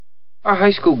Our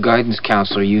high school guidance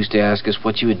counselor used to ask us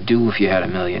what you would do if you had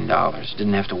 $1 million.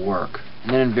 Didn't have to work.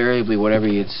 And then invariably, whatever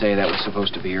you'd say, that was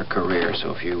supposed to be your career.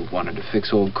 So if you wanted to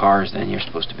fix old cars, then you're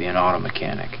supposed to be an auto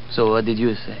mechanic. So what did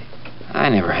you say? I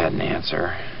never had an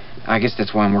answer. I guess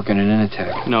that's why I'm working at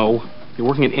Initech. No, you're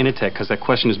working at Initech because that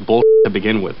question is bull to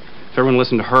begin with. If everyone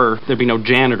listened to her, there'd be no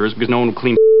janitors because no one would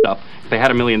clean up if they had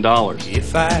 $1 million.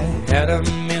 If I had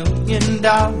 $1 million,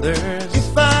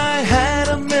 if I had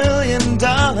 $1 million.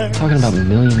 Talking about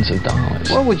millions of dollars.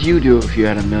 What would you do if you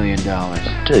had $1 million?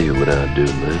 Tell you what I'd do,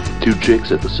 man. 2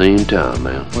 chicks at the same time,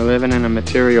 man. We're living in a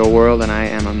material world, and I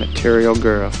am a material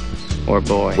girl. Or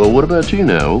boy. Well, what about you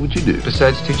now? What would you do?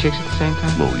 Besides 2 chicks at the same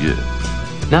time? Oh, yeah.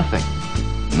 Nothing.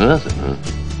 Nothing, huh?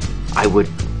 I would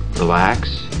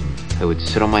relax. I would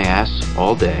sit on my ass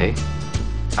all day.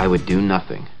 I would do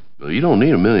nothing. Well, you don't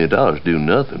need $1 million to do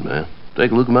nothing, man.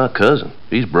 Take a look at my cousin.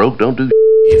 He's broke, don't do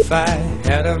If I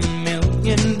had $1 million,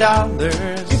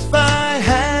 if I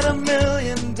had $1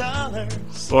 million.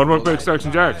 Well, welcome back to Stocks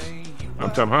and Jocks. I'm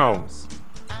Tom Howell.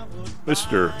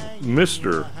 Mr.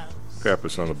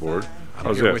 Pappas on the board.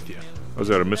 How's that? With you. How's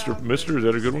that? A Mr.? Is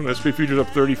that a good one? SP futures up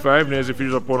 35, NASDAQ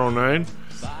futures up 109.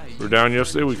 We're down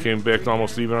yesterday. We came back to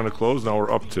almost even on the close. Now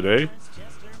we're up today.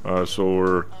 So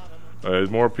we're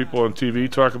as more people on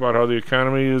TV talk about how the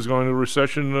economy is going into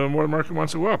recession, more the market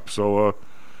wants to go up. So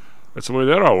that's the way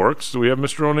that all works. Do we have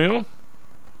Mr. O'Neill?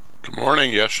 Good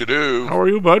morning. Yes, you do. How are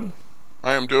you, bud?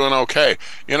 I am doing okay.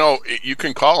 You know, you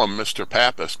can call him Mr.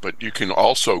 Pappas, but you can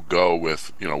also go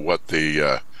with, what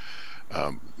the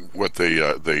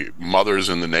mothers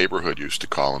in the neighborhood used to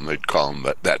call him. They'd call him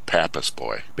that Pappas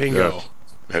boy. Bingo. Yes.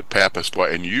 That Pappas boy,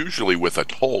 and usually with a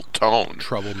whole tone.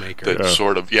 Troublemaker. That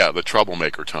sort of, the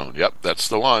troublemaker tone. Yep, that's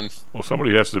the one. Well,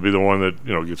 somebody has to be the one that,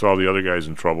 gets all the other guys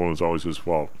in trouble, and it's always his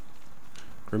fault.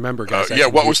 Remember, guys.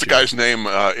 What was the guy's name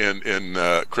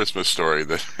in Christmas Story?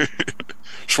 That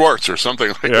Schwartz or something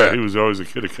like that. Yeah, he was always a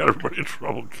kid that got everybody in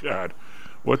trouble. God.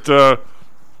 What, so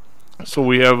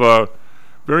we have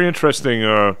very interesting,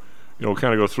 kind of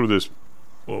go through this,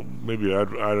 well, maybe ad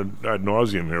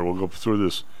nauseum here. We'll go through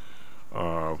this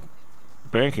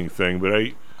banking thing, but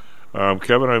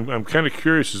Kevin, I'm kind of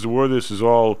curious as to where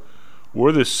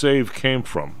this save came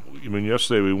from. I mean,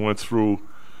 yesterday we went through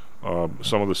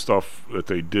some of the stuff that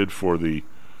they did for the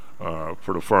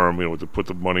firm, to put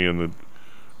the money in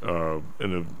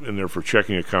there for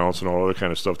checking accounts and all other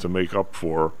kind of stuff to make up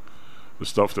for the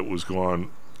stuff that was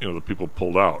gone, the people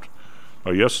pulled out.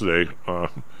 Yesterday,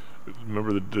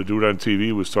 remember the dude on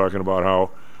TV was talking about how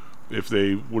if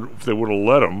they would have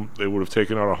let them, they would have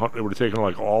taken out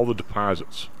like all the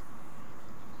deposits.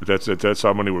 But that's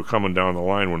how many were coming down the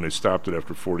line when they stopped it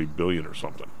after $40 billion or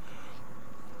something.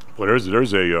 But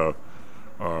there's a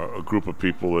group of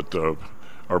people that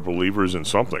are believers in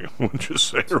something. I wouldn't just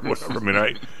say or whatever. I mean,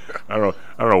 I don't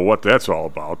know what that's all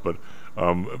about. But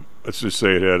let's just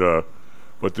say it had.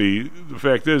 But the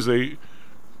fact is, the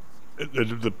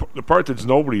part that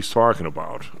nobody's talking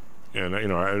about. And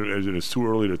it's too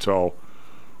early to tell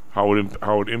how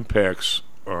it impacts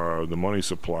the money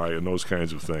supply and those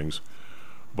kinds of things.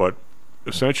 But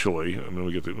essentially, let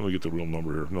me get the real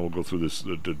number here. And then we'll go through this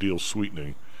the deal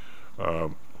sweetening.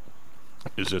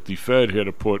 Is that the Fed had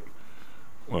to put?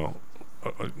 Well,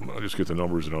 I'll just get the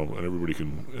numbers and everybody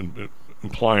can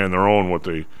imply on their own what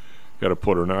they had to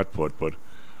put or not put. But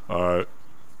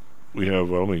we have.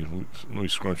 Let me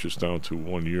scrunch this down to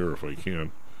 1 year if I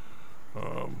can.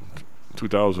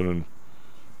 2002,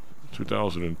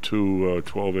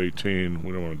 12/18.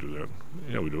 We don't want to do that.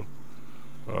 Yeah, we do.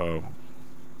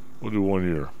 We'll do 1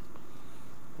 year.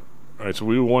 All right, so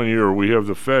we do 1 year. We have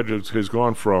the Fed has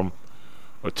gone from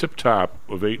a tip top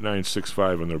of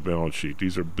 8,965 on their balance sheet.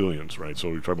 These are billions, right? So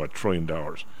we're talking about $1 trillion.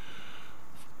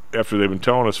 After they've been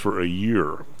telling us for a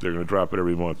year they're going to drop it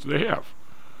every month, they have.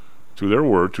 To their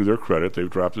word, to their credit, they've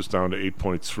dropped us down to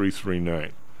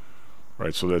 8.339.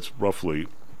 Right, so that's roughly,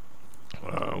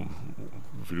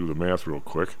 if you do the math real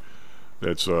quick,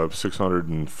 that's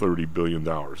 $630 billion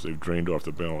they've drained off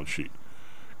the balance sheet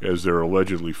as they're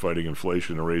allegedly fighting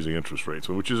inflation and raising interest rates,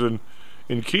 which is in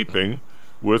keeping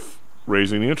with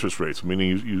raising the interest rates,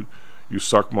 meaning you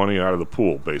suck money out of the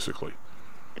pool, basically,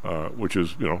 which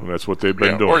is, and that's what they've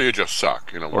been doing. Or you just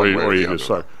suck, or you just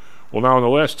suck. Well, now in the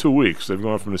last 2 weeks, they've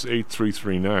gone from this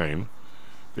 8.339.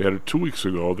 They had 2 weeks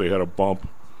ago, they had a bump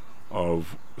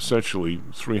of essentially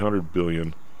 $300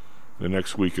 billion. The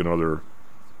next week, another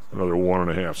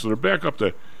 1.5. So they're back up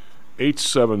to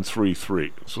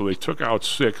 8.733. So they took out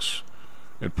 6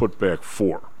 and put back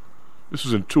 4. This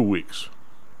is in 2 weeks.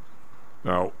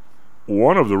 Now,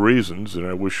 one of the reasons, and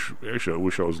I wish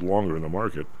I was longer in the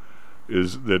market,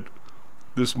 is that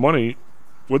this money,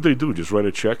 what'd they do? Just write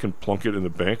a check and plunk it in the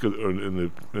bank or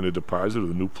in a deposit of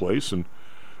the new place? And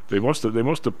they must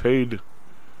have paid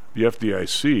the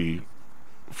FDIC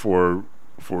or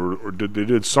they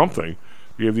did something.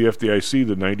 They gave the FDIC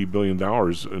the $90 billion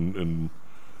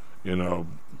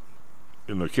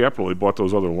in the capital they bought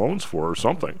those other loans for, or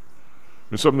something.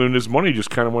 And this money just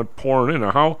kind of went pouring in.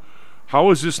 Now,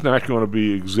 how is this not going to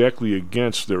be exactly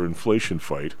against their inflation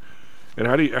fight? And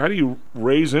how do you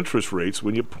raise interest rates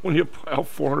when you pile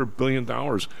 $400 billion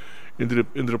into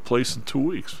the place in 2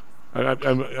 weeks?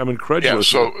 I'm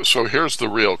incredulous. Yeah. So here's the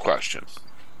real question.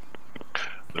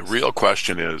 The real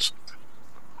question is,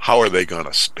 how are they going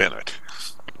to spin it?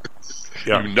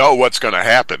 Yeah. You know what's going to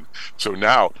happen. So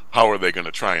now, how are they going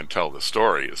to try and tell the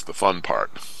story? Is the fun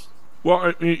part.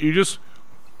 Well, you just.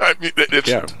 I mean,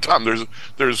 Tom.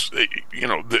 There's,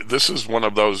 this is one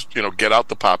of those, get out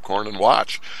the popcorn and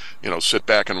watch, sit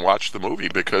back and watch the movie,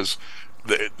 because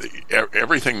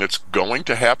everything that's going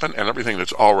to happen and everything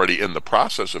that's already in the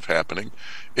process of happening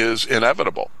is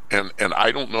inevitable, and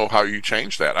I don't know how you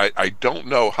change that. I don't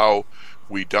know how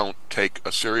we don't take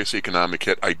a serious economic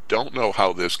hit. I don't know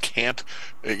how this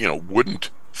wouldn't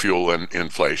fuel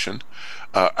inflation.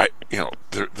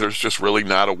 There's just really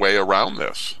not a way around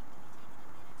this.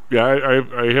 Yeah,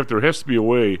 there has to be a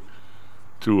way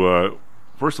to,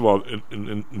 first of all,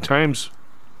 in times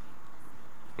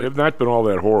have not been all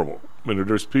that horrible. I mean,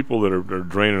 there's people that are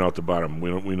draining out the bottom.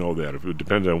 We know that. If it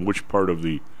depends on which part of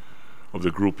the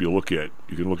group you look at,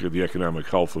 you can look at the economic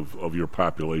health of your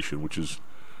population, which is,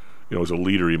 as a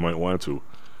leader you might want to.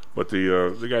 But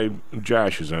the guy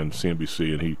Josh is on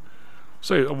CNBC, and he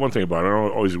say one thing about it. I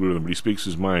don't always agree with him, but he speaks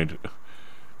his mind.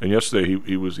 And yesterday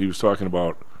he was talking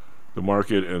about the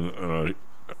market and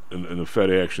the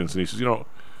Fed actions, and he says, he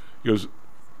goes,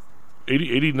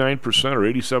 89% or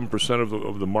 87%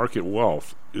 of the market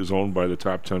wealth is owned by the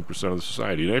top 10% of the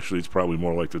society, and actually it's probably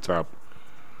more like the top,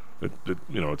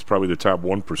 it's probably the top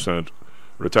 1%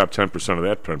 or the top 10% of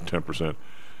that 10%,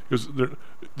 because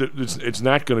it's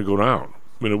not going to go down.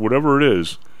 I mean, whatever it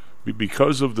is,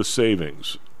 because of the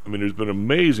savings. I mean, there's been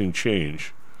amazing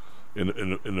change in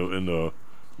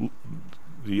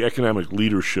the economic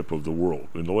leadership of the world.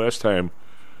 I mean, the last time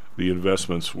the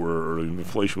investments or the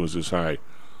inflation was this high,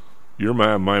 your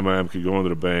mom, my mom could go into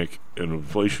the bank and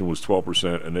inflation was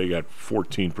 12% and they got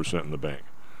 14% in the bank.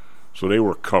 So they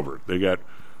were covered. They got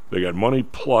money,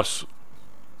 plus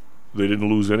they didn't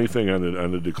lose anything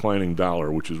on the declining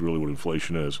dollar, which is really what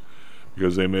inflation is,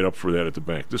 because they made up for that at the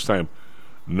bank. This time,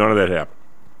 none of that happened.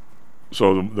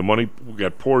 So the money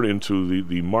got poured into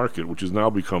the market, which has now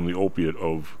become the opiate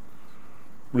of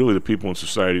really the people in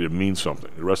society that mean something.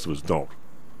 The rest of us don't.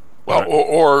 Well,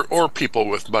 or people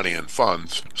with money and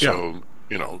funds. So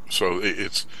so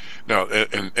it's now,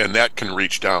 and that can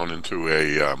reach down into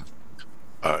a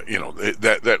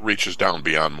that reaches down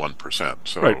beyond 1%.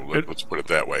 So right. Let's put it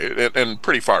that way, and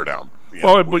pretty far down.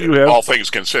 But you have all things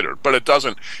considered, but it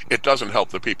doesn't help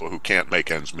the people who can't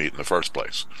make ends meet in the first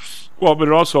place. Well, but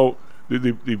it also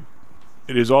it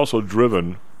is also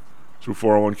driven through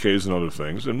 401ks and other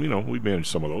things, and we manage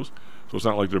some of those, so it's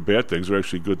not like they're bad things; they're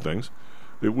actually good things.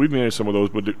 We manage some of those,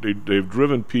 but they've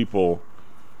driven people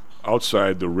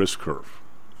outside the risk curve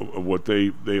of what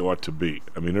they ought to be.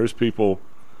 I mean, there's people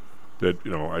that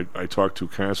I talk to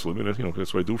constantly. I mean,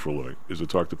 that's what I do for a living, is to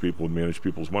talk to people and manage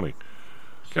people's money.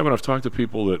 Kevin, I've talked to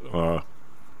people that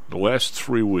the last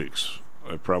 3 weeks,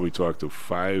 I've probably talked to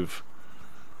 5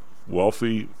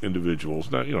 wealthy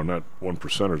individuals, not one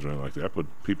percenters or anything like that, but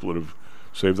people that have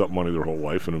saved up money their whole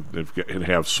life and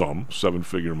have some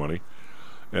 7-figure money.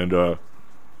 And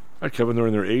Kevin, they're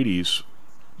in their 80s.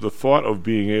 The thought of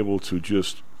being able to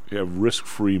just have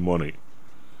risk-free money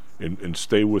and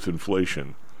stay with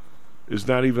inflation is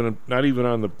not even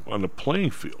on the playing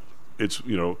field. It's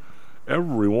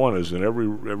everyone is in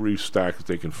every stock that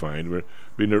they can find. I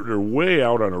mean, they're way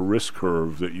out on a risk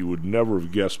curve that you would never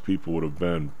have guessed people would have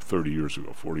been 30 years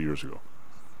ago, 40 years ago.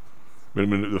 I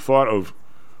mean, the thought of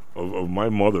my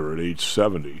mother at age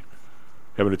 70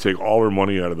 having to take all her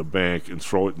money out of the bank and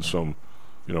throw it in some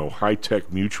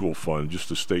high-tech mutual fund just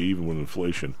to stay even with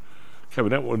inflation.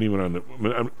 Kevin, that wasn't even on the...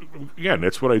 I mean, again,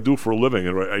 that's what I do for a living,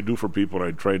 and I do for people, and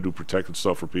I try and do protected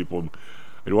stuff for people, and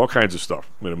I do all kinds of stuff.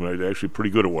 I mean, I'm actually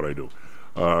pretty good at what I do.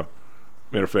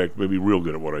 Matter of fact, maybe real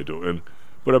good at what I do.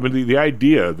 But I mean, the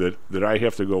idea that I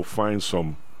have to go find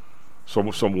some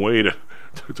way to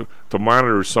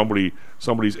monitor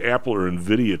somebody's Apple or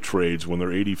Nvidia trades when they're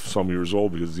 80-some years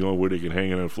old because it's the only way they can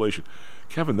hang on inflation.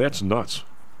 Kevin, that's nuts.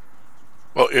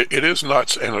 Well, it is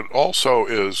nuts, and it also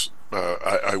is,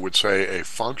 I would say, a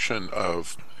function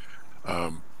of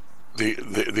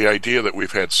the idea that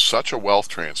we've had such a wealth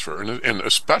transfer, and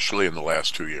especially in the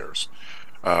last 2 years,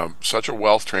 such a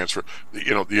wealth transfer.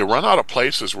 You run out of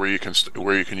places where you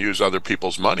can use other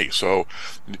people's money. So,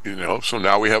 so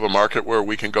now we have a market where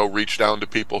we can go reach down to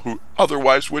people who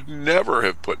otherwise would never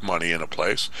have put money in a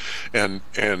place, and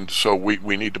so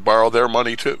we need to borrow their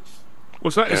money too.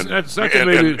 Well,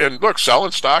 and look, selling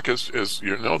stock is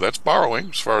that's borrowing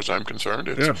as far as I'm concerned.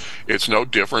 It's no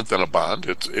different than a bond.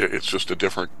 It's just a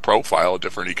different profile, a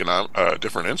different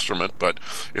different instrument, but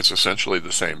it's essentially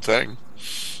the same thing.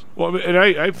 Well, and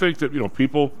I think that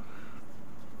people.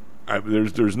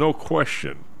 There's no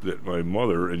question that my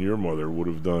mother and your mother would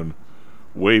have done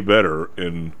way better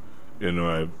in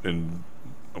August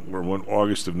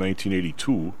of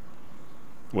 1982.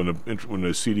 When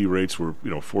the CD rates were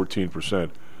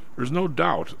 14%, there's no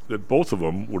doubt that both of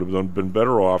them would have been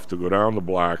better off to go down the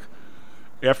block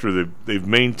after they've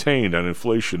maintained on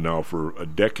inflation now for a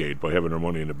decade by having their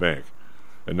money in the bank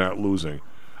and not losing.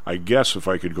 I guess if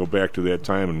I could go back to that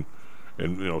time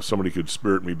and somebody could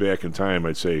spirit me back in time,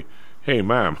 I'd say, "Hey,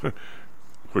 Mom," of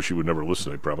course she would never listen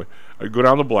to me probably. I'd go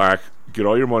down the block, get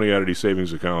all your money out of these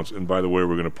savings accounts, and by the way,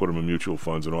 we're going to put them in mutual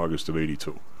funds in August of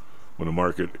 '82. When the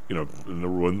market,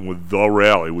 with the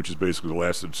rally, which is basically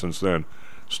lasted since then,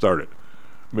 started.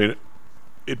 I mean,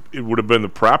 it would have been the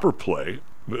proper play,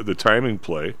 the timing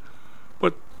play,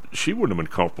 but she wouldn't have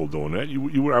been comfortable doing that. I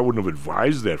wouldn't have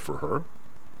advised that for her.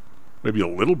 Maybe a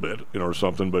little bit, or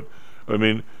something. But I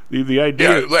mean, the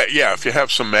idea. Yeah. If you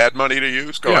have some mad money to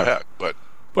use, go ahead. But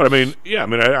I mean,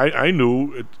 I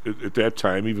knew at that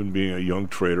time, even being a young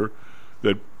trader,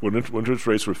 that when interest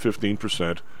rates were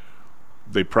 15%.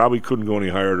 They probably couldn't go any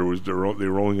higher. They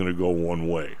were only going to go one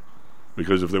way,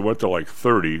 because if they went to like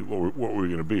 30, what were we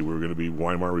going to be? We were going to be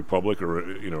Weimar Republic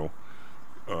or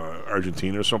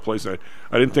Argentina or someplace. I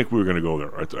didn't think we were going to go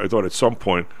there. I thought at some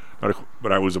point,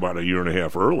 but I was about a year and a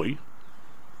half early,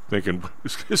 thinking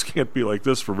this can't be like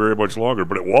this for very much longer.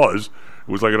 But it was.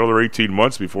 It was like another 18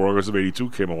 months before August of '82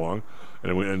 came along,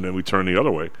 and then we turned the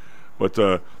other way. But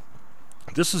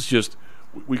this is just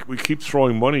we keep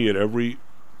throwing money at every.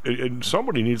 And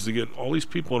somebody needs to get all these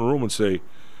people in a room and say,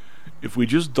 if we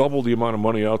just double the amount of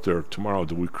money out there tomorrow,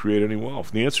 do we create any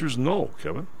wealth? And the answer is no,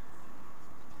 Kevin.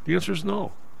 The answer is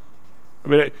no. I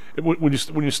mean, when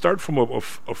you start from a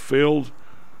failed,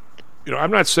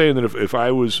 I'm not saying that if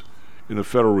I was in the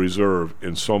Federal Reserve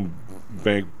and some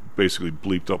bank basically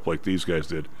bleeped up like these guys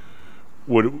did,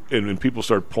 and people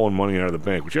start pulling money out of the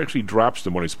bank, which actually drops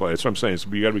the money supply. That's what I'm saying. So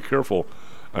you got to be careful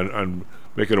on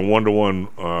making a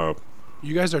one-to-one.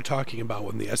 You guys are talking about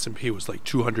when the S&P was like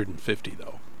 250,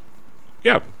 though.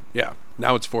 Yeah. Yeah.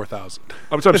 Now it's 4,000.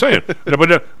 That's what I'm saying.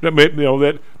 But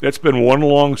that's been one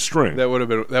long string. That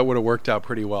would have worked out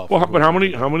pretty well. Well, but how many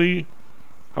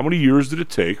years did it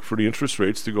take for the interest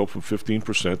rates to go from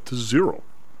 15% to zero?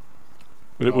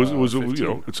 And it was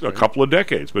 15, it's right? A couple of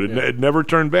decades, but it never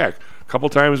turned back. A couple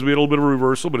of times we had a little bit of a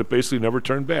reversal, but it basically never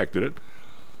turned back, did it?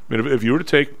 I mean, if you were to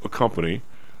take a company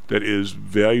that is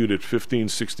valued at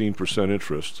 15-16%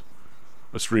 interest,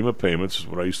 a stream of payments is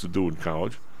what I used to do in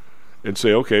college, and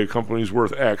say, okay, a company's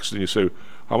worth X, and you say,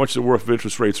 how much is it worth if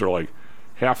interest rates are like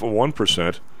half of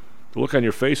 1%? The look on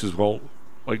your face is, well,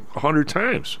 like 100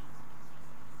 times.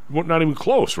 Not even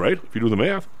close, right? If you do the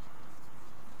math.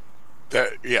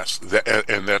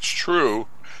 And that's true,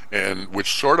 and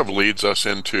which sort of leads us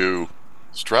into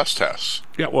stress tests.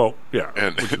 Yeah, well, yeah,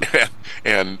 and that,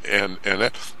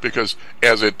 because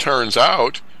as it turns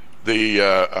out, the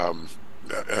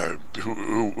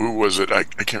who was it? I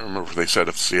can't remember if they said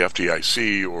it's the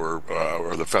FDIC or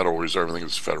the Federal Reserve. I think it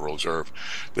was the Federal Reserve.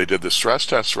 They did the stress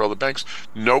tests for all the banks.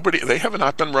 They have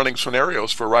not been running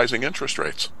scenarios for rising interest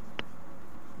rates.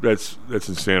 That's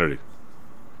insanity.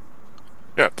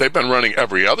 Yeah, they've been running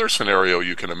every other scenario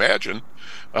you can imagine,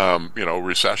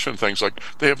 recession, things like.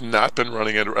 They have not been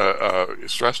running a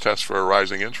stress test for a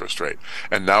rising interest rate,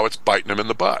 and now it's biting them in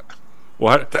the butt.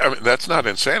 What? I mean, that's not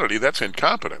insanity. That's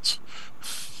incompetence.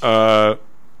 When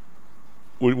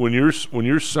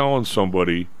you're selling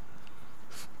somebody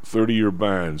 30-year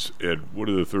bonds at what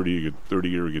do the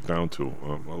 30-year get down to?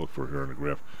 I'll look for it here on the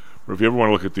graph. Or if you ever want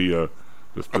to look at the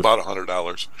about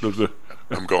 $100.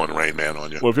 I'm going Rain Man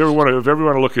on you. Well, if you ever want to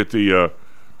look at the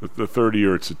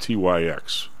 30-year, it's a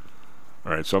TYX.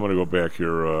 All right, so I'm going to go back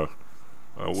here,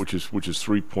 which is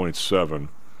 3.7.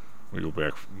 Let me go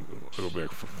back. I'll go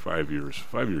back for 5 years.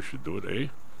 5 years should do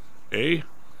it.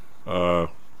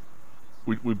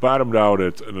 We bottomed out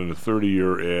at in the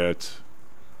 30-year at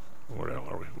what the hell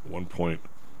are we?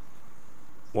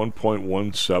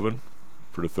 1.17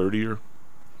 for the 30-year.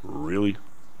 Really?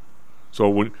 So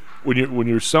when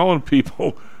you're selling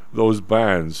people those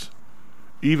bonds,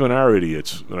 even our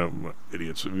idiots,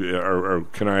 are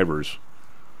connivers,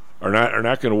 are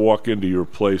not going to walk into your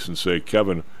place and say,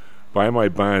 Kevin, buy my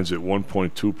bonds at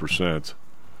 1.2%.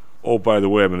 Oh, by the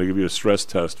way, I'm going to give you a stress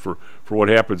test for what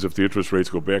happens if the interest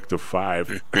rates go back to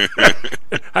 5.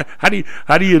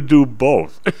 How do you do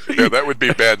both? Yeah, that would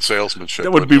be bad salesmanship.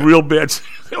 That would be real bad.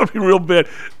 That would be real bad.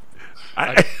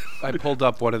 I pulled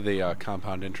up one of the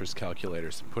compound interest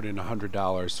calculators and put in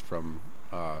 $100 from,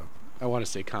 I want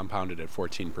to say compounded at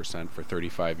 14% for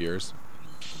 35 years.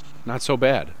 Not so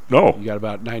bad. No. You got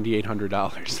about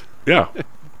 $9,800. Yeah.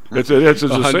 That's a savior.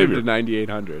 100 to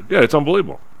 9,800. Yeah, it's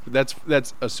unbelievable. That's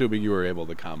assuming you were able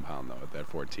to compound, though, at that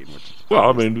 14. Which well,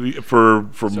 I mean,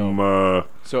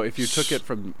 so if you took it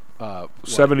from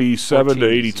 77 to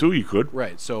 82, you could.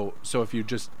 Right. So if you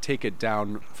just take it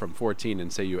down from 14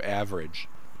 and say you average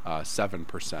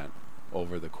 7%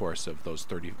 over the course of those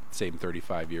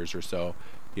 35 years or so,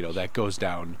 that goes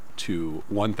down to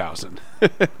 1,000.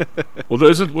 Well,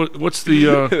 isn't what's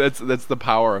the that's the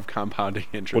power of compounding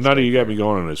interest. Well, now that you got me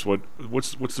going on this,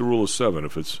 what's the rule of 7?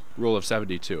 If it's rule of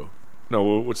 72. No,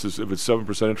 what's this? If it's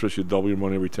 7% interest, you double your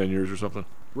money every 10 years or something.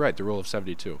 Right, the rule of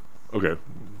 72. Okay,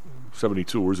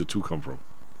 72. Where's the 2 come from?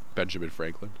 Benjamin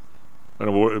Franklin. I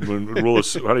don't know.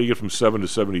 How do you get from 7 to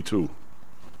 72?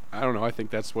 I don't know. I think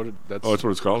that's what that's. Oh, that's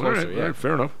what it's called. Closer, all right, yeah. All right,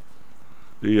 fair enough.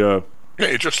 The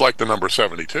Yeah, just like the number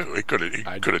 72. He could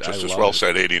have just as well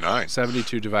said 89.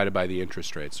 72 divided by the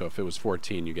interest rate. So if it was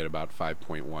 14, you get about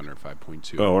 5.1 or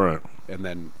 5.2. Oh, all right. And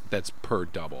then that's per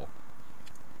double.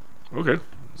 Okay.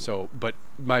 So, but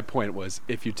my point was,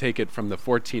 if you take it from the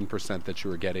 14% that you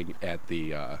were getting at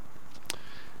the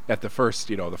first,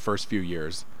 the first few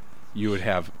years, you would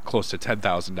have close to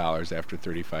 $10,000 after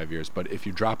 35 years. But if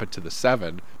you drop it to the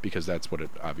 7, because that's what it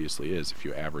obviously is, if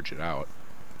you average it out,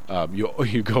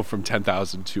 you go from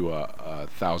 10,000 to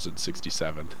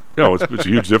 1,067. No, it's a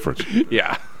huge difference.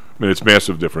 Yeah, I mean it's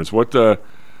massive difference. What are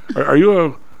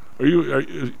you?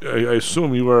 I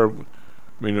assume you are. I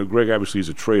mean, Greg obviously is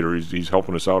a trader. He's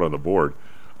helping us out on the board.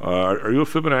 Are you a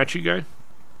Fibonacci guy?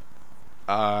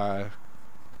 I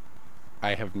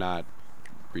have not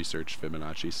researched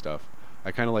Fibonacci stuff.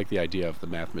 I kind of like the idea of the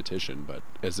mathematician, but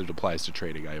as it applies to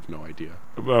trading, I have no idea.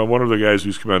 One of the guys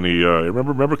who's come on the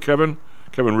remember Kevin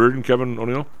Reardon, Kevin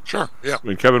O'Neill? Sure, yeah. I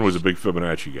mean, Kevin was a big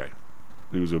Fibonacci guy.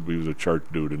 He was a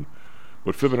chart dude, and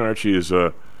what Fibonacci is,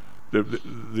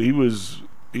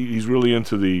 he's really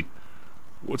into the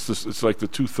what's this? It's like the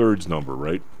 2/3 number,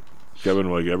 right? Kevin,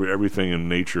 like everything in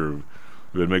nature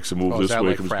that makes a move this way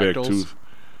like comes fractals? back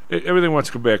everything wants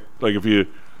to come back. Like if you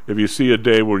see a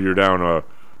day where you're down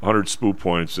 100 SPOO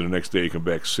points, and the next day you come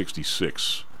back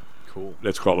 66. Cool.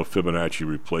 That's called a Fibonacci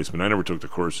replacement. I never took the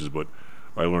courses, but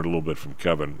I learned a little bit from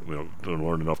Kevin. Didn't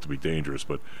learn enough to be dangerous,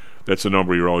 but that's the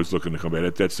number you're always looking to come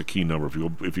back. That's the key number.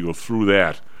 If you go through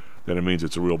that, then it means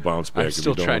it's a real bounce back. I'm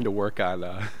still trying to work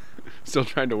on. Still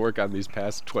trying to work on these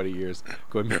past 20 years,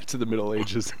 going back to the Middle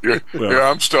Ages. Yeah,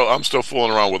 I'm still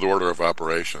fooling around with order of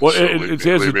operations. Well, so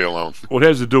leave me alone. Well, it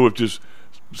has to do with just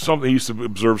something. He used to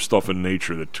observe stuff in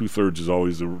nature that 2/3 is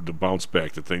always the bounce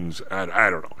back to things. I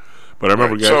don't know, but I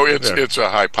remember. Right. So it's a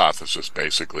hypothesis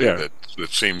basically that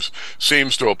seems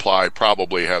to apply.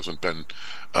 Probably hasn't been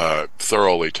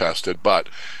thoroughly tested, but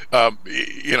the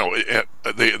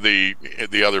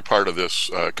other part of this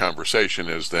conversation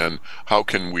is then how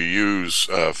can we use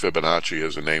Fibonacci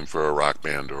as a name for a rock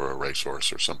band or a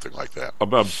racehorse or something like that? I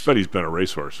bet he's been a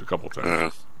racehorse a couple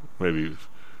times. Maybe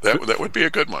that would be a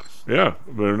good one. Yeah,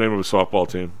 the name of a softball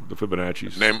team, the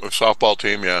Fibonacci's. Name of softball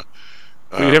team, yeah.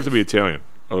 You'd have to be Italian,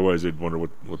 otherwise they'd wonder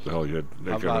what the hell you had.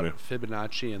 How about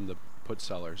Fibonacci and the put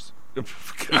sellers? I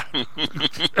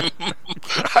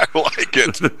like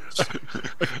it.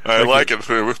 I like it.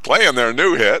 We're playing their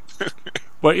new hit.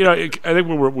 But I think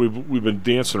we've been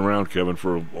dancing around, Kevin,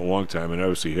 for a long time, and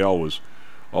obviously Hal was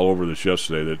all over this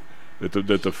yesterday that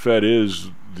the Fed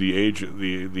is the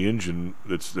engine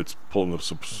that's pulling the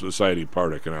society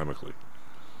apart economically.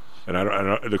 And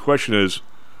the question is,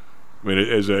 I mean,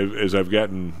 as I've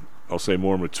gotten, I'll say,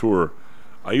 more mature,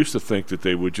 I used to think that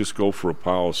they would just go for a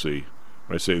policy.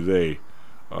 When I say they,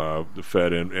 the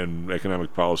Fed and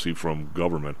economic policy from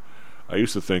government, I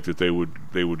used to think that they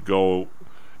would go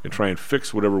and try and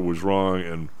fix whatever was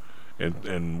wrong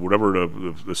and whatever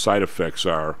the side effects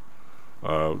are.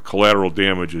 Collateral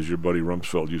damage, as your buddy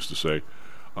Rumsfeld used to say,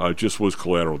 just was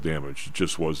collateral damage. It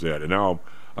just was that. And now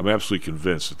I'm absolutely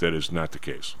convinced that is not the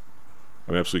case.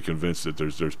 I'm absolutely convinced that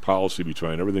there's policy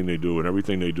behind everything they do, and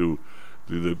everything they do,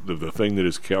 the thing that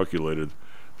is calculated,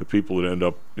 the people that end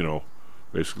up,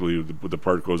 basically the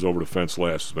part goes over the fence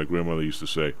last, as my grandmother used to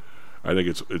say. I think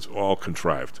it's all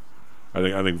contrived. I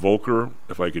think Volcker,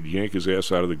 if I could yank his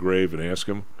ass out of the grave and ask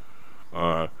him,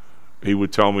 he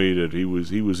would tell me that he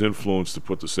was influenced to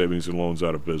put the savings and loans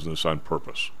out of business on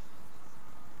purpose,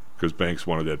 because banks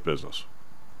wanted that business,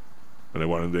 and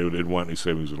they didn't want any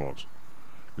savings and loans.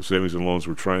 The savings and loans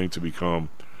were trying to become.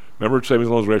 Remember, savings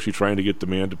and loans were actually trying to get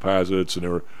demand deposits, and they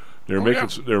were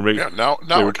making. Now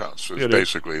accounts is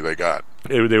basically they got.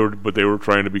 They were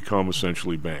trying to become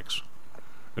essentially banks.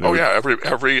 And every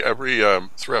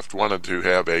thrift wanted to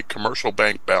have a commercial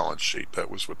bank balance sheet.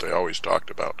 That was what they always talked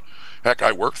about. Heck,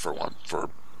 I worked for one for.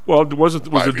 Well, there was a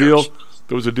deal. Years.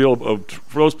 There was a deal of,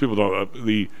 for those people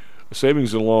the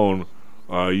savings and loan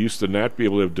used to not be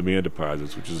able to have demand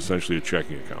deposits, which is essentially a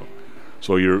checking account.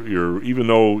 So your even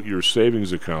though your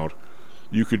savings account,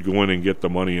 you could go in and get the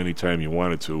money anytime you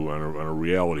wanted to on a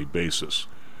reality basis.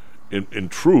 In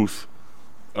truth,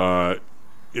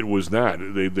 it was not.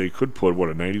 They could put a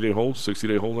 90-day hold,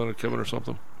 60-day hold on it, Kevin, or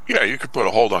something. Yeah, you could put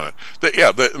a hold on it.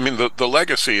 The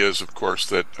legacy is, of course,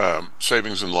 that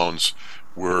savings and loans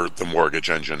were the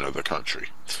mortgage engine of the country.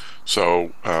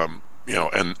 So, and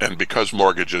because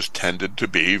mortgages tended to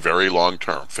be very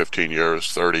long-term, 15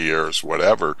 years, 30 years,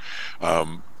 whatever,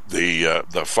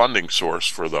 the funding source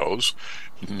for those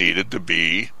needed to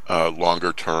be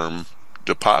longer-term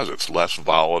deposits, less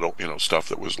volatile, stuff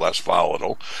that was less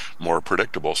volatile, more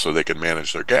predictable, so they could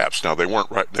manage their gaps. Now they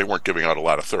weren't giving out a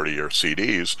lot of 30-year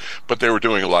CDs, but they were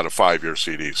doing a lot of 5-year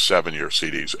CDs, 7-year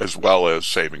CDs, as well as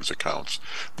savings accounts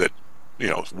that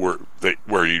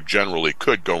where you generally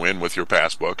could go in with your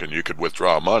passbook and you could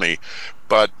withdraw money,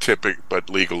 but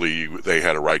legally they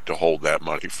had a right to hold that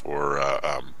money for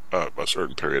a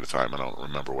certain period of time. I don't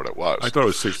remember what it was. I thought it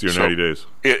was 60 or 90 days.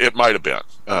 It might have been.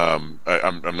 I'm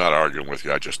not arguing with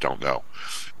you. I just don't know.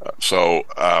 So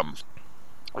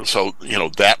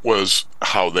that was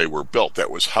how they were built.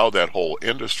 That was how that whole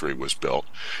industry was built.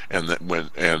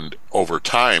 And over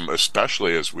time,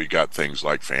 especially as we got things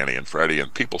like Fannie and Freddie,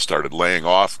 and people started laying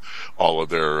off all of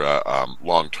their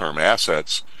long-term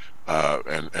assets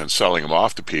and selling them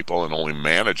off to people and only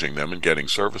managing them and getting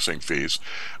servicing fees,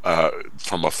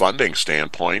 from a funding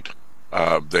standpoint,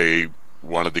 they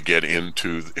wanted to get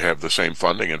into have the same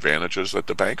funding advantages that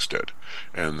the banks did,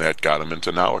 and that got them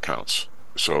into now accounts.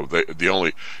 So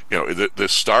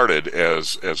this started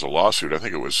as a lawsuit. I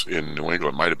think it was in New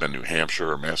England, it might have been New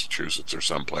Hampshire or Massachusetts or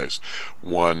someplace.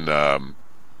 One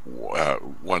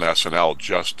SNL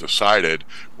just decided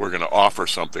we're going to offer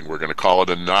something. We're going to call it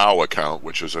a now account,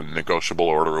 which is a negotiable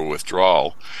order of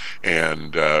withdrawal,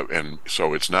 and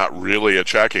so it's not really a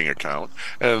checking account.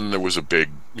 And there was a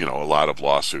lot of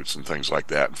lawsuits and things like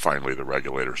that. And finally, the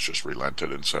regulators just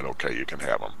relented and said, "Okay, you can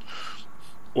have them."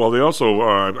 Well, they also,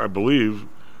 I believe,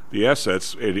 the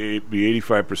assets it'd be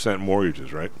 85%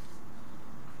 mortgages, right?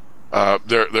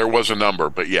 There was a number,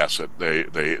 but yes,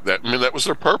 that was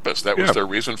their purpose. That was their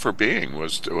reason for being,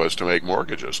 was to make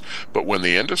mortgages. But when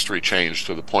the industry changed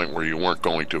to the point where you weren't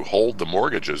going to hold the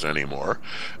mortgages anymore,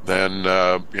 then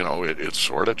it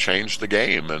sort of changed the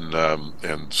game,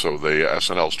 and so the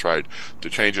SNLs tried to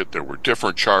change it. There were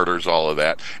different charters, all of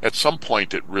that. At some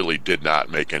point, it really did not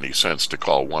make any sense to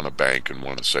call one a bank and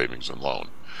one a savings and loan.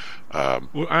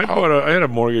 Well, I had a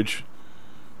mortgage.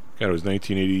 God, it was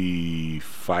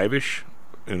 1985-ish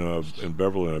in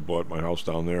Beverly, and I bought my house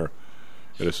down there,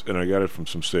 and I got it from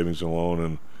some savings and loan,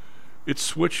 and it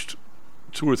switched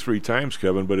 2 or 3 times,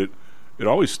 Kevin, but it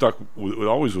always stuck. It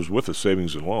always was with a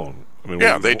savings and loan. I mean,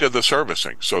 they did the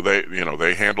servicing, so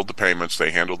they handled the payments,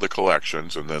 they handled the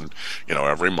collections, and then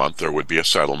every month there would be a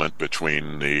settlement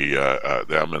between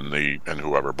them and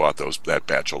whoever bought that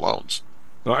batch of loans.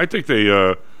 No, I think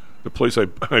the place I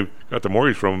got the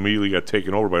mortgage from immediately got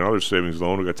taken over by another savings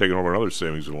loan, who got taken over by another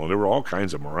savings loan. There were all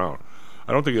kinds of them around.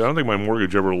 I don't think my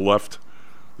mortgage ever left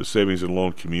the savings and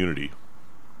loan community.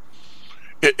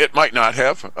 It might not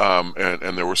have,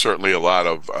 and there were certainly a lot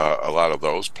of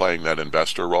those playing that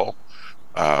investor role.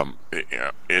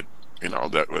 It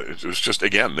was just,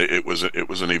 again, it was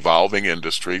an evolving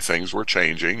industry. Things were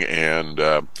changing, and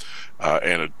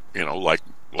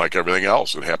like everything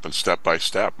else, it happens step by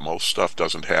step. Most stuff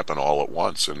doesn't happen all at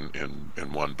once in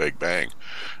one big bang.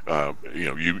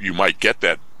 You might get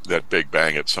that big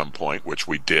bang at some point, which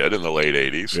we did in the late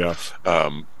 80s. Yeah.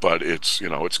 But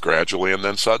it's gradually and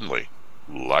then suddenly,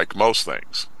 like most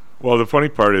things. Well, the funny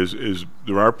part is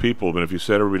there are people, and if you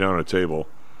sat everybody down at a table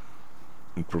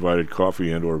and provided coffee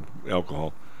and or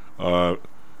alcohol,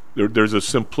 there's a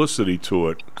simplicity to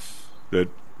it that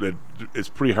it's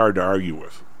pretty hard to argue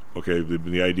with. Okay,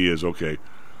 the idea is, okay,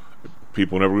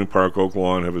 people in Evergreen Park, Oak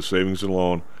Lawn have a savings and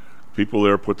loan. People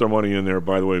there put their money in there.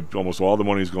 By the way, almost all the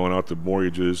money is going out to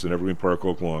mortgages in Evergreen Park,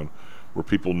 Oak Lawn. where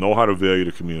people know how to value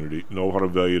the community, know how to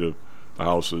value the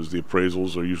houses. The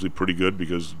appraisals are usually pretty good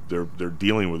because they're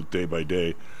dealing with it day by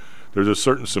day. There's a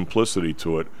certain simplicity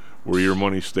to it where your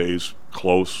money stays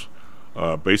close.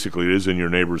 Basically, it is in your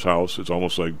neighbor's house. It's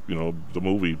almost like, the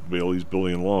movie Bailey's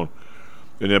Billy and Loan.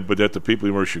 But that the people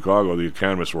in Chicago, the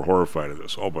economists, were horrified of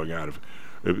this. Oh my God!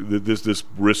 If this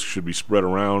risk should be spread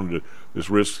around. This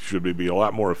risk should be a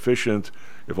lot more efficient.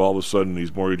 If all of a sudden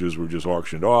these mortgages were just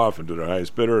auctioned off and to the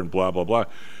highest bidder and blah blah blah.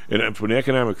 And from an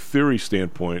economic theory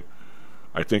standpoint,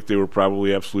 I think they were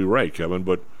probably absolutely right, Kevin.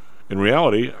 But in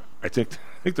reality, I think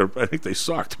they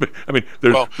sucked. I mean,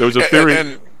 there was a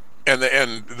theory. And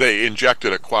they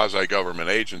injected a quasi-government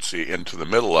agency into the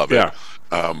middle of it,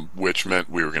 which meant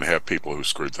we were going to have people who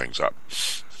screwed things up.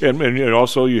 And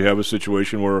also you have a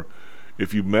situation where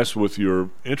if you mess with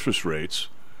your interest rates,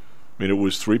 I mean, it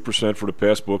was 3% for the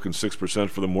passbook and 6%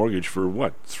 for the mortgage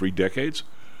for, 3 decades?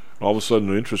 All of a sudden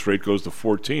the interest rate goes to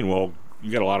 14. Well,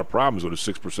 you got a lot of problems with a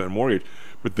 6% mortgage.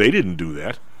 But they didn't do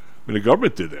that. I mean, the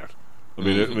government did that.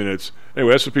 It's...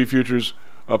 Anyway, S&P futures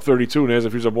up 32, and Nasdaq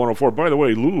futures up 104. By the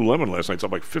way, Lululemon last night's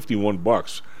up like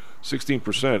 $51,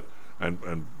 16%,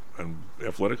 and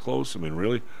athletic clothes. I mean,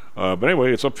 really. But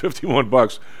anyway, it's up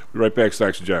 $51. Be right back,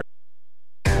 Stocks and Jocks.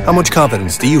 How much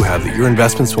confidence do you have that your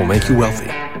investments will make you wealthy?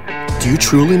 Do you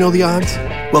truly know the odds?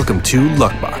 Welcome to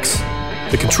Luckbox,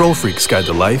 the control freak's guide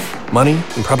to life, money,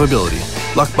 and probability.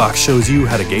 Luckbox shows you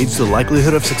how to gauge the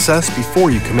likelihood of success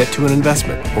before you commit to an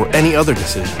investment or any other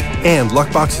decision. And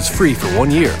Luckbox is free for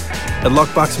 1 year at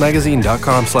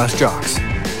luckboxmagazine.com/jocks.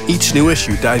 Each new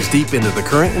issue dives deep into the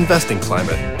current investing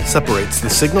climate, separates the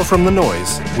signal from the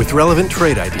noise with relevant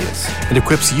trade ideas, and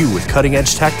equips you with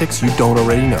cutting-edge tactics you don't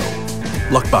already know.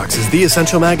 Luckbox is the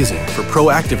essential magazine for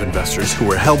proactive investors who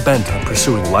are hell-bent on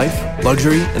pursuing life,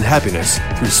 luxury, and happiness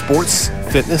through sports,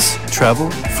 fitness,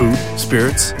 travel, food,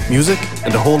 spirits, music,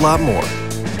 and a whole lot more.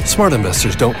 Smart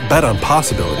investors don't bet on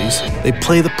possibilities, they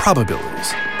play the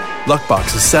probabilities.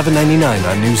 Luckbox is $7.99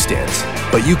 on newsstands,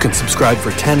 but you can subscribe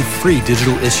for 10 free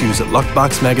digital issues at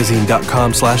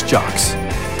luckboxmagazine.com/jocks.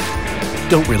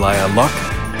 Don't rely on luck.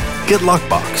 Get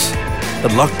Luckbox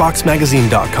at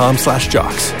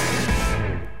luckboxmagazine.com/jocks.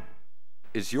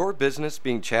 Is your business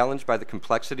being challenged by the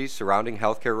complexities surrounding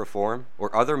healthcare reform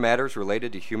or other matters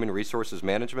related to human resources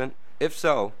management? If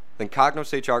so, then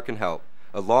Cognos HR can help.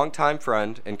 A longtime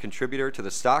friend and contributor to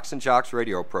the Stocks and Jocks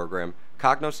radio program,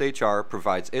 Cognos HR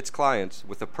provides its clients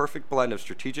with a perfect blend of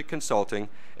strategic consulting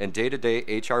and day-to-day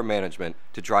HR management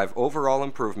to drive overall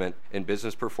improvement in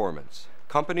business performance.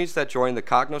 Companies that join the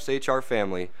Cognos HR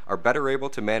family are better able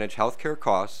to manage healthcare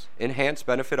costs, enhance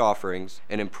benefit offerings,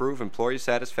 and improve employee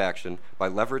satisfaction by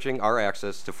leveraging our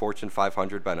access to Fortune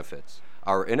 500 benefits.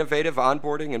 Our innovative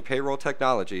onboarding and payroll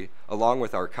technology, along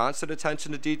with our constant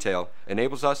attention to detail,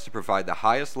 enables us to provide the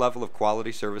highest level of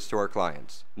quality service to our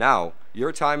clients. Now,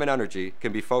 your time and energy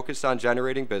can be focused on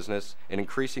generating business and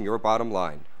increasing your bottom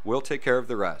line. We'll take care of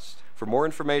the rest. For more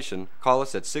information, call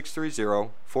us at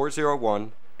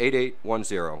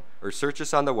 630-401-8810 or search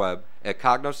us on the web at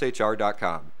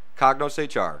cognoshr.com. Cognos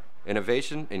HR,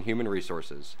 innovation in human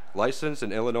resources. Licensed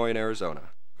in Illinois and Arizona.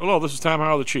 Hello, this is Tom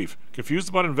Howell, the Chief. Confused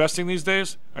about investing these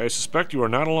days? I suspect you are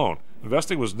not alone.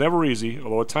 Investing was never easy,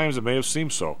 although at times it may have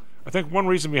seemed so. I think one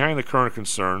reason behind the current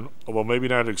concern, although maybe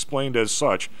not explained as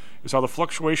such, is how the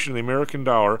fluctuation in the American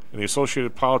dollar and the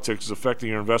associated politics is affecting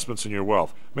your investments and your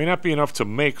wealth. It may not be enough to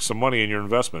make some money in your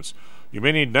investments. You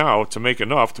may need now to make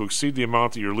enough to exceed the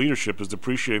amount that your leadership is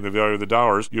depreciating the value of the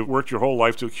dollars you've worked your whole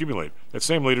life to accumulate. That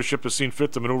same leadership has seen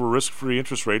fit to maneuver risk-free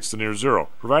interest rates to near zero.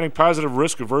 Providing positive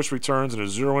risk-averse returns in a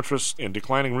zero-interest and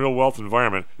declining real wealth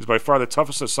environment is by far the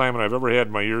toughest assignment I've ever had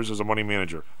in my years as a money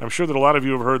manager. I'm sure that a lot of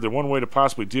you have heard that one way to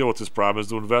possibly deal with this problem is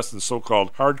to invest in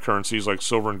so-called hard currencies like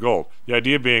silver and gold. The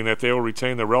idea being that they will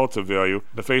retain their relative value in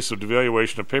the face of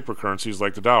devaluation of paper currencies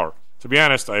like the dollar. To be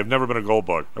honest, I have never been a gold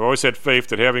bug. I've always had faith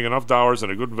that having enough dollars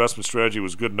and a good investment strategy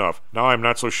was good enough. Now I'm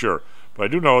not so sure. But I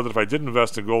do know that if I did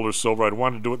invest in gold or silver, I'd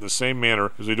want to do it in the same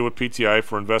manner as we do with PTI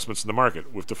for investments in the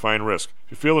market, with defined risk.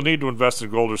 If you feel the need to invest in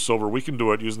gold or silver, we can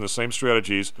do it using the same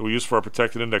strategies that we use for our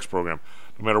protected index program.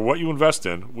 No matter what you invest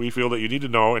in, we feel that you need to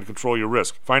know and control your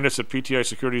risk. Find us at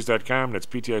PTIsecurities.com. That's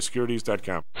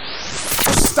PTIsecurities.com.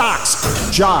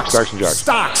 Stocks, jocks, Stocks and Jocks.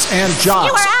 Stocks and jocks.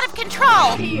 You are out of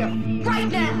control. Here,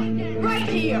 right now, right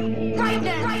here, right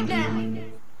now, right now.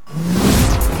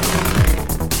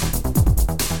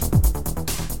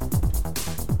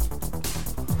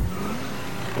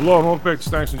 Hello and welcome back to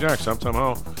Stocks and Jocks. I'm Tom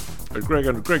Howell.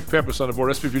 Greg Pappas on the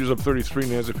board. SP futures up 33,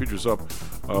 Nasdaq futures up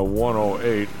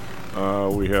 108.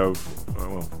 We have,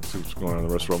 let's see what's going on in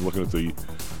the rest of it. I'm looking at the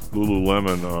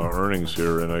Lululemon earnings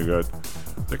here, and I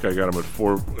think I got them at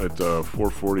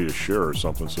 440 a share or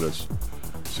something. So that's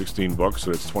 $16.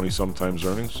 So that's 20 sometimes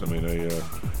earnings. I mean,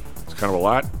 it's kind of a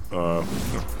lot.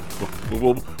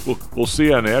 We'll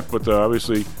see on that, but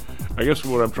obviously, I guess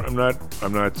what I'm not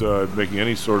making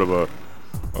any sort of a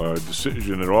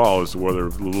decision at all as to whether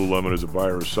Lululemon is a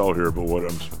buyer or sell here. But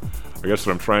I guess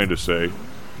what I'm trying to say, and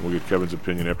we'll get Kevin's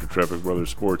opinion after Traffic Brothers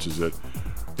Sports, is that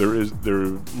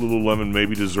Lululemon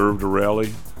maybe deserved a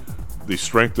rally. The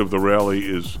strength of the rally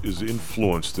is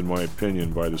influenced, in my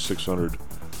opinion, by the $600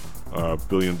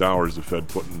 billion the Fed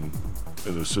put in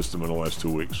the system in the last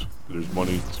 2 weeks. There's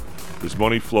money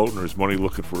floating. There's money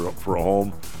looking for a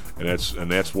home, and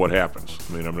that's what happens.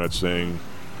 I mean, I'm not saying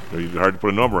it's hard to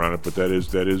put a number on it, but that is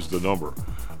the number.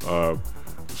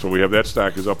 So we have that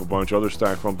stock is up a bunch. Other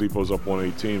stock, Home Depot's up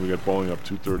 118. We got Boeing up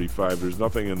 235. There's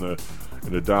nothing in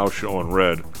the Dow showing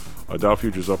red. Dow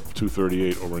futures up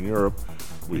 238 over in Europe.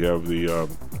 We have we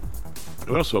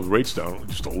also have rates down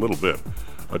just a little bit.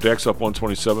 DAX up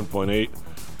 127.8.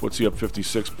 FTSE up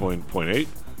 56.8.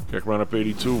 CAC up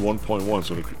 82, 1.1.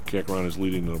 So the CAC is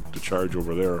leading the charge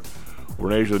over there.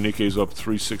 Over in Asia, the Nikkei's up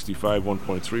 365,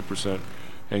 1.3%.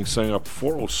 Hang Seng up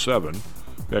 407,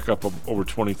 back up over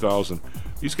 20,000.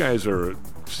 These guys are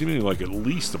seemingly like at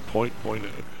least a percent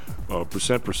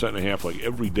and a half, like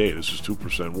every day. This is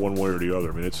 2%, one way or the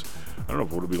other. I mean, I don't know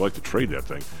what it would be like to trade that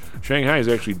thing. Shanghai is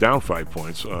actually down 5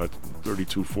 points,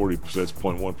 32.40, that's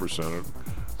 0.1%.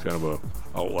 It's kind of a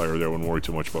outlier there. Wouldn't worry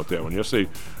too much about that one. Yesterday,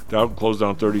 Dow closed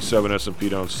down 37, S&P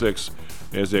down 6,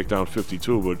 NASDAQ down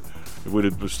 52, but if we'd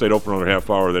have stayed open another half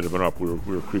hour, they'd have been up. We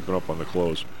were creeping up on the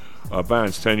close.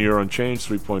 Bonds, 10-year unchanged,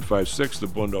 3.56. The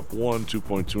Bund up 1,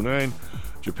 2.29.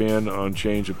 Japan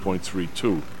unchanged at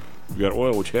 0.32. We've got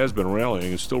oil, which has been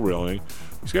rallying, is still rallying.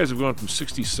 These guys have gone from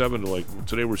 67 to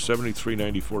today we're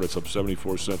 73.94. That's up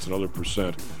 74 cents, another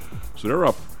percent. So they're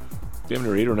up damn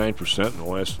near 8 or 9% in the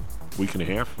last week and a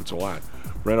half. It's a lot.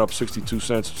 Brent up 62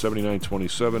 cents,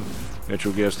 79.27.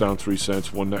 Natural gas down 3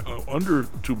 cents, under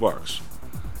 $2.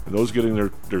 And those getting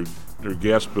their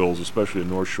gas bills, especially in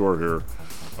North Shore here,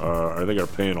 I think are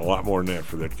paying a lot more than that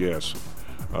for that gas.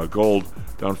 Gold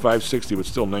down 560, but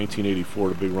still 1984,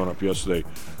 the big run up yesterday.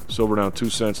 Silver down 2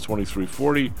 cents,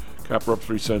 23.40. Copper up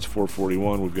 3 cents,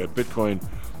 4.41. We've got Bitcoin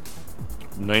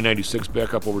 996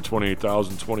 back up over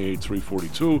 28,000,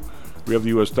 28,342. We have the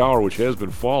U.S. dollar, which has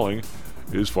been falling,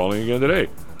 is falling again today.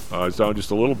 It's down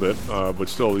just a little bit, but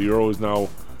still the euro is now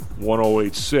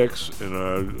 108.6,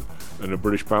 and the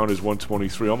British pound is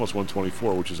 123, almost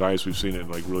 124, which is the highest we've seen it in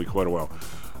really quite a while.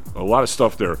 A lot of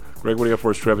stuff there. Greg, what do you have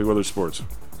for us? Traffic, weather, sports.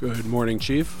 Good morning,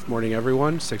 Chief. Morning,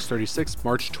 everyone. 6:36,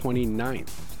 March 29th.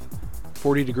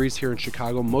 40 degrees here in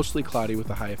Chicago, mostly cloudy with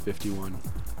a high of 51.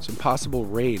 Some possible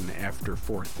rain after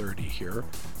 4:30 here.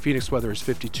 Phoenix weather is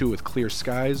 52 with clear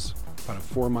skies, about a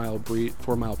 4 mile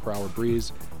per hour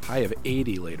breeze, high of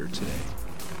 80 later today.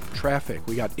 Traffic,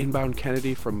 we got inbound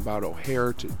Kennedy from about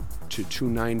O'Hare to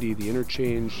 290, the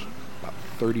interchange, about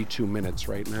 32 minutes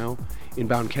right now.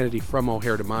 Inbound Kennedy from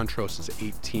O'Hare to Montrose is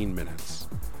 18 minutes.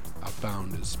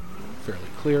 Outbound is fairly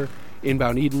clear.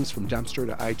 Inbound Edens from Dempster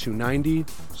to I-290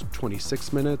 is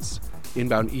 26 minutes.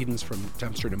 Inbound Edens from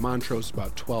Dempster to Montrose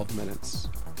about 12 minutes.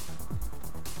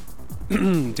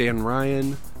 Dan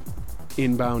Ryan,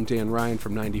 inbound Dan Ryan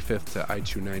from 95th to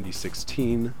I-290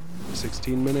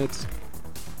 16 minutes.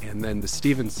 And then the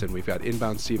Stevenson, we've got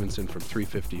inbound Stevenson from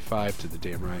 355 to the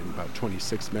Dan Ryan, about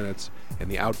 26 minutes. And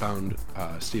the outbound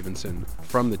Stevenson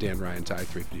from the Dan Ryan to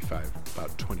I-355,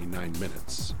 about 29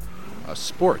 minutes.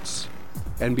 Sports.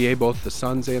 NBA, both the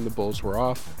Suns and the Bulls were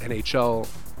off. NHL,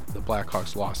 the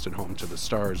Blackhawks lost at home to the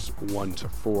Stars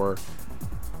 1-4.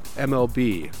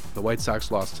 MLB, the White Sox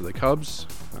lost to the Cubs.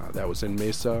 That was in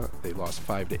Mesa. They lost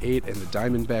 5-8, and the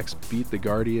Diamondbacks beat the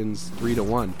Guardians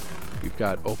 3-1. We've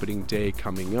got opening day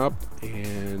coming up,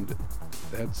 and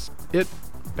that's it.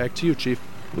 Back to you, Chief.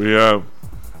 I'm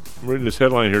reading this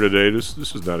headline here today. This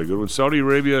is not a good one. Saudi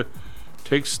Arabia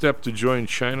takes step to join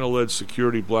China-led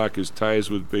security bloc as ties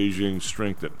with Beijing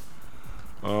strengthen.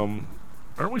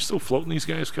 Aren't we still floating these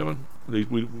guys, Kevin?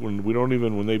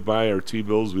 When they buy our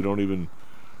T-bills, we don't even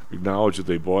acknowledge that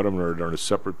they bought them, or they're on a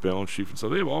separate balance sheet. And so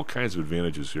they have all kinds of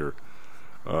advantages here.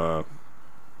 What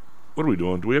are we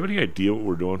doing? Do we have any idea what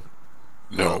we're doing?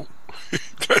 No.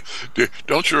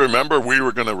 Don't you remember we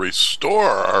were going to restore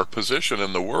our position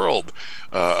in the world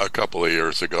a couple of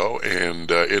years ago,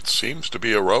 and it seems to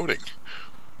be eroding.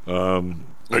 Yeah.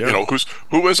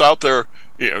 Who is out there?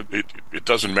 It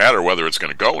doesn't matter whether it's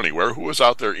going to go anywhere. Who is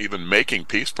out there even making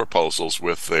peace proposals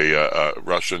with the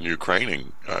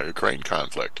Russian-Ukraine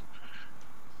conflict?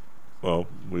 Well,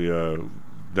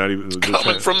 not even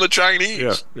coming from the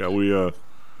Chinese. Yeah. We.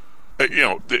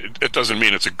 It doesn't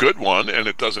mean it's a good one, and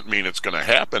it doesn't mean it's going to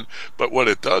happen. But what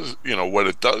it does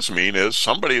mean is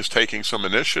somebody is taking some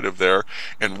initiative there,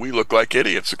 and we look like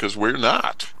idiots because we're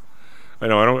not. I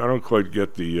know. I don't quite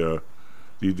get the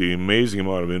amazing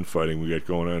amount of infighting we got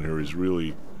going on here is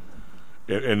really,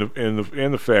 and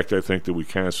the fact I think that we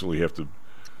constantly have to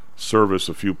service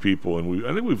a few people, and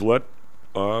I think we've let.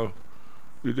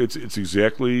 It's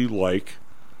exactly like.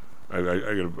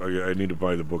 I need to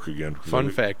buy the book again. Fun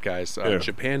fact, guys.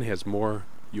 Japan has more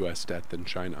U.S. debt than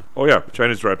China. Oh yeah,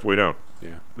 China's dropped way down.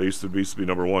 Yeah, they used to be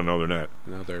number one. Now they're not.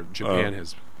 Now Japan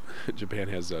has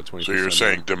 20%. So you're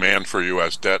saying demand for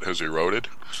U.S. debt has eroded?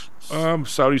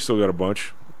 Saudi's still got a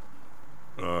bunch.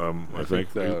 I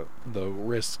think the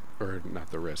risk, or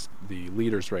not the risk. The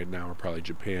leaders right now are probably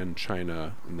Japan,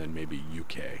 China, and then maybe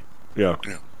UK. Yeah.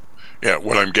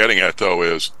 What I'm getting at though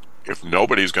is if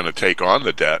nobody's going to take on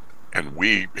the debt. And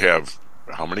we have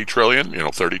how many trillion?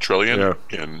 30 trillion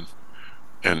in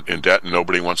debt, and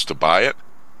nobody wants to buy it.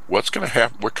 What's going to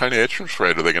happen? What kind of interest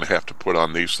rate are they going to have to put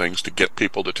on these things to get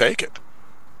people to take it?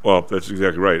 Well, that's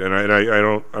exactly right, and I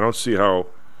don't see how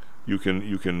you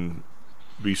can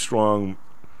be strong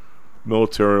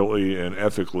militarily and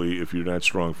ethically if you're not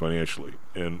strong financially,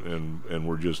 and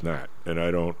we're just not. And I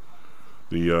don't.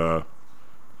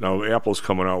 Now Apple's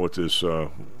coming out with this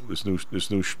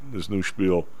new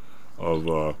spiel.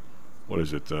 Of what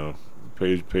is it?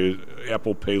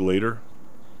 Apple Pay Later.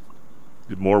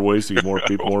 More ways to get more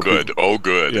people.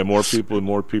 Good. Yeah,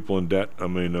 more people in debt. I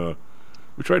mean,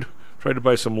 we tried to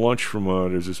buy some lunch from.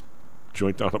 There's this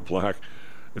joint down the block.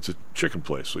 It's a chicken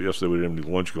place. So yesterday we didn't have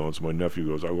any lunch going. So my nephew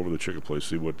goes, "I'll go over to the chicken place,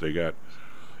 see what they got."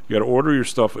 You got to order your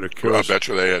stuff at a kiosk. I bet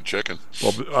you they had chicken.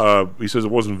 Well, he says it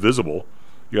wasn't visible.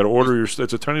 You got to order your. It's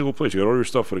a tiny little place. You got to order your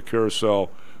stuff at a carousel,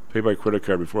 pay by credit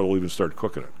card before they'll even start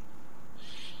cooking it.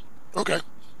 Okay.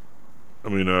 I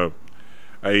mean,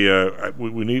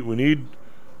 we need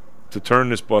to turn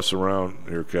this bus around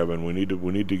here, Kevin. We need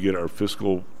to get our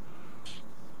fiscal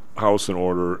house in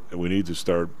order, and we need to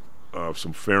start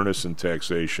some fairness in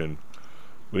taxation.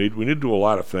 We need to do a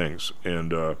lot of things,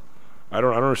 and I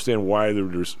don't understand why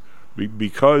there's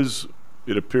because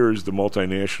it appears the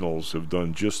multinationals have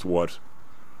done just what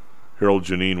Harold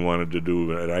Janine wanted to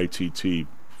do at ITT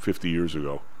 50 years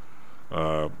ago.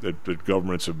 That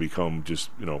governments have become just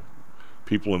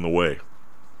people in the way.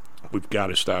 We've got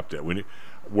to stop that.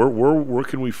 Where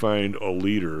can we find a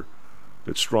leader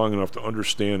that's strong enough to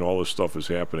understand all this stuff is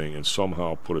happening and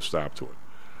somehow put a stop to it?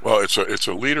 Well, it's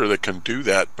a leader that can do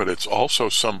that, but it's also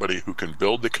somebody who can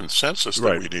build the consensus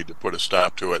that we need to put a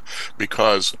stop to it.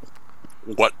 Because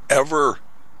whatever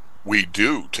we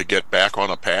do to get back on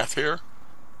a path here,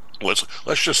 let's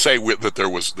just say that there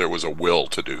was a will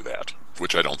to do that,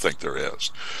 which I don't think there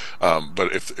is.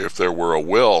 But if there were a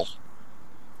will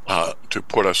to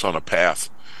put us on a path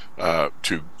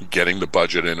to getting the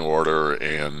budget in order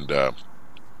and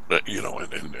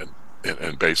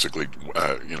basically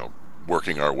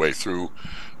working our way through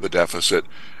the deficit,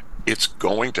 it's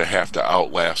going to have to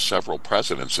outlast several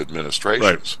presidents' administrations.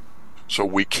 Right. So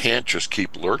we can't just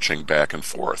keep lurching back and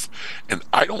forth. And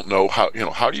I don't know how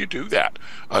do you do that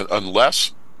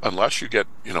unless you get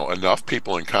enough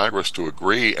people in Congress to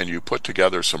agree and you put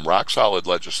together some rock solid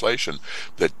legislation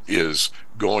that is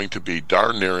going to be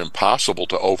darn near impossible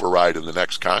to override in the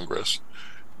next Congress.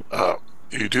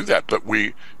 You do that, but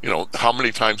how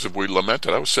many times have we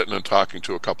lamented? I was sitting and talking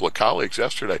to a couple of colleagues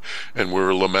yesterday, and we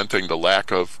were lamenting the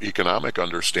lack of economic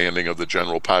understanding of the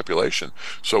general population.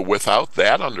 So without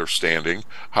that understanding,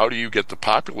 how do you get the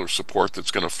popular support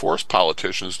that's going to force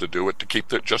politicians to do it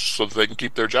just so that they can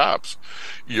keep their jobs?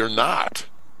 You're not.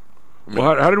 I mean,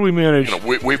 well, how did we manage?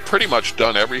 We've pretty much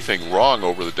done everything wrong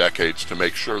over the decades to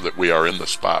make sure that we are in the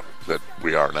spot that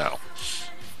we are now.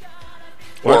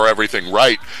 Or everything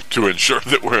right to ensure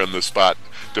that we're in the spot,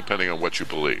 depending on what you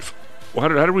believe. Well,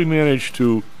 how did we manage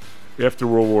to, after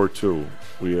World War II,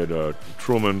 we had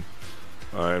Truman,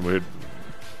 and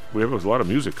we have a lot of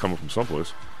music coming from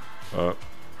someplace.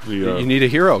 You need a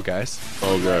hero, guys.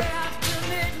 Oh, God.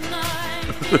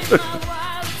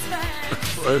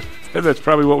 That's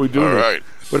probably what we do. All right.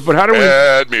 But how do we...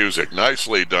 Bad music.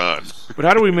 Nicely done. But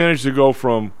how do we manage to go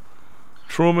from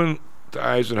Truman to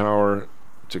Eisenhower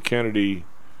to Kennedy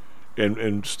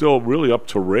and still really up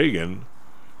to Reagan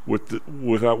with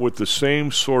the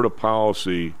same sort of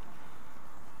policy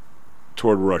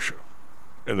toward Russia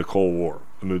and the Cold War?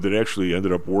 I mean, that actually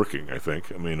ended up working, I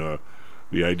think. I mean,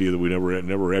 the idea that we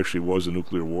never actually was a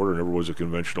nuclear war or never was a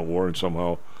conventional war, and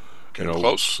somehow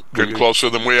getting closer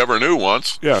than we ever knew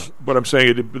once. Yeah, but I'm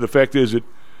saying the fact is that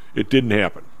It didn't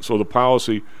happen. So the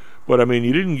policy, but I mean,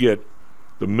 you didn't get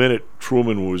the minute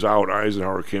Truman was out,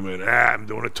 Eisenhower came in. I'm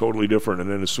doing it totally different.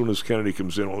 And then as soon as Kennedy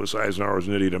comes in, this Eisenhower's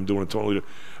an idiot. I'm doing it totally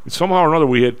different. And somehow or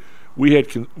another,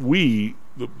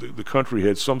 the country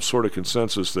had some sort of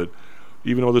consensus that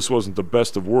even though this wasn't the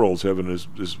best of worlds, having this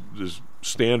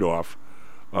standoff,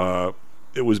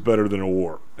 it was better than a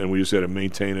war, and we just had to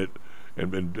maintain it,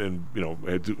 and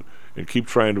had to, and keep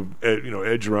trying to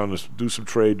edge around this, do some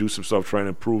trade, do some stuff, trying to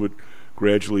improve it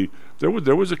gradually. There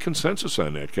was a consensus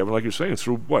on that, Kevin, like you're saying,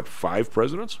 through what, 5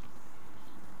 presidents?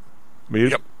 I mean,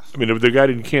 Yep. I mean, the guy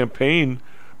didn't campaign.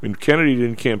 I mean, Kennedy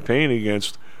didn't campaign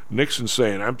against Nixon,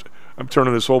 saying, I'm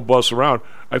turning this whole bus around.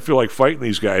 I feel like fighting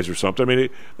these guys or something. I mean,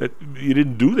 you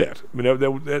didn't do that. I mean,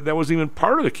 that wasn't even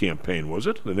part of the campaign, was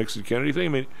it? The Nixon-Kennedy thing? I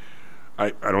mean,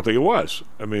 I don't think it was.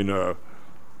 I mean...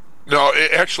 No,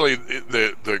 actually,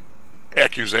 the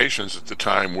accusations at the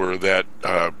time were that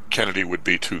Kennedy would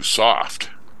be too soft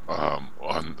on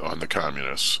the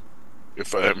communists.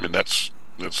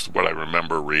 That's what I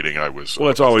remember reading. I was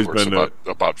that's always been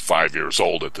about 5 years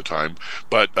old at the time,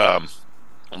 but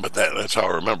that's how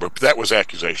I remember. But that was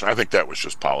accusation. I think that was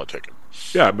just politicking.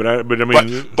 Yeah, but I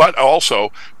mean, but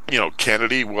also,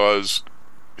 Kennedy was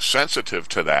sensitive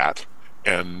to that,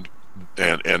 and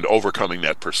overcoming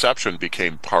that perception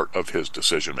became part of his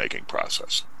decision-making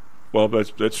process. Well,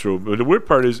 that's true. But the weird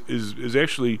part is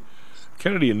actually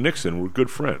Kennedy and Nixon were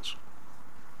good friends.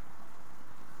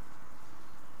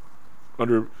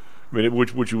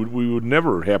 Which would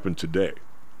never happen today.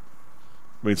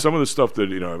 I mean, some of the stuff that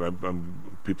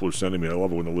people are sending me, I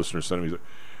love it when the listeners send me.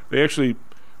 They actually,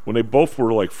 when they both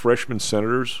were like freshman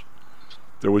senators,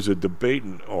 there was a debate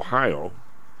in Ohio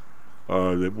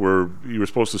where you were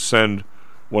supposed to send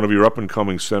one of your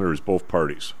up-and-coming senators, both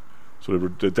parties. So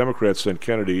the Democrats sent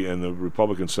Kennedy and the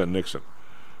Republicans sent Nixon.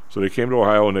 So they came to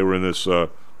Ohio and they were in this,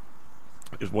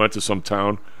 went to some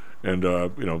town and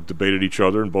debated each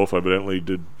other, and both evidently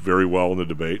did very well in the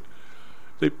debate.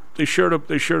 They shared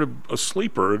a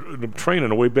sleeper in a train on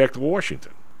the way back to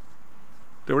Washington.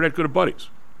 They were that good of buddies.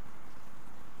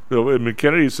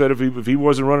 Kennedy said if he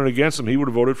wasn't running against him, he would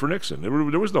have voted for Nixon. There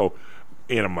was no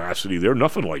animosity there,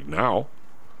 nothing like now.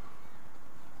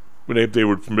 When they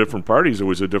were from different parties, there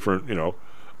was a different,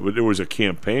 there was a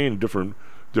campaign, different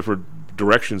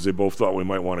directions they both thought we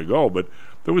might want to go, but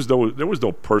there was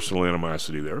no personal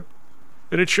animosity there,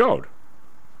 and it showed.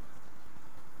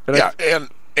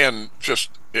 And just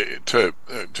to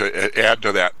add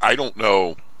to that, I don't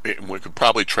know. We could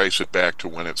probably trace it back to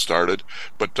when it started,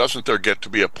 but doesn't there get to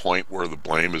be a point where the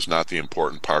blame is not the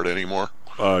important part anymore?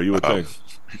 You would think.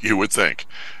 You would think.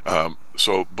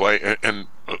 So blame, and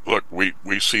look,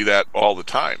 we see that all the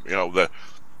time.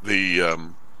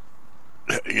 Buttigieg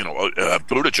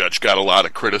got a lot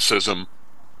of criticism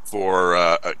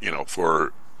for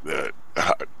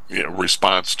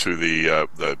response to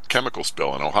the chemical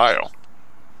spill in Ohio,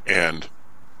 and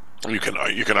you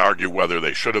can argue whether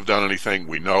they should have done anything.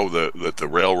 We know that the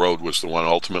railroad was the one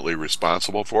ultimately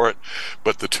responsible for it,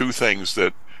 but the two things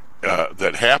that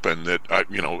happened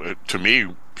that to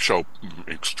me show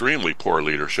extremely poor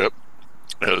leadership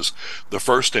is the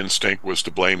first instinct was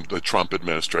to blame the Trump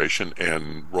administration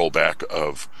and rollback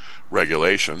of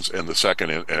regulations, and the second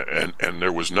and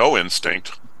there was no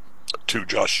instinct to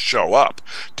just show up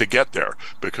to get there,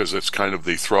 because it's kind of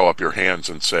the throw up your hands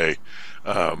and say,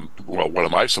 well, what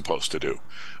am I supposed to do?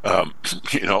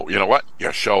 You know what?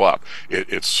 Yeah, show up.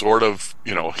 It's sort of,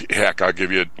 heck, I'll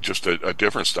give you just a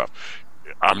different stuff.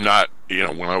 I'm not,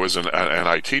 when I was an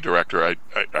IT director,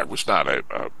 I was not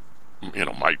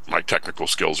my technical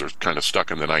skills are kind of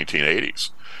stuck in the 1980s.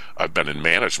 I've been in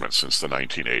management since the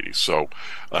 1980s. So,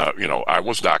 I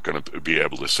was not going to be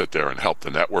able to sit there and help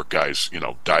the network guys,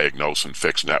 diagnose and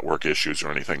fix network issues or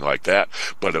anything like that.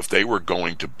 But if they were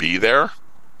going to be there,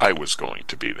 I was going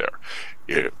to be there.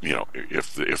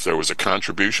 If there was a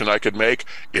contribution I could make,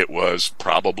 it was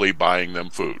probably buying them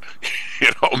food.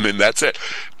 That's it.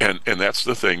 And that's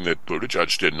the thing that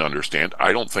Buttigieg didn't understand.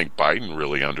 I don't think Biden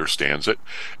really understands it.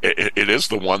 It is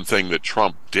the one thing that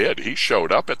Trump did. He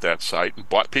showed up at that site and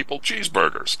bought people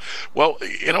cheeseburgers. Well,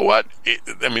 you know what?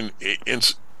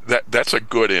 That's a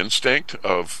good instinct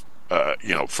of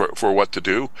for what to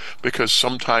do, because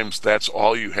sometimes that's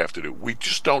all you have to do. We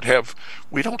don't have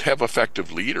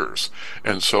effective leaders,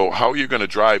 and so how are you going to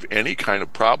drive any kind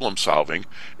of problem solving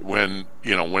when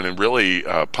really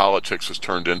politics has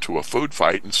turned into a food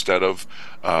fight instead of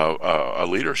a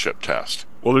leadership test?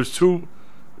 Well, there's two.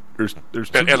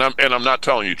 And I'm not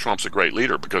telling you Trump's a great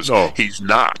leader, because he's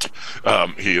not.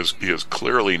 He is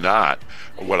clearly not.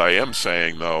 What I am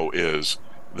saying though is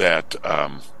that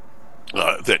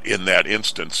that in that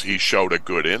instance he showed a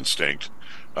good instinct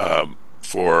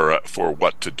for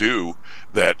what to do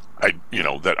that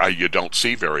you don't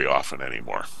see very often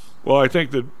anymore. Well, I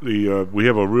think that we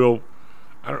have a real,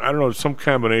 I don't know, some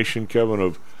combination, Kevin,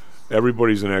 of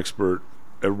everybody's an expert.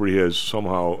 Everybody has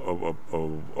somehow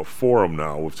a forum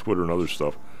now with Twitter and other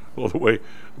stuff. Well, the way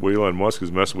Elon Musk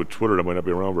is messing with Twitter, that might not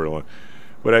be around very long.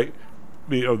 But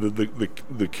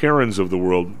the Karens of the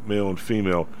world, male and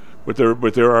female,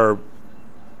 there's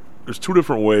two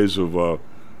different ways of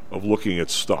looking at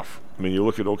stuff. I mean, you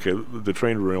look at, okay, the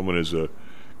train derailment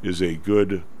is a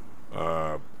good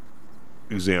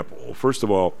example. Well, first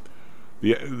of all,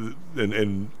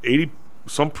 and 80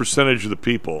 some percentage of the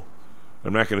people,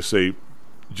 I'm not going to say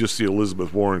just the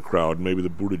Elizabeth Warren crowd, maybe the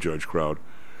Buttigieg crowd,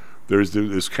 there's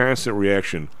this constant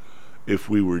reaction. If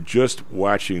we were just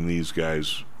watching these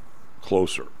guys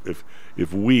closer,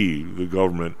 if we, the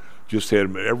government, just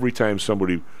had, every time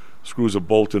somebody screws a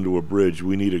bolt into a bridge,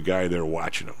 we need a guy there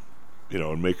watching him,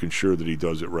 and making sure that he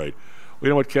does it right. Well, you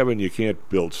know what, Kevin? You can't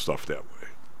build stuff that way.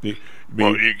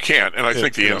 You can't, and I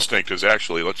think the instinct is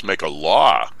actually, let's make a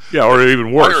law. Yeah, or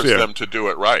even worse, requires them to do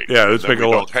it right. Yeah, let's make a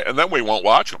law. And then we won't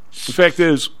watch them. The fact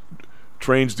is,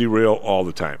 trains derail all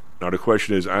the time. Now, the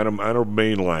question is, on a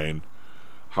main line,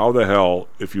 how the hell,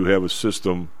 if you have a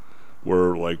system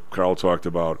where, like Carl talked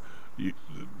about,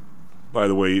 by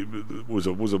the way, it was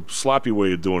a sloppy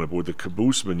way of doing it, but what the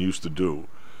cabooseman used to do,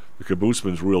 the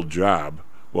cabooseman's real job,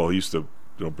 well, he used to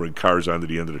bring cars onto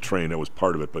the end of the train, that was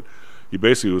part of it, but he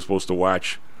basically was supposed to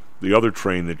watch the other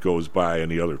train that goes by on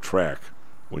the other track,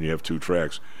 when you have two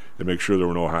tracks, and make sure there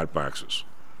were no hot boxes,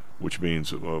 which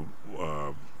means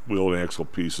wheel and axle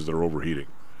pieces that are overheating,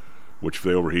 which if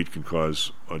they overheat can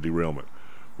cause a derailment,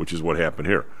 which is what happened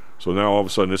here. So now all of a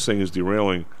sudden this thing is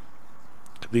derailing.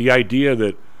 The idea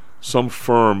that some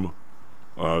firm,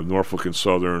 Norfolk and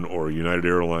Southern or United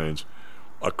Airlines,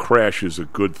 a crash is a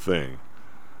good thing.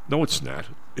 No, it's not.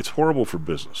 It's horrible for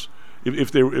business.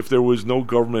 If there was no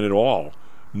government at all,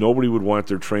 nobody would want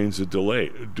their trains to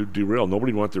derail.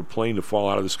 Nobody would want their plane to fall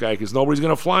out of the sky because nobody's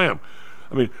going to fly them.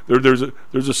 I mean, there's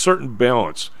a certain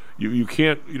balance. You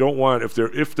don't want,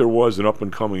 if there was an up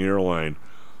and coming airline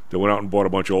that went out and bought a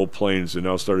bunch of old planes and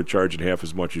now started charging half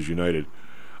as much as United,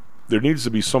 there needs to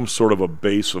be some sort of a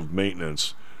base of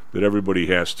maintenance that everybody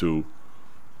has to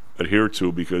adhere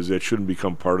to, because that shouldn't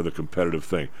become part of the competitive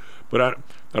thing. But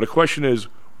now the question is,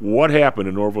 what happened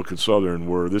in Norfolk and Southern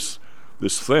where this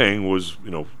thing was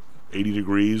 80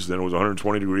 degrees, then it was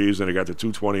 120 degrees, then it got to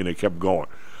 220, and they kept going?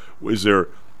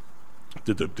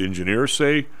 Did the engineers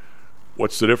say,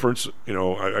 what's the difference?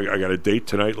 I got a date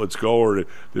tonight, let's go. Or did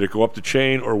it go up the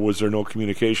chain, or was there no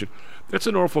communication? That's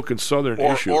a Norfolk and Southern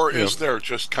issue. Or is there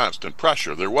just constant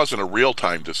pressure? There wasn't a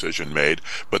real-time decision made,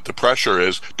 but the pressure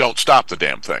is, don't stop the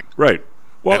damn thing. Right.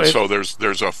 Well, and so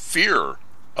there's a fear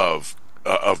of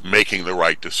making the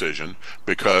right decision,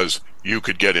 because you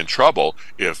could get in trouble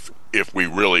if we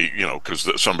really,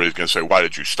 because somebody's going to say, why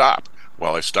did you stop?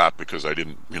 Well, I stopped because I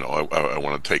didn't, I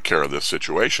want to take care of this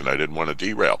situation. I didn't want to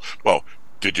derail. Well,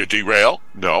 did you derail?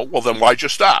 No. Well, then why'd you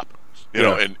stop? You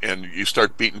know, and you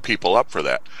start beating people up for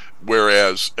that.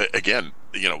 Whereas, again,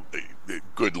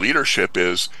 good leadership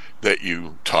is that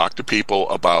you talk to people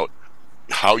about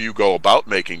how you go about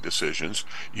making decisions,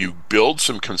 you build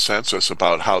some consensus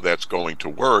about how that's going to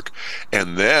work,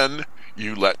 and then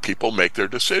you let people make their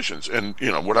decisions. And,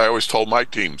 what I always told my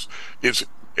teams is,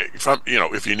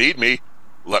 if you need me,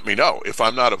 let me know. If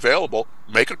I'm not available,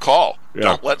 make a call. Yeah.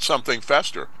 Don't let something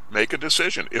fester. Make a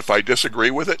decision. If I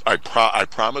disagree with it, I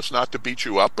promise not to beat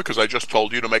you up because I just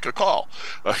told you to make a call.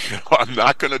 I'm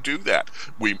not going to do that.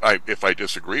 If I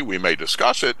disagree, we may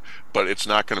discuss it, but it's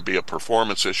not going to be a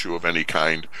performance issue of any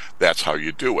kind. That's how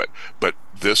you do it. But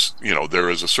this, there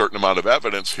is a certain amount of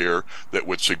evidence here that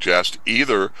would suggest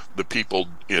either the people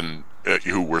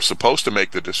who were supposed to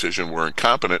make the decision were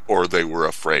incompetent, or they were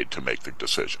afraid to make the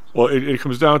decision. Well, it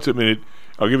comes down to,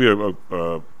 I'll give you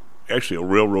actually a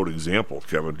railroad example,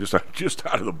 Kevin, just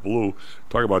out of the blue.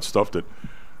 Talk about stuff that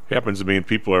happens to me and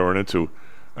people I run into.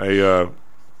 I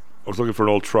was looking for an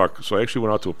old truck, so I actually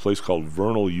went out to a place called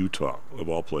Vernal, Utah, of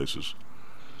all places,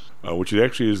 which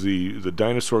actually is the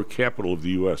dinosaur capital of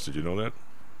the U.S. Did you know that?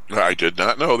 I did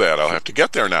not know that. I'll have to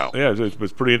get there now. Yeah,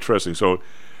 it's pretty interesting. So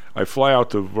I fly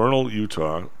out to Vernal,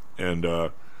 Utah, and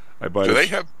I buy. Do they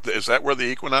have? Is that where the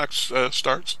equinox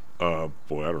starts?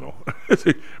 Boy, I don't know.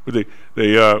 But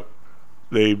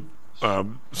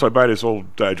so I buy this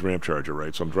old Dodge Ram Charger,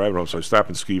 right? So I'm driving home. So I stop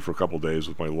and ski for a couple of days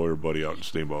with my lawyer buddy out in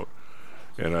Steamboat,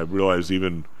 and I realized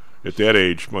even at that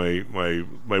age, my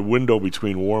window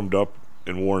between warmed up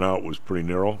and worn out was pretty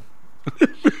narrow.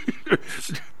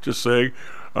 Just saying.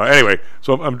 Anyway,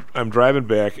 so I'm driving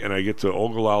back, and I get to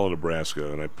Ogallala,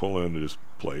 Nebraska, and I pull into this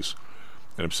place,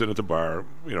 and I'm sitting at the bar,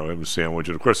 having a sandwich,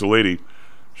 and of course the lady,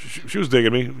 she was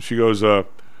digging me. She goes, she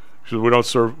said,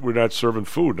 we're not serving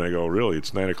food, and I go, really?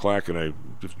 It's 9:00, and I've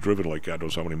just driven like God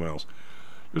knows how many miles.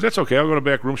 She goes, that's okay. I'll go to the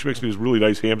back room. She makes me this really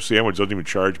nice ham sandwich. Doesn't even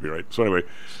charge me, right? So anyway,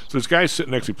 this guy's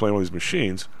sitting next to me playing one of these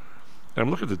machines. And I'm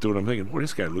looking at the dude, and I'm thinking, boy,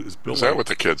 this guy is built. Is that what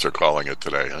the kids are calling it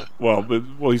today, huh? Well,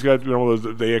 he's got one of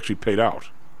those. They actually paid out.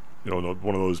 One of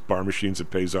those bar machines that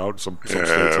pays out. Some states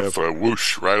have. For a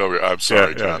whoosh right over. I'm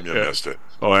sorry, Tom, you missed it.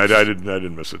 Oh, I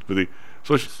didn't miss it. But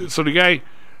so the guy,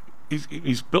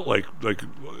 he's built like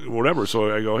whatever.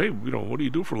 So I go, hey, what do you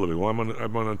do for a living? Well,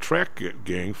 I'm on a track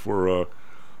gang for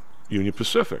Union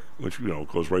Pacific, which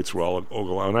goes right through all of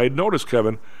Ogallala. And I had noticed,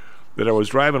 Kevin, that I was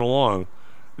driving along.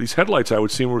 These headlights I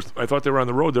would see I thought they were on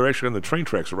the road. They're actually on the train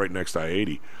tracks right next to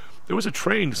I-80. There was a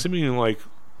train seemingly like,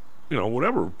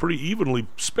 whatever, pretty evenly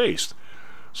spaced.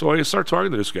 So I start talking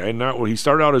to this guy. And now, he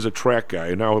started out as a track guy,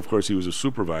 and now, of course, he was a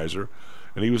supervisor,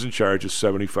 and he was in charge of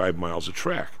 75 miles of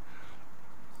track.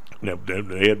 Now,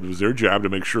 it was their job to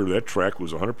make sure that track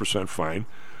was 100% fine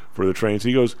for the trains.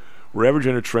 He goes, we're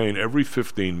averaging a train every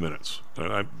 15 minutes,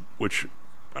 which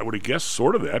I would have guessed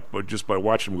sort of that, but just by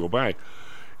watching them go by.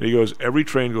 And he goes, every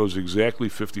train goes exactly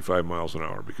 55 miles an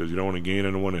hour because you don't want to gain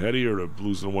on the one ahead of you or to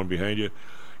lose the one behind you.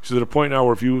 He says, at a point now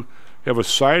where if you have a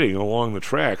siding along the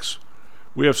tracks,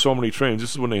 we have so many trains.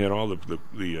 This is when they had all the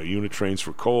unit trains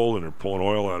for coal, and they're pulling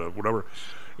oil out of whatever.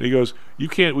 And he goes, we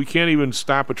can't even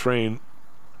stop a train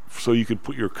so you can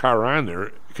put your car on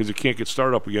there because it can't get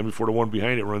started up again before the one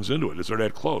behind it runs into it. They're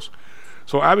that close.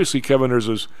 So obviously, Kevin,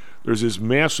 there's this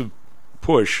massive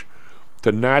push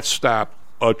to not stop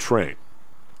a train.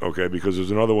 Okay, because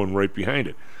there's another one right behind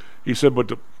it. He said,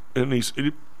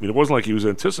 it wasn't like he was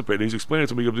anticipating. He's explaining it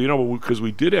to me, because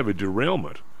we did have a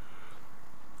derailment,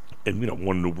 and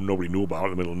one nobody knew about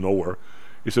in the middle of nowhere.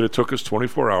 He said it took us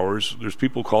 24 hours. There's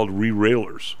people called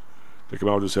re-railers. They come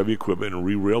out with this heavy equipment and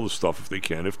re-rail the stuff if they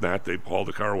can. If not, they haul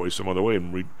the car away some other way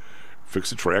and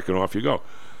fix the track, and off you go.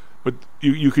 But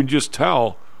you can just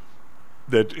tell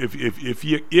that if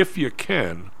you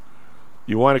can.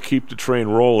 You want to keep the train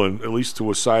rolling, at least to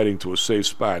a siding, to a safe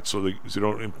spot, so that you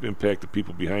don't impact the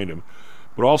people behind him.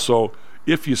 But also,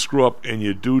 if you screw up and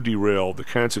you do derail, the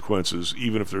consequences,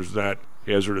 even if there's not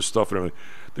hazardous stuff and everything,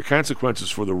 the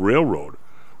consequences for the railroad,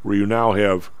 where you now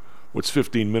have, what's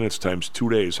 15 minutes times 2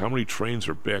 days, how many trains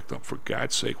are backed up? For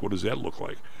God's sake, what does that look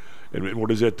like? And what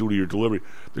does that do to your delivery?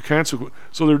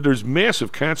 So there's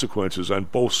massive consequences on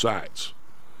both sides.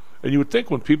 And you would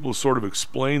think when people sort of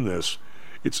explain this,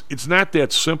 it's not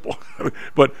that simple.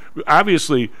 But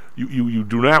obviously you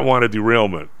do not want a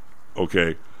derailment,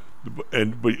 okay?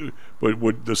 But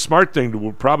what the smart thing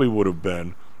would have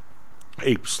been,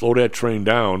 hey, slow that train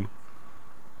down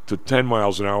to 10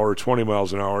 miles an hour or 20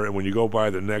 miles an hour, and when you go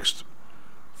by the next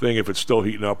thing, if it's still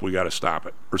heating up, we got to stop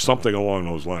it, or something along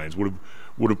those lines.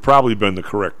 Would have probably been the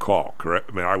correct call. Correct?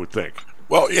 I mean, I would think.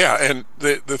 Well, yeah, and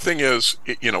the thing is,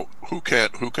 who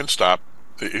can stop?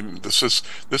 This is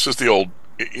the old.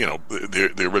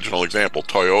 The original example,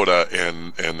 Toyota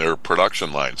and their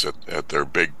production lines at their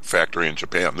big factory in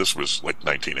Japan. This was like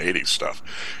 1980s stuff,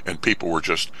 and people were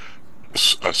just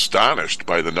astonished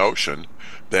by the notion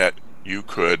that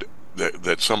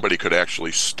that somebody could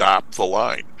actually stop the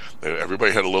line.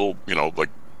 Everybody had a little, like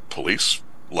police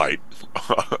light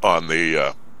on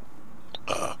the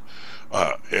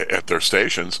at their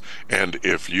stations, and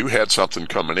if you had something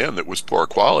coming in that was poor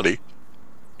quality,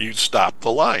 you stop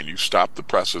the line, you stop the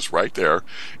presses right there,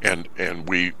 and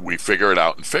we figure it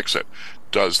out and fix it.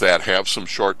 Does that have some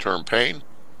short-term pain?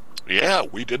 Yeah,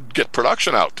 we did get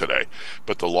production out today,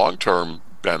 but the long-term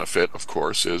benefit, of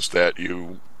course, is that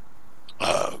you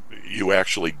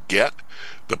actually get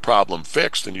the problem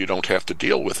fixed and you don't have to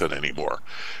deal with it anymore.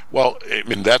 Well, I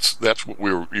mean, that's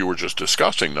what you were just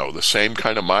discussing, though. The same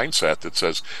kind of mindset that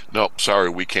says, no, sorry,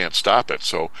 we can't stop it.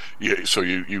 So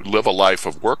you live a life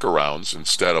of workarounds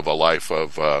instead of a life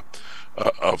of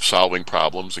solving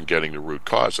problems and getting the root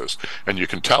causes. And you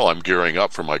can tell I'm gearing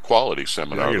up for my quality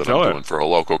seminar that I'm doing for a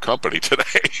local company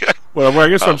today. Well, I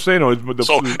guess what I'm saying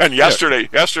is,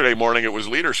 yesterday morning it was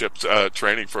leadership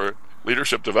training for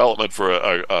leadership development for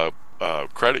a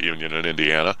credit union in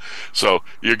Indiana. So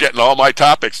you're getting all my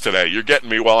topics today. You're getting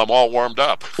me while I'm all warmed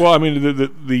up. Well, I mean,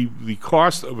 the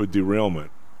cost of a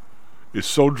derailment is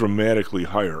so dramatically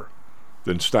higher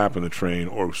than stopping the train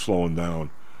or slowing down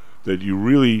that you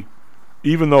really,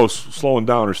 even though slowing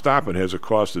down or stopping has a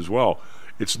cost as well,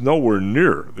 it's nowhere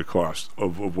near the cost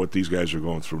of what these guys are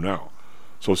going through now.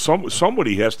 So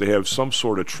somebody has to have some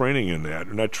sort of training in that,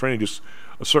 and not training, just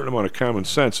a certain amount of common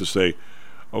sense to say,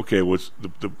 okay, what's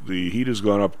the heat has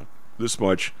gone up this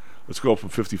much. Let's go from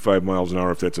 55 miles an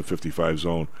hour if that's a 55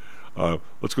 zone.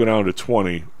 Let's go down to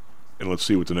 20, and let's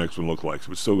see what the next one looks like. If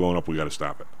it's still going up, we got to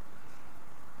stop it.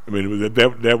 I mean,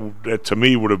 that to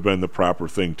me would have been the proper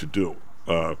thing to do.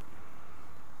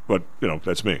 But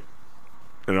that's me,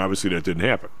 and obviously that didn't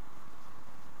happen.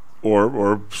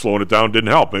 Or slowing it down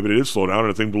didn't help. Maybe it did slow down and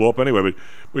the thing blew up anyway.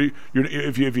 But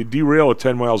if you derail at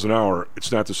 10 miles an hour,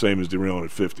 it's not the same as derailing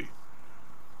at 50.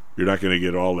 You're not going to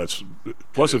get all that.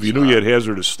 Plus, if you knew you had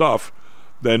hazardous stuff,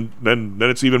 then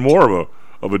it's even more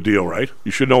of a deal, right?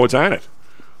 You should know what's on it.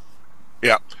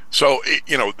 Yeah. So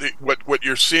what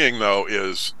you're seeing though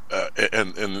is,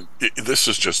 and this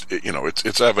is just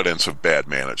it's evidence of bad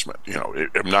management.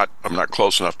 I'm not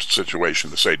close enough to the situation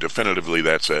to say definitively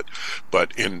that's it,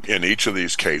 but in each of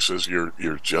these cases,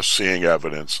 you're just seeing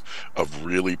evidence of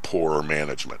really poor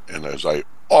management. And as I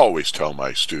always tell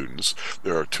my students,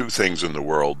 there are two things in the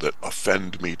world that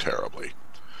offend me terribly.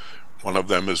 One of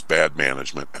them is bad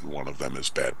management, and one of them is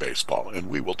bad baseball. And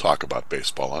we will talk about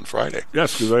baseball on Friday.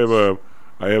 Yes, because I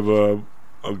have a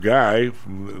guy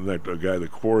from the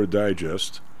Quora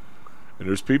Digest, and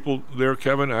there's people there,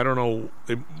 Kevin. I don't know,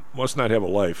 they must not have a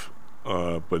life,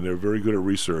 but they're very good at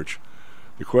research.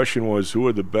 The question was, who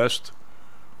are the best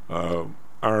arm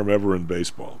ever in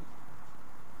baseball?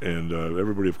 And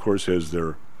everybody, of course, has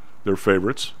their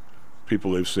favorites,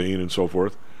 people they've seen and so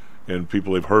forth, and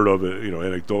people they've heard of,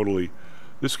 anecdotally.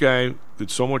 This guy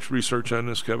did so much research on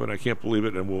this, Kevin. I can't believe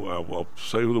it, and I'll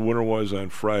say who the winner was on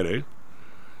Friday.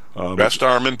 Best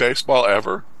arm in baseball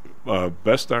ever?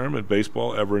 Best arm in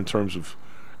baseball ever in terms of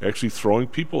actually throwing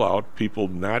people out, people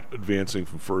not advancing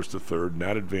from first to third,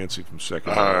 not advancing from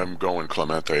second. I'm going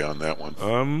Clemente on that one.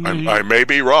 I may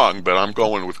be wrong, but I'm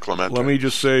going with Clemente. Let me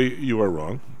just say you are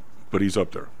wrong, but he's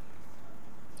up there.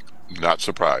 Not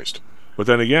surprised. But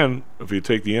then again, if you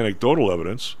take the anecdotal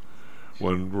evidence,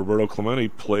 when Roberto Clemente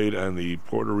played on the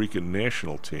Puerto Rican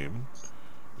national team,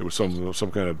 there was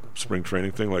some kind of spring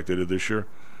training thing like they did this year.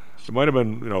 It might have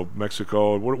been,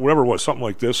 Mexico, whatever it was, something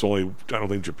like this, only I don't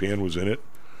think Japan was in it.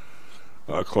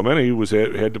 Clemente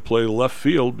had to play left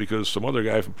field because some other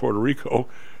guy from Puerto Rico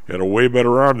had a way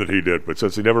better arm than he did. But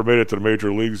since he never made it to the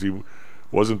major leagues, he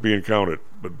wasn't being counted.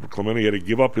 But Clemente had to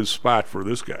give up his spot for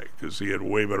this guy because he had a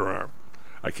way better arm.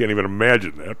 I can't even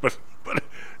imagine that, but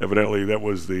evidently that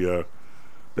was the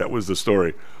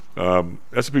story.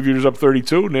 S&P futures up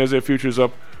 32, NASDAQ futures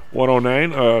up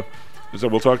 109. So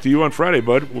we'll talk to you on Friday,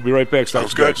 bud. We'll be right back.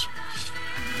 Sounds good.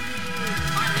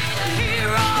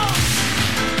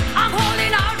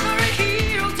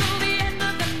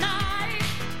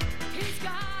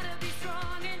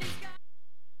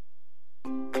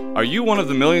 Are you one of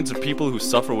the millions of people who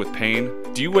suffer with pain?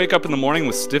 Do you wake up in the morning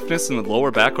with stiffness in the lower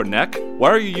back or neck? Why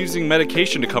are you using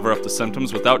medication to cover up the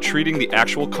symptoms without treating the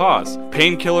actual cause?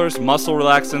 Painkillers, muscle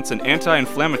relaxants, and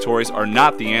anti-inflammatories are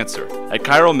not the answer. At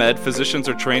ChiroMed, physicians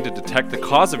are trained to detect the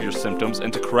cause of your symptoms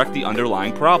and to correct the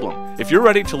underlying problem. If you're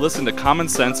ready to listen to common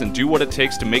sense and do what it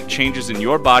takes to make changes in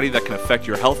your body that can affect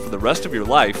your health for the rest of your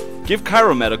life, give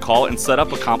ChiroMed a call and set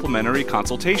up a complimentary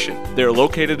consultation. They are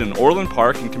located in Orland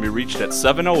Park and can be reached at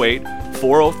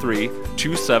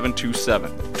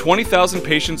 708-403-2727. 20,000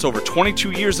 patients over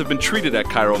 22 years have been treated at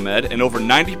ChiroMed, and over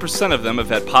 90% of them have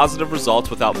had positive results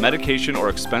without medication or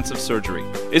expensive surgery.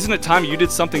 Isn't it time you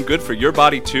did something good for your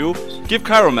body too? Give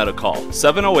ChiroMed a call,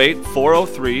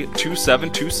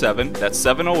 708-403-2727. That's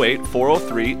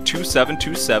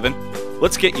 708-403-2727.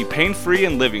 Let's get you pain-free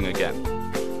and living again.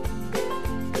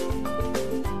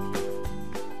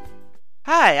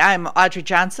 Hi, I'm Audrey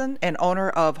Johnson, an owner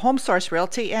of Home Source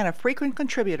Realty and a frequent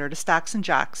contributor to Stocks and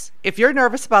Jocks. If you're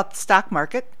nervous about the stock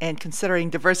market and considering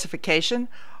diversification,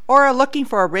 or are looking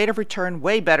for a rate of return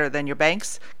way better than your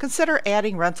banks, consider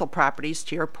adding rental properties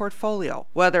to your portfolio.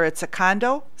 Whether it's a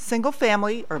condo, single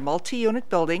family, or multi-unit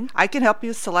building, I can help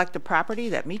you select a property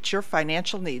that meets your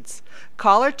financial needs.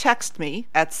 Call or text me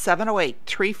at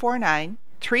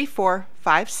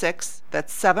 708-349-3456.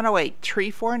 That's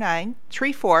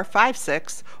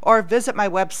 708-349-3456, or visit my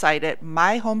website at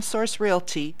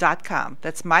myhomesourcerealty.com.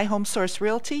 That's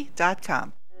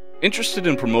myhomesourcerealty.com. Interested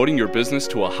in promoting your business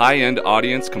to a high-end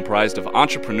audience comprised of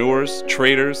entrepreneurs,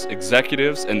 traders,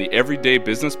 executives, and the everyday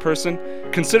business person?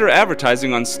 Consider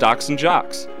advertising on Stocks and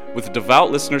Jocks. With a devout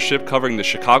listenership covering the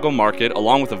Chicago market,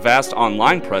 along with a vast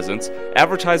online presence,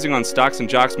 advertising on Stocks and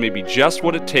Jocks may be just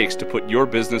what it takes to put your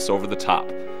business over the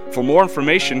top. For more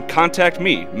information, contact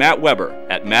me, Matt Weber,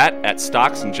 at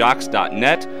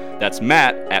matt@stocksandjocks.net. That's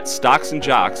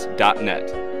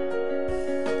matt@stocksandjocks.net.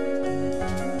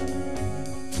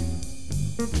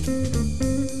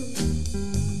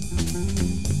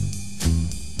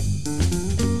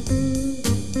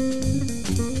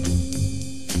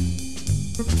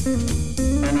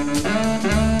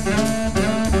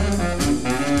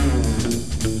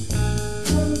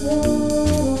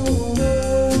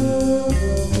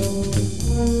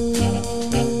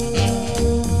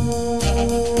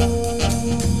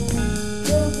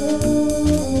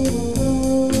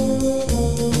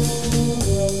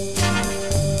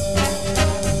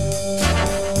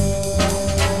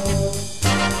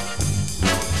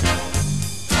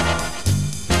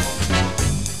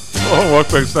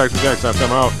 Welcome back to Stocks and Jacks.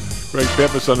 Time out. Greg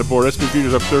Pappas on the board. S&P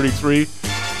futures up 33.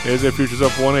 NASDAQ futures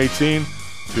up 118.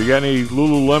 If you got any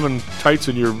Lululemon tights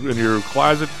in your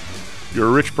closet, you're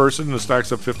a rich person. The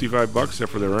stock's up $55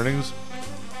 except for their earnings.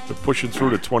 They're pushing through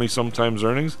to 20 sometimes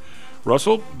earnings.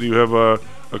 Russell, do you have a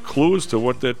clue as to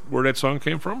where that song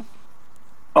came from?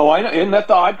 Oh, I know. Isn't that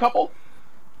the Odd Couple?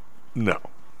 No.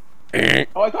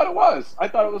 Oh, I thought it was. I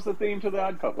thought it was the theme to the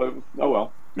Odd Couple. Oh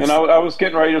well. And I was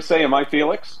getting ready to say, "Am I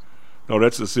Felix?" No,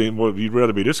 that's the theme. Well, you'd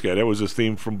rather be this guy. That was the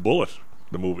theme from Bullet,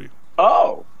 the movie.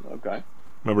 Oh, okay.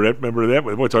 Remember that?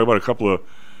 We're talking about a couple of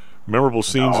memorable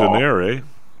scenes in there, eh?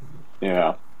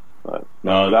 Yeah. But,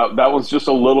 no, that was just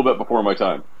a little bit before my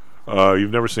time.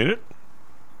 You've never seen it?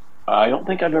 I don't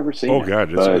think I've ever seen it. Oh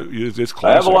God, it's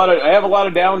classic. I have a lot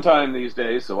of downtime these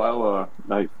days, so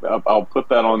I'll put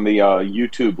that on the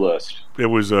YouTube list. It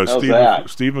was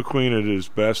Steve McQueen at his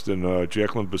best and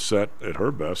Jacqueline Bisset at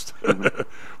her best,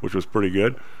 which was pretty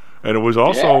good. And it was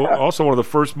also one of the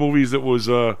first movies that was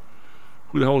who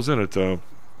the hell was in it? Oh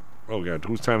God,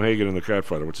 who's Tom Hagen in The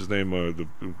Godfather? What's his name? The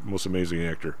most amazing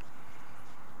actor.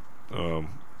 Oh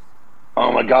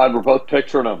my God, we're both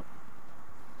picturing him.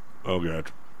 Oh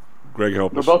God. Greg,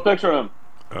 help us. We're both picturing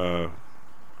him.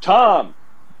 Tom.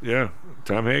 Yeah,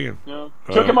 Tom Hagen. Yeah.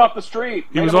 Took him off the street.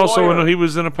 He was also he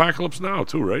was in Apocalypse Now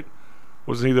too, right?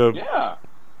 Wasn't he the? Yeah.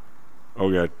 Oh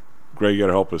God, Greg, you got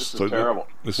to help us. This is terrible.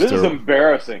 This is terrible.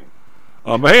 Embarrassing.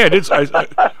 Hey,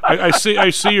 I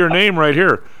see your name right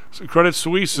here. Credit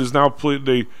Suisse is now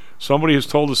somebody has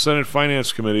told the Senate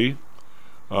Finance Committee,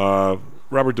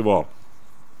 Robert Duvall.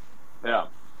 Yeah.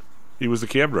 He was the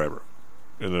cab driver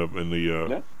in the.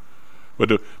 Yeah. But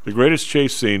the greatest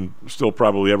chase scene still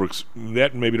probably ever,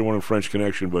 that and maybe the one in French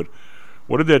Connection, but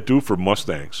what did that do for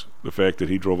Mustangs? The fact that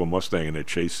he drove a Mustang in that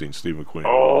chase scene, Steve McQueen.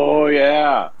 Oh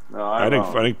yeah. No, I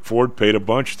think Ford paid a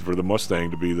bunch for the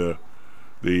Mustang to be the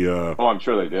oh, I'm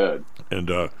sure they did.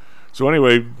 And so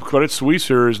anyway, Credit Suisse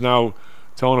here is now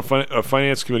telling a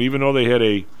finance committee, even though they had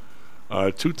a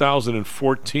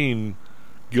 2014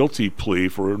 guilty plea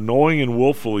for knowing and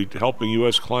willfully helping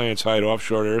U.S. clients hide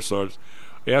offshore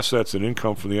assets and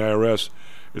income from the IRS.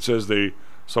 It says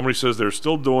somebody says they're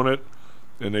still doing it,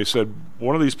 and they said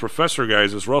one of these professor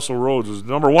guys, this Russell Rhoads, is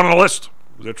number one on the list.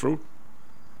 Is that true?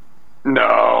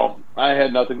 No, I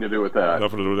had nothing to do with that.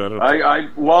 Nothing to do with that. I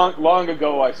long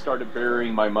ago I started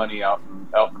burying my money out in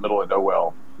the middle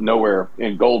of nowhere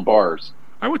in gold bars.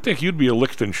 I would think you'd be a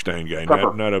Liechtenstein guy,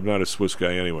 not a Swiss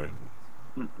guy anyway.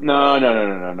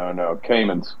 No.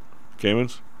 Caymans.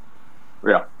 Caymans?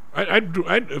 Yeah.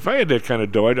 If I had that kind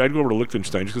of dough, I'd go over to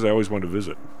Liechtenstein just because I always wanted to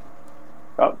visit.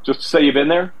 Oh, just to say you've been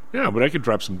there? Yeah, but I could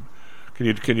drop some. Can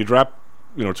you drop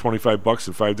 $25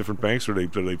 in 5 different banks, or do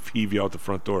they heave you out the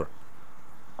front door?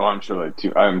 Oh, I'm sure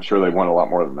they want a lot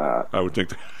more than that. I would think.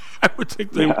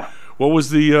 They. Yeah. What was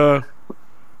the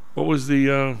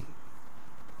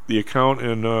account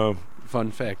in? Fun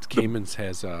fact: Caymans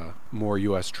has more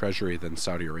U.S. Treasury than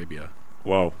Saudi Arabia.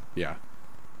 Wow. Yeah,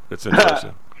 that's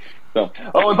interesting. So,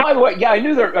 and by the way, yeah, I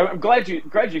knew there. I'm glad you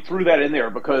threw that in there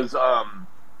because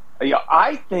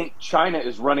I think China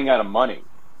is running out of money.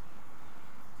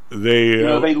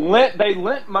 They lent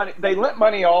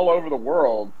money all over the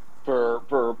world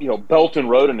for Belt and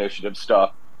Road Initiative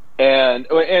stuff, and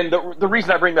the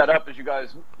reason I bring that up is you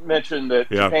guys mentioned that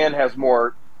Japan has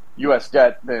more U.S.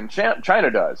 debt than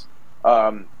China does.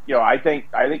 I think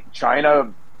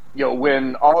China,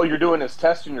 when all you're doing is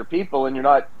testing your people and you're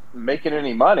not making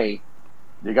any money,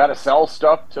 you got to sell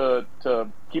stuff to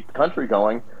keep the country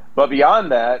going. But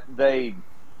beyond that, they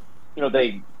did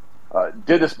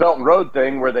this Belt and Road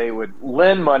thing where they would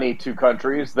lend money to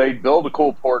countries. They'd build a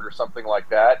cool port or something like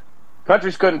that.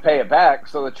 Countries couldn't pay it back,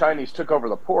 so the Chinese took over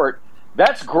the port.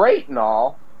 That's great and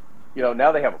all.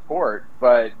 Now they have a port,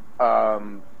 but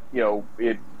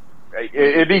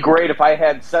it'd be great if I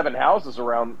had 7 houses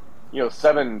around,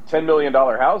 7 $10 million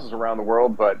houses around the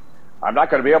world, but I'm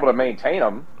not going to be able to maintain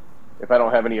them if I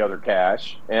don't have any other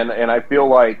cash. And I feel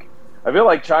like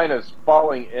China's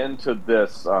falling into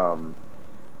this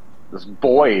this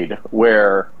void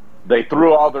where they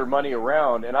threw all their money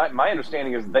around. And my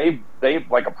understanding is they've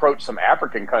like approached some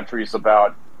African countries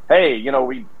about, hey,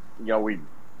 we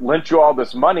lent you all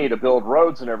this money to build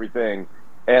roads and everything,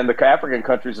 and the African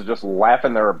countries are just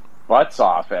laughing their butts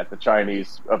off at the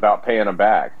Chinese about paying them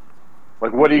back.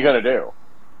 Like, what are you going to do?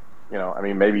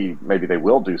 Maybe they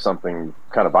will do something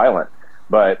kind of violent.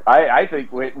 But I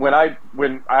think when I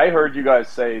heard you guys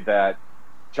say that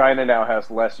China now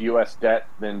has less U.S. debt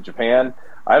than Japan,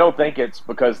 I don't think it's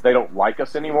because they don't like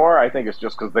us anymore. I think it's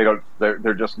just because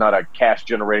they're just not a cash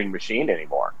generating machine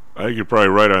anymore. I think you're probably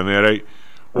right on that.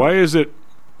 Why is it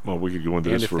Well, we could go into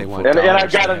And this if for. they want And I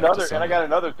dollars, got they have to another, sell and I got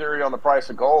another theory on the price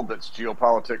of gold that's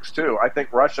geopolitics too. I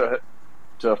think Russia,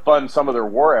 to fund some of their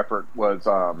war effort, was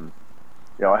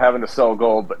having to sell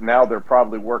gold, but now they're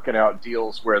probably working out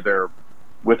deals where they're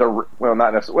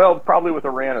not necessarily, probably with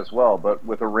Iran as well, but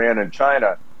with Iran and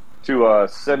China to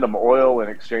send them oil in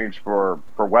exchange for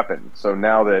weapons. So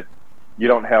now that you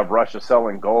don't have Russia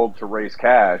selling gold to raise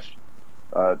cash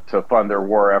to fund their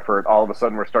war effort, all of a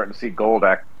sudden we're starting to see gold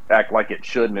act like it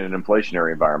should in an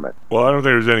inflationary environment. Well, I don't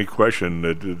think there's any question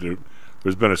that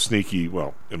there's been a sneaky,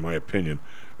 in my opinion,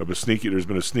 there's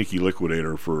been a sneaky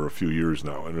liquidator for a few years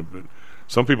now, and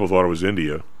some people thought it was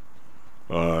India.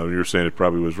 You're saying it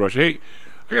probably was Russia. Hey,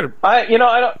 I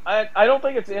don't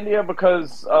think it's India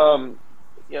because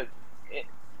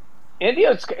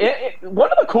India's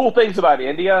one of the cool things about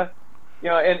India.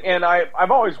 And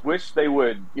I've always wished they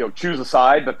would, choose a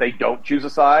side, but they don't choose a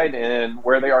side. And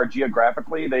where they are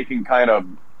geographically, they can kind of,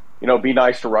 be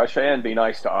nice to Russia and be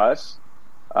nice to us.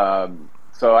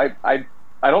 So I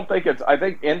don't think I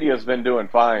think India's been doing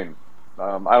fine.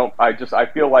 I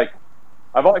feel like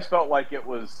I've always felt like it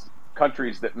was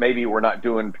countries that maybe were not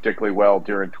doing particularly well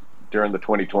during the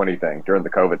 2020 thing, during the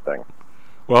COVID thing.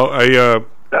 Well,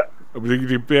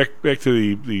 back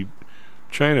to the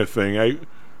China thing.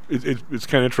 It's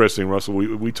kind of interesting, Russell.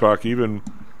 We talk even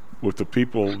with the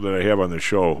people that I have on the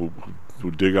show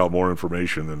who dig out more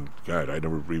information than God I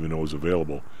never even know was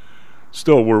available.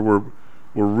 Still, we're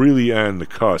really on the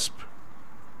cusp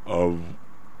of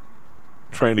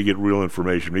trying to get real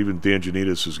information. Even Dan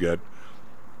Janitas has got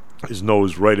his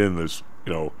nose right in this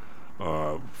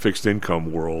fixed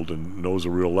income world and knows a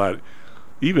real lot.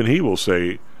 Even he will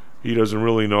say he doesn't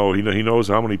really know. He knows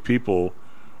how many people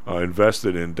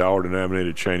invested in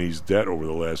dollar-denominated Chinese debt over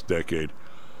the last decade.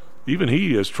 Even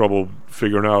he has trouble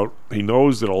figuring out. He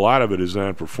knows that a lot of it is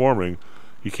non-performing.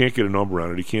 He can't get a number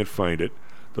on it. He can't find it.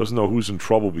 Doesn't know who's in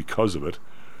trouble because of it.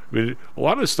 I mean, a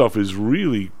lot of this stuff is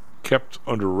really kept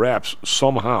under wraps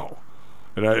somehow,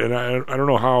 and I don't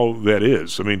know how that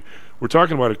is. I mean, we're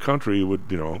talking about a country with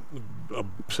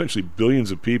essentially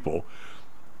billions of people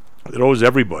that owes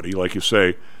everybody, like you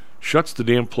say, shuts the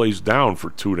damn place down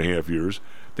for 2.5 years.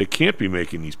 They can't be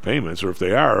making these payments, or if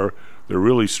they are, they're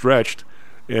really stretched,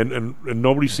 and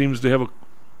nobody seems to have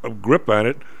a grip on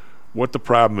it. What the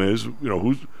problem is,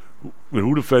 who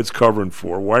the Fed's covering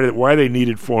for? Why they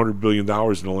needed $400 billion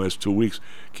in the last 2 weeks?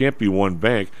 Can't be one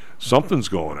bank. Something's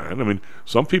going on. I mean,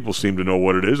 some people seem to know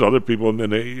what it is. Other people,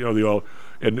 and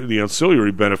the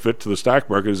ancillary benefit to the stock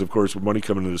market is, of course, with money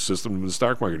coming into the system, and the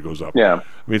stock market goes up. Yeah.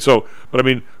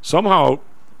 Somehow.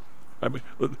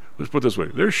 Let's put it this way: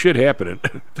 there's shit happening.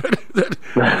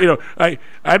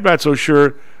 I'm not so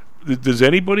sure. Does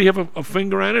anybody have a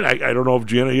finger on it? I don't know if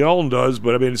Janet Yellen does,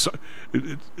 but I mean,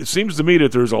 it seems to me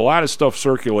that there's a lot of stuff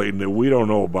circulating that we don't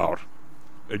know about.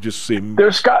 It just seems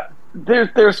there's got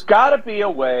to be a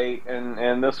way,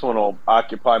 and this one will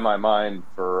occupy my mind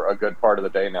for a good part of the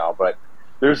day now. But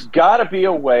there's got to be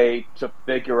a way to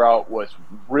figure out what's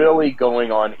really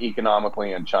going on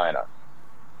economically in China.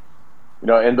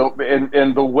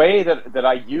 And the way that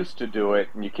I used to do it,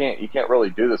 and you can't really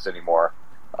do this anymore,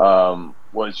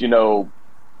 was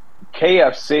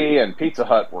KFC and Pizza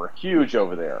Hut were huge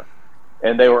over there,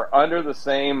 and they were under the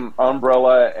same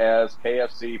umbrella as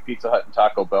KFC, Pizza Hut, and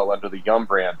Taco Bell under the Yum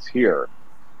brands here,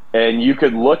 and you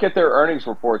could look at their earnings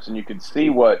reports and you could see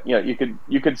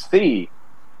you could see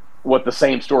what the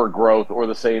same store growth or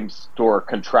the same store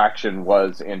contraction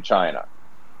was in China.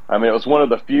 I mean, it was one of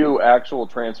the few actual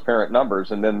transparent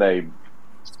numbers, and then they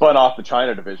spun off the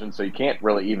China division, so you can't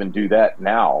really even do that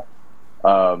now.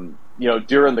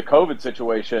 During the COVID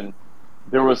situation,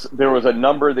 there was a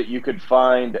number that you could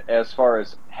find as far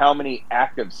as how many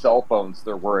active cell phones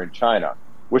there were in China,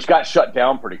 which got shut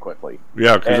down pretty quickly.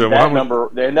 Yeah, because that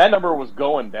number was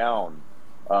going down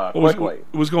quickly.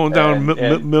 It was going down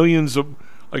millions of.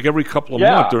 Like every couple of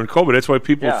months during COVID. That's why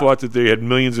people thought that they had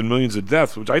millions and millions of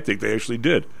deaths, which I think they actually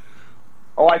did.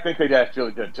 Oh, I think they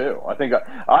actually did too. I think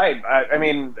I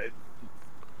mean,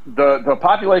 the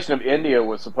population of India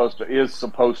is supposed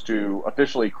to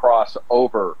officially cross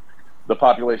over the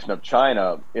population of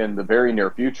China in the very near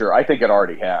future. I think it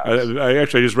already has. I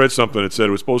just read something that said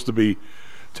it was supposed to be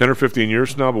 10 or 15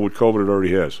 years from now, but with COVID, it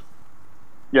already has.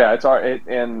 Yeah, it's already,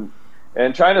 and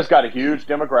China's got a huge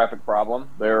demographic problem.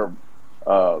 They're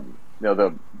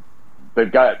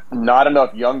they've got not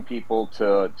enough young people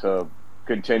to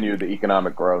continue the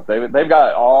economic growth. They've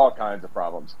got all kinds of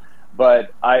problems.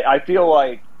 But I feel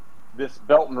like this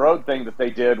Belt and Road thing that they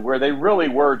did, where they really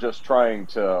were just trying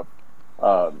to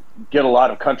get a lot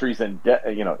of countries in debt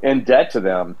to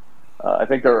them. I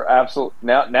think they're absolute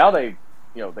now.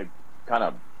 they kind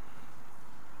of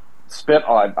spent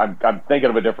on. I'm thinking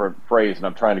of a different phrase, and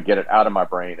I'm trying to get it out of my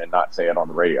brain and not say it on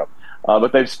the radio.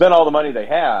 But they've spent all the money they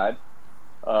had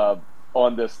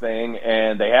on this thing,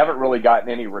 and they haven't really gotten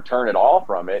any return at all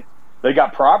from it. They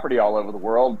got property all over the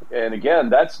world, and again,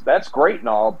 that's great and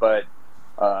all, but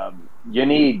you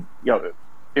need,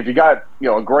 if you got,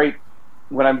 a great.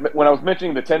 When I was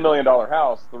mentioning the $10 million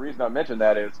house, the reason I mentioned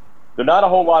that is there are not a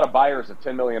whole lot of buyers of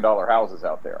 $10 million houses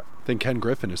out there. I think Ken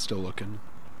Griffin is still looking.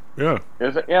 Yeah.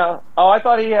 Is it? Yeah. Oh, I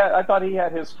thought he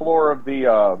had his floor of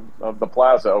the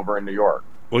plaza over in New York.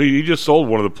 Well, he just sold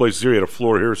one of the places here. He had a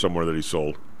floor here somewhere that he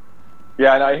sold.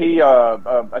 Yeah, and I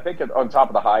think on top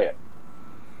of the Hyatt.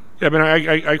 Yeah, I mean,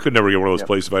 I could never get one of those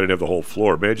places if I didn't have the whole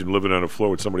floor. Imagine living on a floor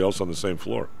with somebody else on the same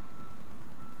floor.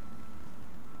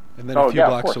 And then a few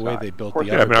blocks away, they built the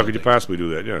other I mean, how could you building. possibly do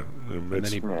that? Yeah. And then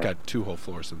he got 2 whole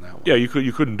floors in that one. Yeah, you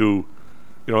couldn't do,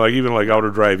 even like Outer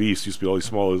Drive East used to be all these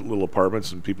small little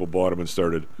apartments, and people bought them and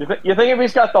started. You think if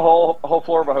he's got the whole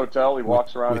floor of a hotel, he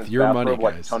walks around with in your his money, bathrobe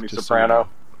like guys, Tony just Soprano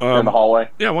in the hallway?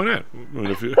 Yeah, why not? I mean,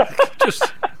 if you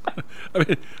just, I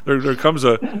mean, there comes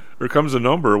a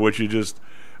number which you just,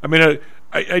 I mean,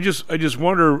 I just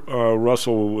wonder,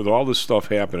 Russell, with all this stuff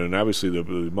happening, and obviously the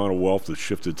amount of wealth that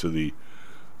shifted to the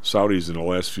Saudis in the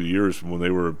last few years from when they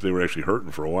were actually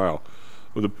hurting for a while.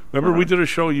 Remember we did a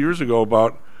show years ago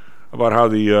about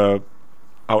how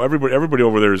how everybody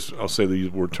over there is, I'll say the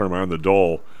word term, on the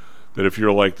dole, that if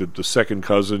you're like the second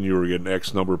cousin, you were getting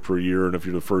X number per year, and if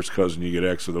you're the first cousin, you get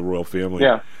X of the royal family.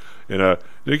 Yeah. And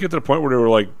they get to the point where they were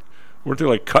like, weren't they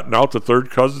like cutting out the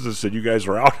third cousins and said, you guys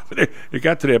are out? It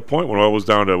got to that point when oil was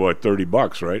down to what,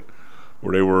 $30, right?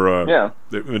 Where they were,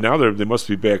 now they must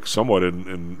be back somewhat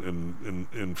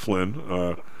in Flynn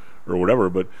or whatever.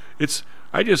 But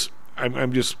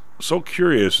I'm just so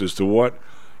curious as to what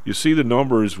you see the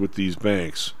numbers with these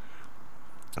banks.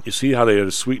 You see how they had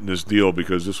to sweeten this deal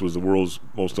because this was the world's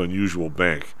most unusual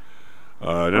bank.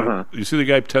 You see the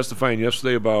guy testifying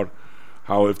yesterday about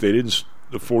how if they didn't,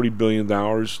 the $40 billion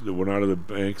that went out of the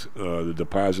banks, the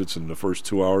deposits in the first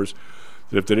 2 hours,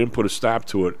 that if they didn't put a stop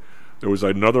to it, there was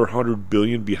another $100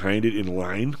 billion behind it in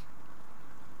line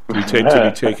to be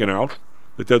taken out.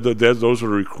 Those were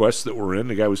the requests that were in.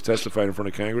 The guy was testifying in front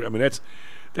of Congress. I mean,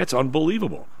 that's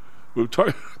unbelievable.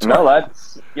 No,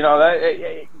 that's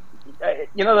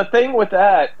the thing with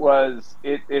that was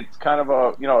it's kind of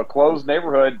a closed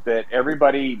neighborhood that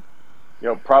everybody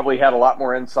probably had a lot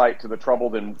more insight to the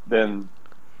trouble than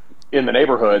in the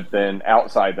neighborhood than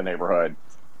outside the neighborhood.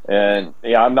 And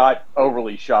I'm not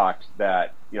overly shocked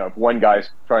that if one guy's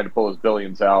trying to pull his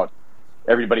billions out,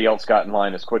 everybody else got in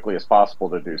line as quickly as possible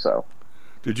to do so.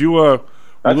 Did you?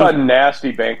 That's a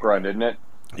nasty bank run, isn't it?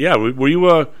 Yeah. Were you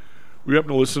up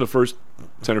to listen to the first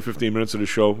 10 or 15 minutes of the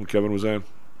show when Kevin was on?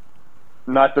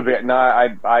 Not the no.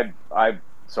 I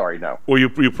sorry, no. Well,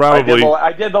 you probably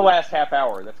I did the last half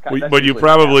hour. But you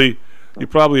probably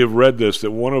have read this,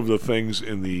 that one of the things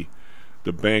in the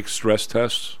bank stress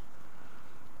tests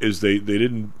is they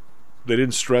didn't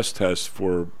stress test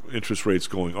for interest rates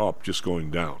going up, just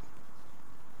going down.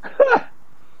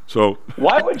 So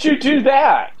why would you do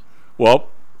that? Well,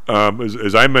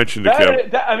 as I mentioned to Kevin,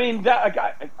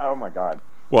 oh my God.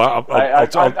 Well,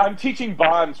 I'm teaching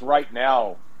bonds right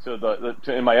now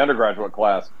in my undergraduate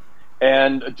class,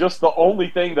 and just the only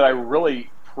thing that I really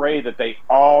pray that they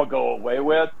all go away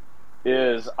with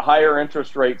is higher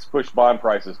interest rates push bond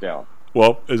prices down.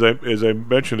 Well, as I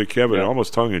mentioned to Kevin,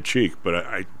 almost tongue in cheek,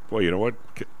 but well, you know what,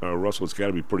 Russell, it's got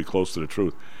to be pretty close to the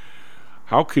truth.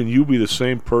 How can you be the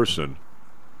same person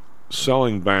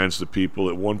selling bonds to people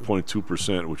at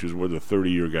 1.2%, which is where the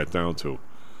 30-year got down to?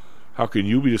 How can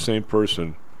you be the same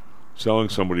person selling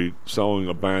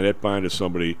a bond to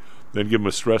somebody, then give them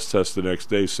a stress test the next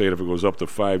day, saying if it goes up to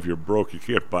 5, you're broke, you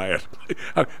can't buy it?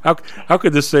 How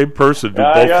could the same person do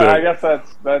both things? I guess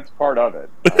that's part of it.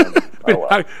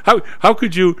 How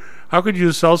could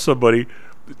you sell somebody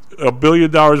 $1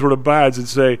 billion worth of bonds and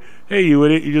say, hey, you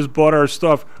idiot, you just bought our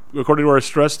stuff. According to our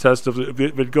stress test, if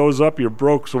it goes up, you're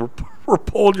broke, so we're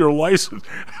pulling your license.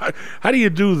 How do you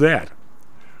do that?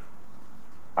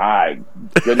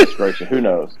 Goodness gracious, who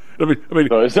knows? I mean,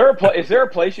 so is there a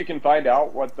place you can find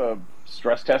out what the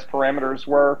stress test parameters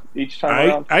were each time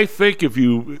around? I think if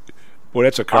you, well,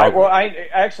 that's a car.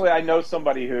 I know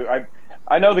somebody who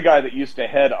I know the guy that used to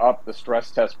head up the stress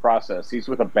test process. He's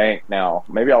with a bank now.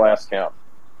 Maybe I'll ask him.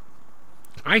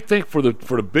 I think for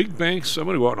the big banks, I'm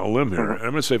going to go out on a limb here. I'm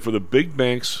going to say for the big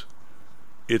banks,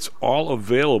 it's all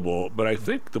available. But I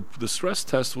think the stress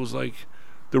test was like,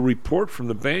 the report from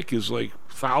the bank is like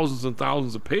thousands and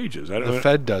thousands of pages. The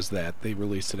Fed does that. They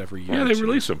release it every year. Yeah, they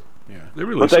release them. Yeah,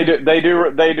 But they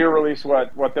do release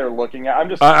what they're looking at.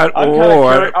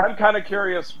 I'm kind of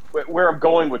curious where I'm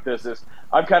going with this. Is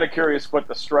I'm kind of curious what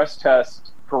the stress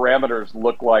test parameters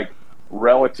look like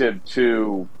relative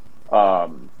to,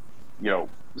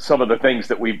 some of the things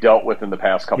that we've dealt with in the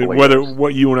past couple of years.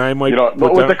 What you and I might,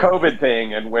 but with the COVID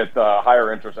thing and with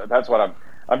higher interest, that's what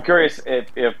I'm curious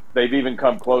if they've even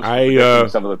come close to predicting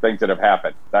some of the things that have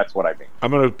happened. That's what I mean.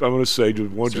 I'm gonna say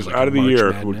just out of the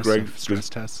air what Greg stress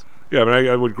tests.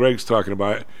 Yeah, what Greg's talking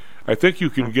about. I think you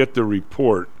can get the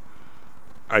report.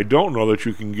 I don't know that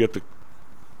you can get the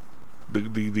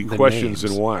questions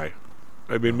names. and why.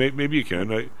 I mean, maybe you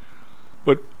can.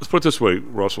 But let's put it this way,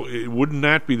 Russell. It would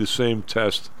not be the same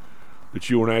test that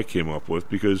you and I came up with,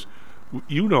 because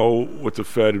you know what the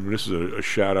Fed, and this is a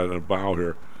shot on a bow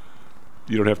here,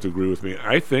 you don't have to agree with me.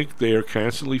 I think they are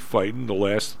constantly fighting the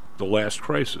last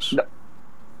crisis. No,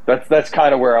 that's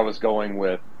kind of where I was going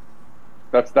with.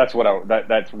 That's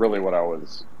really what I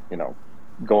was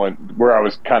going where I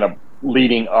was kind of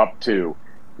leading up to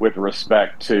with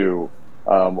respect to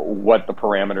what the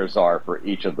parameters are for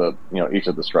each of the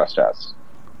stress tests.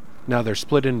 Now they're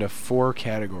split into 4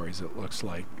 categories. It looks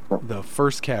like the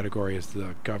first category is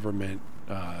the government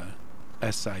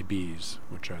SIBs,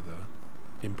 which are the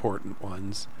important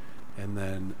ones, and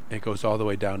then it goes all the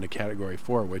way down to category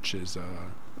 4, which is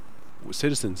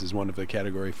citizens is one of the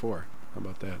category 4. How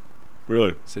about that?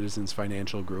 Really? Citizens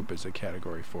Financial Group is a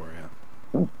category 4.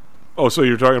 Yeah. Oh, so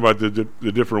you're talking about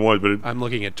the different ones, but I'm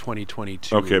looking at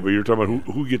 2022. Okay, but you're talking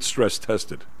about who gets stress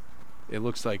tested. It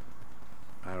looks like,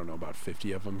 I don't know, about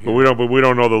 50 of them here. But we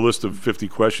don't know the list of 50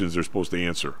 questions they're supposed to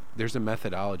answer. There's a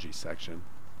methodology section.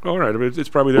 All right, I mean, it's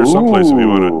probably there someplace if you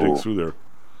want to dig through there.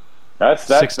 That's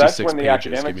when the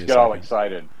academics get all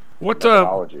excited. What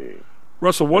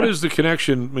Russell? What is the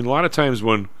connection? I mean, a lot of times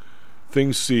when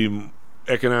things seem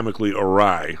economically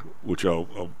awry, which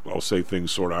I'll say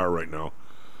things sort of are right now,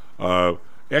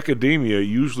 academia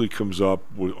usually comes up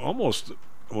with almost,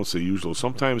 I won't say usual,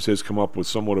 sometimes has come up with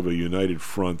somewhat of a united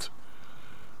front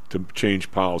to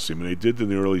change policy. I mean, they did in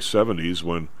the early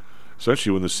 70s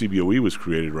essentially when the CBOE was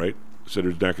created, right? Said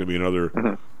there's not going to be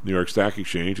another New York Stock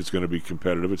Exchange. It's going to be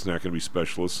competitive. It's not going to be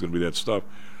specialist. It's going to be that stuff.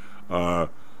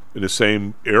 In the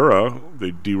same era,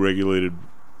 they deregulated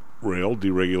rail,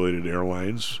 deregulated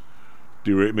airlines.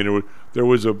 There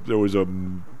was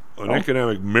an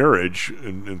economic marriage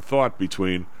in thought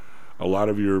between a lot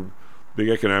of your big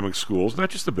economic schools,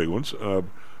 not just the big ones,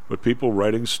 but people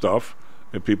writing stuff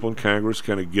and people in Congress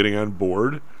kind of getting on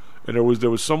board. And there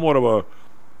was somewhat of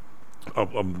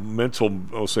a mental,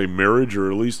 I'll say, marriage,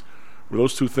 or at least where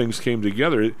those two things came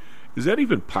together. Is that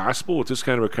even possible with this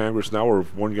kind of a Congress now, where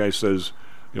if one guy says,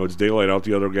 it's daylight out,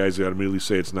 the other guys got to immediately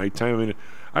say it's nighttime? I mean,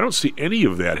 I don't see any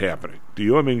of that happening. Do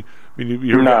you?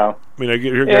 No. I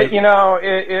get your guys.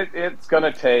 It's going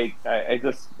to take.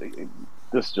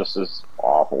 This just is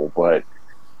awful, but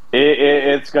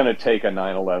it's going to take a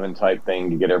 9/11 type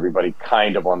thing to get everybody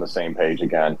kind of on the same page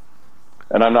again.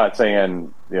 And I'm not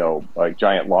saying like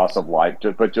giant loss of life,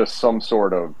 but just some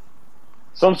sort of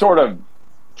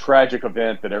tragic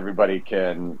event that everybody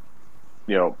can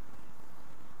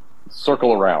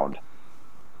circle around.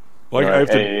 Like I have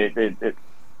to.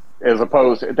 As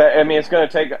opposed to that, I mean, it's going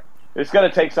to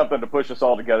take something to push us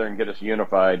all together and get us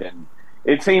unified, and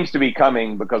it seems to be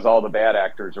coming because all the bad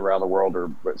actors around the world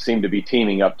seem to be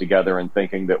teaming up together and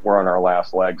thinking that we're on our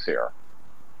last legs here.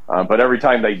 But every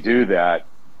time they do that,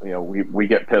 we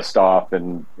get pissed off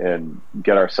and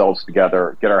get ourselves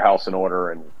together, get our house in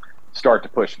order, and start to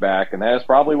push back, and that is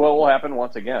probably what will happen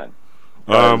once again.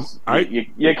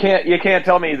 You can't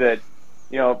tell me that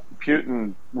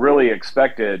Putin really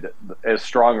expected as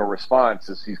strong a response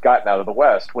as he's gotten out of the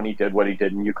West when he did what he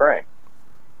did in Ukraine.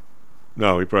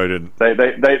 No, he probably didn't.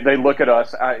 They look at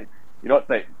us.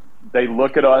 They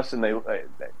look at us and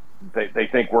they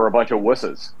think we're a bunch of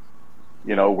wusses.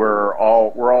 We're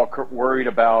all worried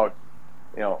about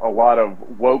a lot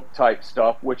of woke type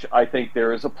stuff, which I think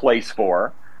there is a place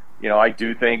for. I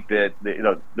do think that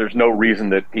there's no reason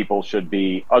that people should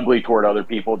be ugly toward other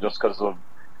people just because of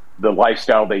the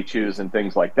lifestyle they choose and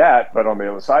things like that. But on the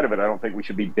other side of it, I don't think we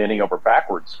should be bending over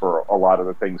backwards for a lot of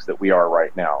the things that we are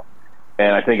right now.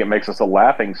 And I think it makes us a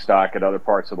laughing stock at other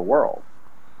parts of the world.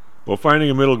 Well,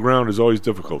 finding a middle ground is always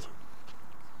difficult.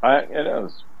 It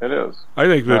is. I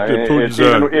think that Putin's...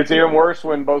 It's even worse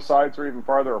when both sides are even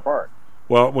farther apart.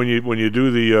 Well, when you do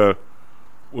the...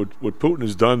 what Putin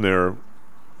has done there,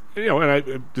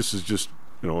 and this is just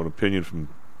an opinion from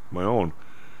my own,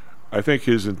 I think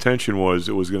his intention was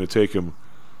it was going to take him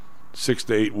 6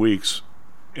 to 8 weeks,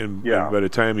 and by the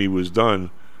time he was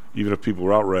done, even if people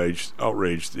were outraged,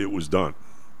 it was done.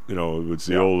 You know, it's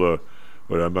the old,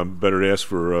 but I'm better to ask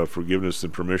for forgiveness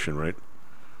than permission, right?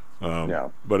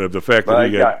 But the fact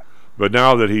that but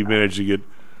now that he managed to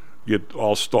get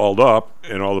all stalled up,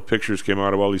 and all the pictures came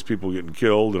out of all these people getting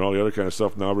killed and all the other kind of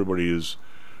stuff, now everybody is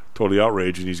totally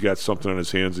outraged, and he's got something on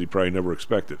his hands that he probably never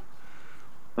expected.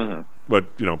 Mm-hmm.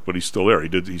 But but he's still there.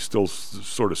 He still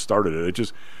sort of started it. It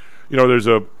just, there's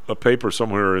a paper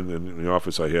somewhere in the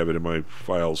office. I have it in my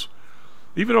files.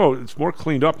 Even though it's more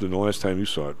cleaned up than the last time you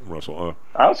saw it, Russell.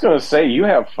 I was going to say, you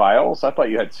have files? I thought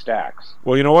you had stacks.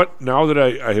 Well, you know what? Now that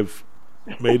I have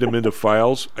made them into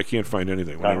files, I can't find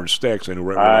anything. When they were in stacks, I knew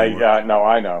right where they were. No,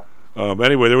 I know.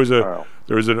 Anyway, there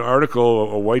was an article,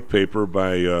 a white paper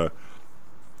by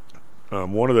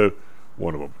one of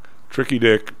them. Tricky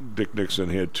Dick Nixon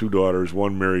had 2 daughters.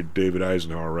 One married David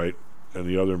Eisenhower, right, and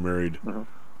the other married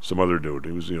some other dude.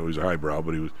 He was he's a highbrow,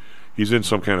 but he's in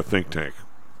some kind of think tank.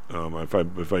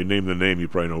 If I name the name, you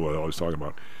probably know what I was talking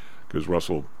about, because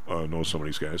Russell knows some of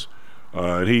these guys.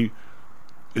 And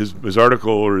his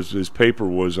article or his paper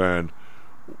was on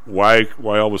why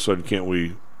all of a sudden can't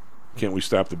we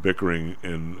stop the bickering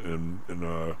and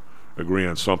agree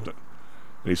on something.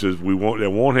 And he says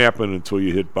that won't happen until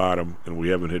you hit bottom, and we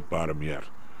haven't hit bottom yet.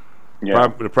 Yeah.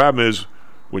 The problem is,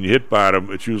 when you hit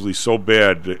bottom, it's usually so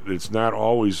bad that it's not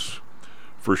always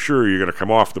for sure you're going to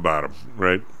come off the bottom,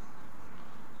 right?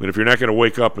 I mean, if you're not going to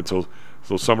wake up until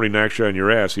somebody knocks you on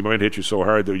your ass, he might hit you so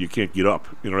hard that you can't get up.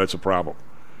 That's a problem.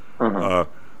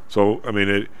 So, I mean,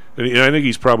 and I think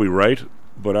he's probably right,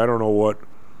 but I don't know what,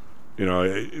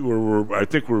 I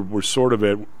think we're sort of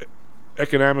at,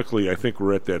 economically, I think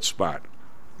we're at that spot.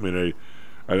 I mean,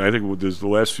 I think there's the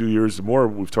last few years, the more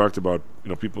we've talked about,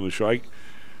 people in the show,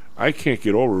 I can't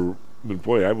get over,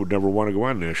 boy, I would never want to go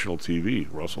on national TV,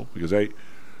 Russell, because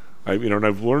and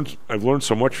I've learned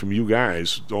so much from you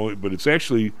guys, but it's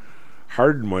actually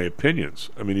hardened my opinions.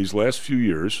 I mean, these last few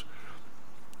years,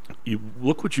 you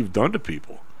look what you've done to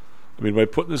people. I mean, by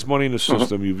putting this money in the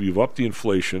system, you've upped the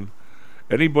inflation.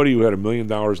 Anybody who had $1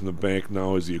 million in the bank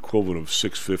now is the equivalent of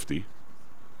 $650,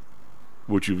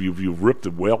 which you've ripped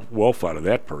the wealth out of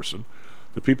that person.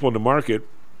 The people in the market,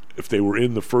 if they were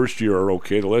in the first year, are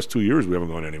okay. The last 2 years, we haven't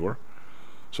gone anywhere.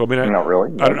 So I mean, not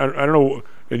really. I don't know.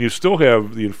 And you still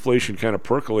have the inflation kind of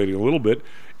percolating a little bit.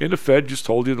 And the Fed just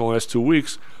told you in the last 2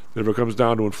 weeks that if it comes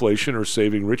down to inflation or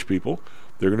saving rich people,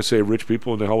 they're going to save rich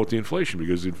people and the hell with the inflation,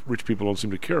 because the rich people don't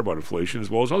seem to care about inflation as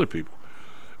well as other people.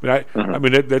 I mean, I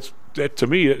mean that to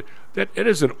me it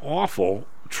is an awful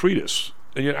treatise,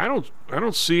 and yet I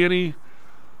don't see any.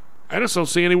 I just don't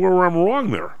see anywhere where I'm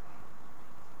wrong there.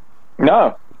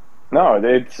 No,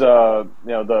 it's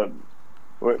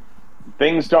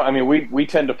things don't. I mean, we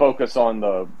tend to focus on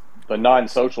the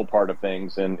non-social part of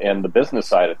things and the business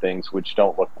side of things, which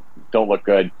don't look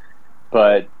good.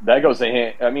 But that goes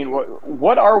hand. I mean,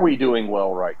 what are we doing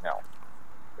well right now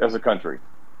as a country?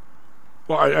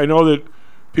 Well, I know that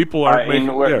people aren't making.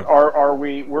 Are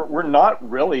we? We're not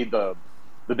really the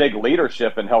big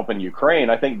leadership in helping Ukraine.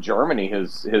 I think Germany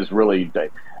has really.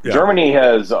 Yeah. Germany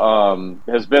has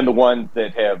been the one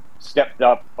that have stepped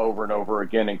up over and over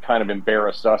again and kind of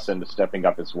embarrassed us into stepping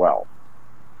up as well.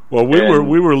 Well, we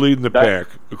were leading the pack,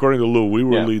 according to Lou. We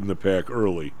were leading the pack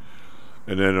early,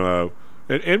 and then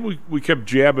and we kept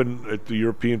jabbing at the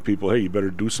European people. Hey, you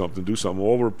better do something. Well,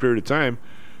 over a period of time,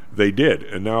 they did,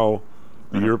 and now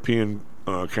the European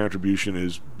contribution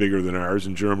is bigger than ours,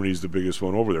 and Germany's the biggest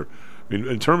one over there. I mean,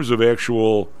 in terms of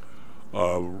actual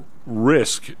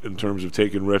risk, in terms of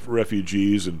taking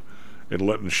refugees and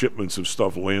letting shipments of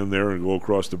stuff land there and go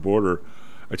across the border,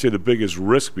 I'd say the biggest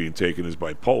risk being taken is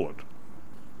by Poland.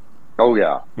 Oh,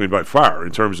 yeah. I mean, by far,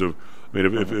 in terms of, I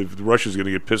mean, if Russia's going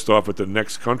to get pissed off at the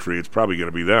next country, it's probably going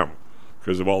to be them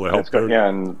because of all the help they're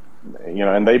doing.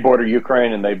 Yeah, and they border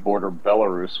Ukraine and they border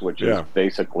Belarus, which is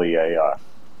basically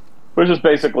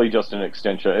just an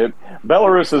extension.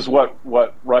 Belarus is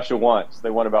what Russia wants. They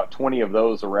want about 20 of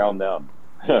those around them.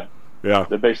 Yeah.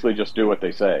 They basically just do what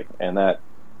they say, and that's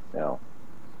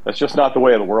just not the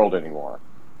way of the world anymore.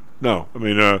 No, I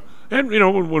mean, and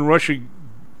when Russia,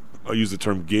 I'll use the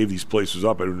term, gave these places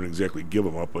up, I didn't exactly give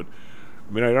them up, but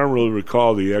I mean, I don't really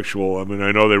recall the actual. I mean,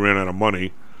 I know they ran out of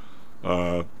money,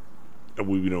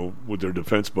 with their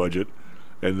defense budget,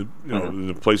 and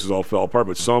the places all fell apart.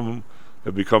 But some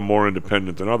have become more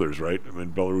independent than others, right? I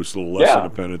mean, Belarus is a little less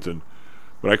independent,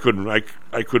 but I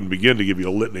couldn't begin to give you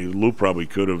a litany. Lou probably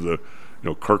could of the,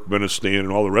 Turkmenistan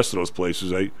and all the rest of those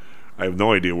places. I have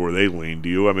no idea where they lean. Do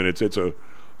you? I mean,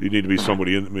 you need to be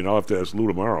somebody in. I mean, I'll have to ask Lou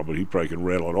tomorrow, but he probably can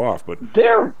rattle it off. But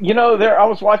I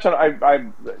was watching.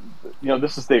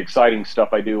 This is the exciting stuff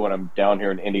I do when I'm down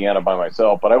here in Indiana by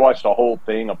myself. But I watched a whole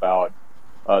thing about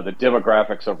the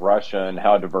demographics of Russia and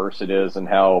how diverse it is, and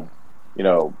how, you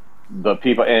know, the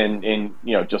people, and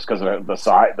you know, just because of the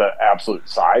size, the absolute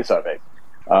size of it,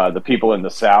 the people in the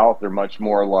South, they're much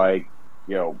more like,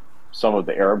 you know, some of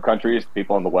the Arab countries.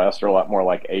 People in the West are a lot more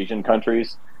like Asian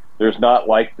countries. There's not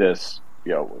like this,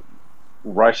 you know,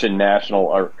 Russian national,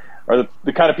 or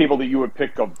the kind of people that you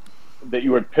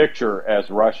would picture as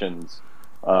Russians,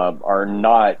 are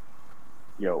not,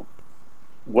 you know,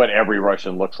 what every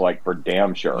Russian looks like for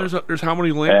damn sure. There's how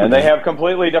many languages? And they have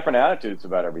completely different attitudes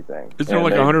about everything. Isn't there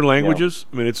like 100 languages?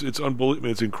 You know, I mean, it's unbelievable. I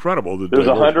mean, it's incredible. There's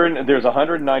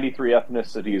 193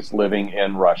 ethnicities living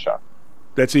in Russia.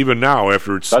 That's even now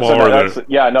after it's smaller that's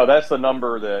the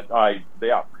number that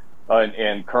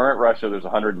in current Russia, there's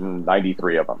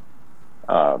 193 of them,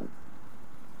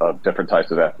 of different types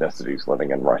of ethnicities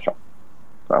living in Russia.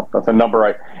 So that's a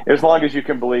number. As long as you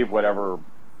can believe whatever,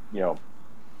 you know,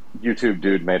 YouTube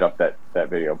dude made up that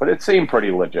video, but it seemed pretty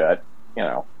legit, you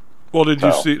know. Well, did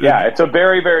you see? Yeah, it's a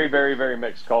very, very, very, very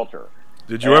mixed culture.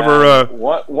 Did you ever?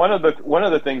 One of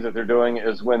the things that they're doing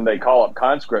is when they call up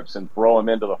conscripts and throw them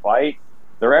into the fight,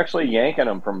 they're actually yanking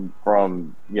them from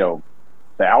you know,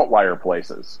 the outlier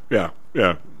places. Yeah,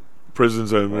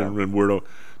 prisons and weirdo.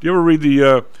 Do you ever read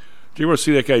the? Do you ever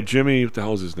see that guy Jimmy? What the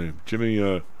hell is his name?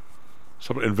 Jimmy,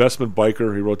 some investment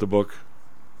biker. He wrote the book.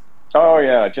 Oh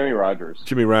yeah, Jimmy Rogers.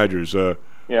 Jimmy Rogers. You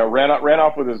know, ran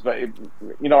off with his.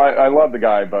 You know, I love the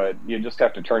guy, but you just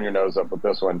have to turn your nose up with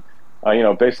this one. You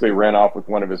know, basically ran off with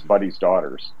one of his buddy's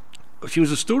daughters. She was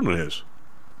a student of his.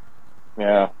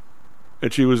 Yeah.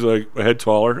 And she was like a head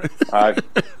taller.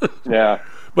 Yeah.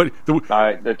 But you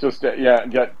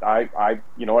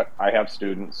know what? I have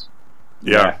students.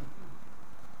 Yeah.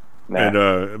 Nah.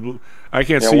 And I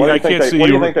can't see. What I can't see. What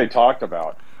do you think they talked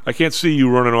about? I can't see you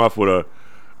running off with a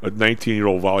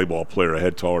 19-year-old volleyball player a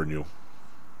head taller than you.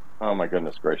 Oh my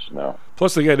goodness gracious, no.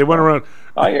 Plus they went around.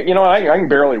 I can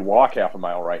barely walk half a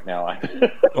mile right now.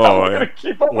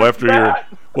 Keep up with that.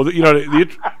 You know,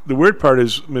 the weird part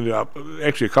is, I mean,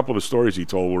 actually a couple of the stories he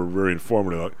told were very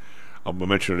informative. I'll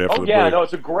mention it after the break. No,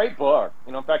 it's a great book.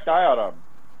 You know, in fact, I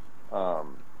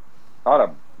ought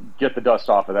to get the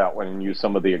dust off of that one and use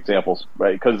some of the examples,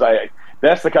 right? Because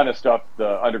that's the kind of stuff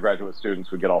the undergraduate students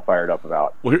would get all fired up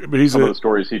about. Well, but he's some of the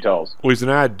stories he tells. Well, he's an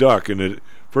odd duck, and the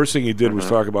first thing he did was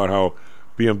talk about how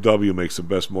BMW makes the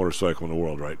best motorcycle in the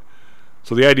world, right?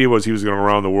 So the idea was he was going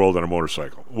around the world on a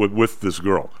motorcycle with this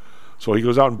girl. So he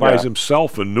goes out and buys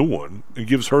himself a new one and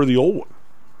gives her the old one.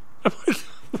 I'm like,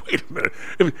 wait a minute.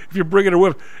 If you're bringing her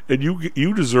with, and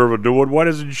you deserve a new one, why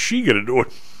doesn't she get a new one?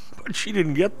 But she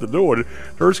didn't get the new one.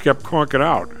 Hers kept conking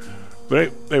out.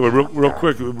 But anyway, real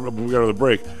quick, we got to the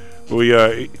break.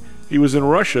 He was in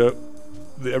Russia.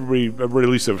 Everybody at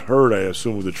least have heard, I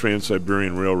assume, of the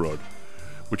Trans-Siberian Railroad,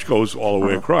 which goes all the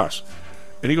way across.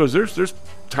 And he goes, there's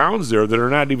towns there that are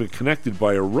not even connected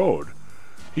by a road.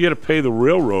 He had to pay the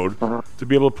railroad to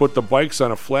be able to put the bikes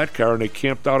on a flat car, and they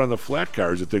camped out on the flat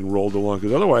car as the thing rolled along,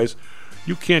 because otherwise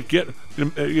you can't get.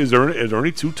 Is there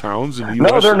only two towns in the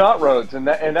U.S.? No, they're not roads, and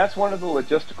that's one of the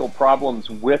logistical problems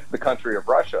with the country of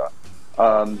Russia.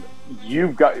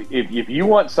 You've got if you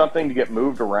want something to get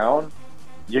moved around,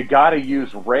 you got to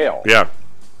use rail. Yeah.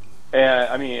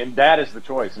 And that is the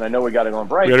choice. And I know we got to go on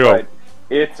break, but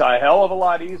it's a hell of a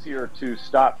lot easier to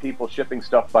stop people shipping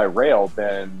stuff by rail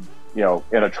than, you know,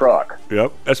 in a truck.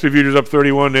 Yep. SP Futures up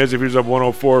 31, NASDAQ Futures up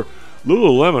 104,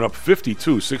 Lululemon up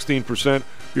 52, 16%.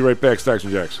 Be right back, Stocks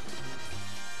and Jacks.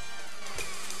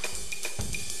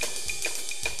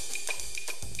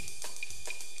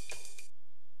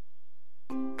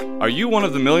 Are you one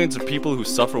of the millions of people who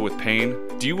suffer with pain?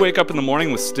 Do you wake up in the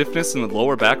morning with stiffness in the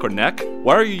lower back or neck?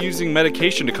 Why are you using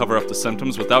medication to cover up the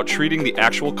symptoms without treating the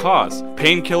actual cause?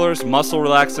 Painkillers, muscle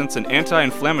relaxants, and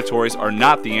anti-inflammatories are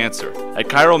not the answer. At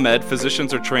ChiroMed,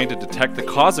 physicians are trained to detect the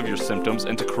cause of your symptoms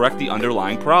and to correct the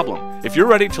underlying problem. If you're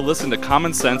ready to listen to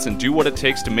common sense and do what it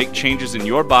takes to make changes in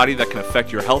your body that can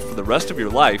affect your health for the rest of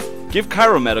your life, give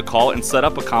ChiroMed a call and set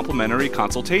up a complimentary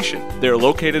consultation. They are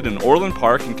located in Orland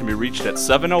Park and can be reached at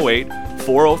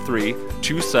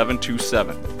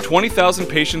 708-403-2727. 20,000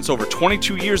 patients over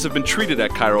 22 years have been treated at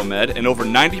ChiroMed, and over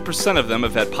 90% of them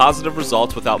have had positive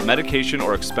results without medication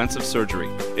or expensive surgery.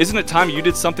 Isn't it time you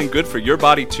did something good for your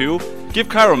body too? Give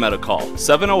ChiroMed a call,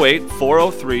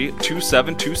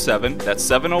 708-403-2727. That's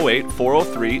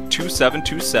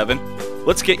 708-403-2727.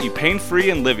 Let's get you pain-free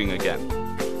and living again.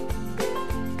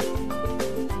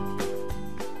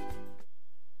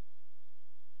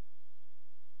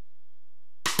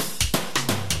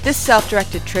 This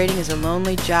self-directed trading is a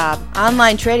lonely job.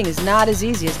 Online trading is not as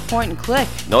easy as point and click.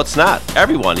 No, it's not.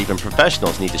 Everyone, even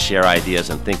professionals, need to share ideas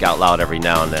and think out loud every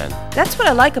now and then. That's what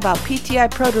I like about PTI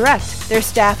Pro Direct. Their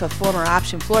staff of former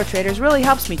option floor traders really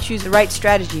helps me choose the right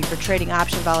strategy for trading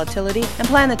option volatility and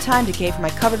plan the time decay for my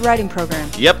covered writing program.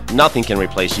 Yep, nothing can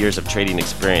replace years of trading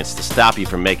experience to stop you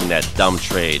from making that dumb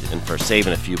trade and for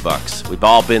saving a few bucks. We've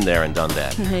all been there and done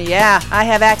that. Yeah, I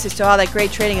have access to all that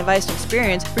great trading advice and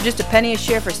experience for just a penny a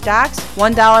share for stocks,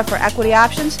 $1 for equity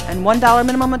options, and $1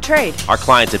 minimum a trade. Our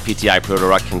clients at PTI Pro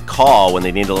Direct can call when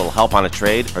they need a little help on a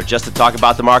trade or just to talk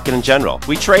about the market in general.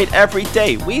 We trade every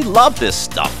day. We love this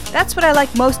stuff. That's what I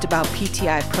like most about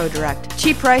PTI Pro Direct.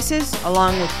 Cheap prices,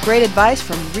 along with great advice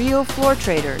from real floor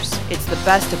traders. It's the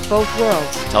best of both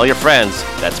worlds. Tell your friends.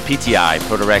 That's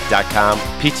PTIProDirect.com,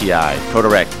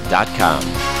 PTIProDirect.com.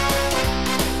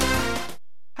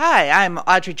 Hi, I'm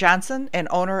Audrey Johnson, an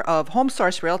owner of Home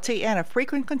Source Realty and a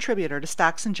frequent contributor to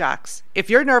Stocks and Jocks. If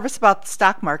you're nervous about the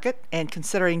stock market and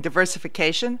considering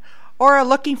diversification, or are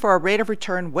looking for a rate of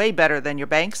return way better than your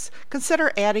banks,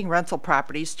 consider adding rental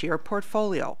properties to your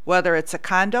portfolio. Whether it's a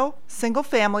condo, single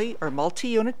family, or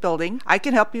multi-unit building, I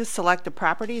can help you select a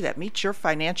property that meets your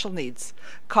financial needs.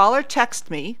 Call or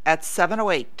text me at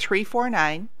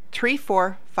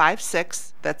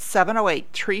 708-349-3456. That's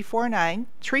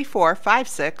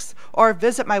 708-349-3456. Or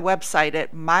visit my website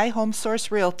at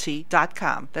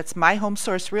myhomesourcerealty.com. That's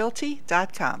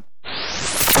myhomesourcerealty.com.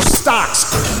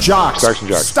 Stocks, jocks, Stocks and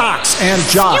jocks. Stocks and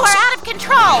jocks. You are out of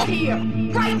control. Here,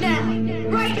 right now,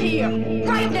 right here,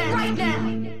 right now, right now.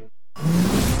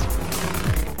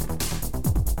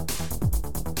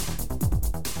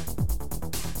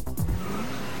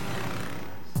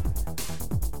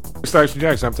 Stocks and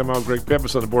Jacks. I'm talking about Greg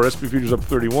Pappas on the board. SP Futures up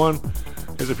 31.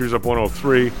 S&P Futures up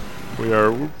 103.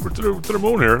 We're to the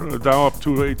moon here. Dow up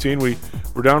 218. We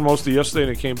were down most of yesterday,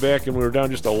 and it came back, and we were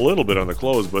down just a little bit on the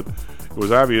close, but it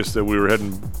was obvious that we were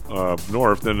heading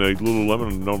north. Then the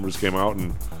Lululemon numbers came out,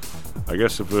 and I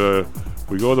guess if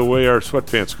we go the way our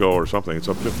sweatpants go or something, it's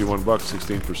up $51,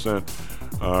 16%.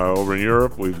 Over in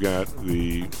Europe, we've got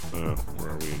the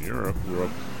where are we in Europe? We're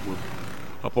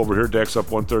up over here. DAX up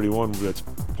 131. That's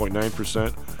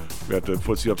 0.9%. We got the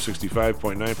FTSE up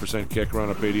 65.9%. CAC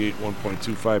Around up 88,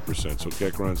 1.25%. So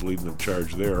CAC Around's leading the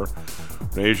charge there.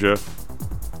 In Asia,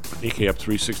 Nikkei up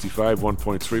 365,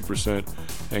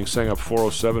 1.3%. Hang Seng up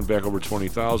 407, back over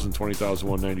 20,000.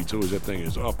 20,192 as that thing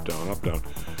is up, down, up, down.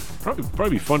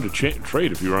 Probably be fun to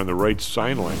trade if you were on the right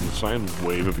sine line, the sine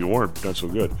wave. If you weren't, not so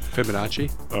good. Fibonacci.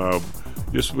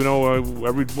 Just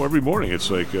every morning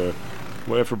it's like.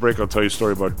 Well, after break, I'll tell you a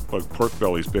story about pork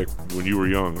bellies back when you were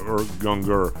young or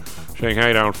younger.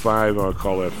 Shanghai down 5. I'll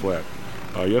call that flat.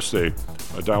 Yesterday,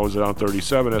 Dow was down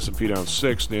 37, S&P down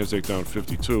 6, Nasdaq down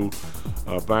 52.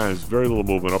 Bonds, very little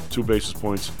movement, up 2 basis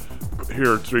points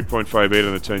here, 3.58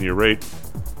 on the 10-year rate.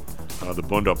 The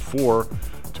Bund up 4,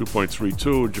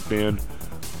 2.32. Japan,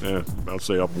 I'll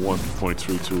say up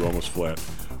 1.32, almost flat.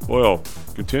 Oil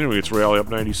continuing its rally, up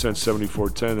 90 cents,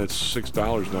 74.10. That's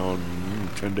 $6 now in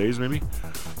 10 days, maybe.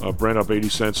 Brent up 80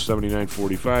 cents,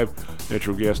 79.45.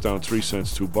 Natural gas down 3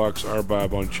 cents, $2.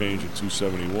 RBOB unchanged at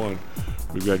 271.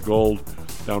 We've got gold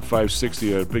down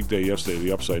 560. A big day yesterday.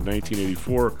 The upside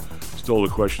 1984. Still, the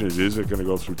question is it going to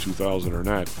go through 2,000 or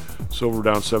not? Silver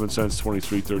down 7 cents,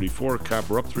 23.34.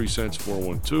 Copper up 3 cents,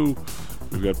 412.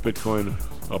 We've got Bitcoin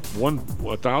up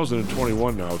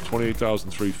 1,021 now,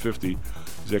 28,350.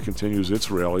 As that continues its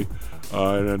rally.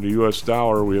 And on the U.S.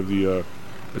 dollar, we have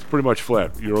it's pretty much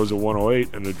flat. Euro's at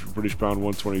 108, and the British pound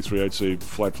 123. I'd say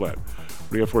flat. What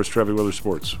do you got for us, traffic, weather,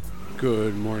 sports?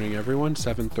 Good morning, everyone.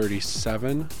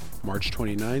 7:37, March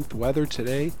 29th. Weather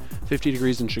today, 50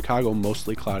 degrees in Chicago,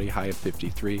 mostly cloudy, high of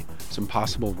 53. Some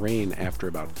possible rain after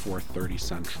about 4:30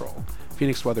 Central.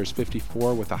 Phoenix weather is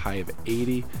 54 with a high of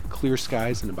 80. Clear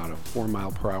skies and about a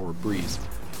 4-mile-per-hour breeze.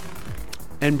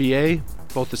 NBA,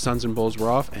 both the Suns and Bulls were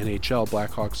off. NHL,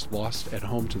 Blackhawks lost at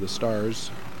home to the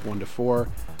Stars, 1-4.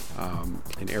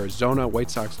 In Arizona,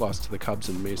 White Sox lost to the Cubs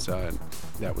in Mesa, and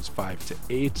that was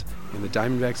 5-8. And the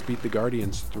Diamondbacks beat the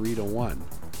Guardians 3-1.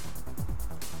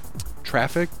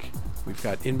 Traffic, we've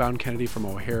got inbound Kennedy from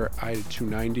O'Hare,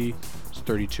 I-290, it's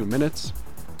 32 minutes.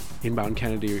 Inbound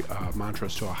Kennedy,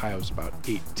 Montrose to Ohio is about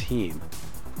 18.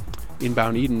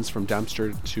 Inbound Edens from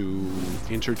Dempster to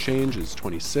Interchange is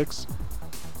 26.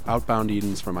 Outbound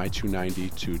Edens from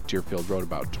I-290 to Deerfield Road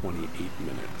about 28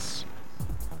 minutes.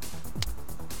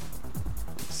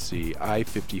 Let's see,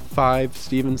 I-55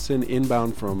 Stevenson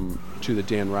inbound to the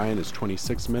Dan Ryan is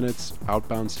 26 minutes.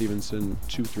 Outbound Stevenson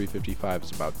to 355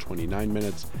 is about 29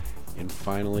 minutes. And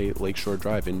finally, Lakeshore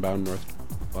Drive inbound north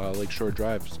Lakeshore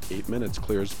Drive, 8 minutes,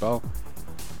 clear as bell.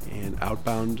 And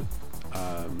outbound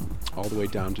all the way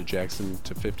down to Jackson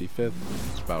to 55th,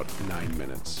 it's about 9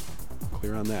 minutes.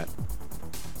 Clear on that.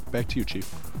 Back to you,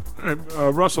 Chief. All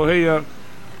right, Russell, hey,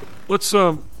 let's,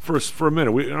 for a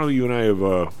minute, I know you and I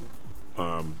have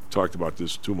talked about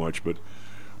this too much, but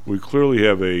we clearly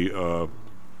have a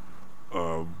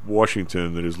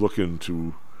Washington that is looking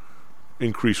to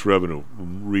increase revenue,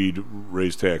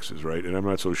 raise taxes, right? And I'm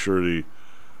not so sure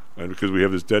because we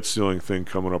have this debt ceiling thing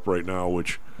coming up right now,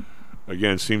 which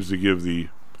again seems to give the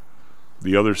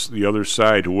other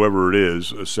side, whoever it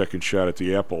is, a second shot at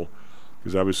the apple,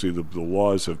 because obviously the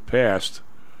laws have passed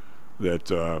that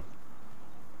that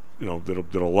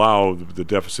allow the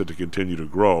deficit to continue to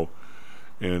grow,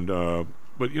 and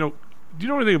but do you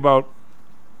know anything about?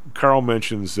 Carl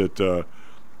mentions that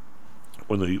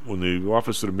when the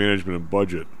Office of the Management and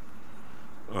Budget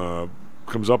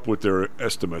comes up with their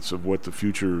estimates of what the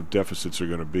future deficits are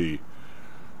going to be,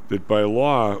 that by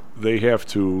law they have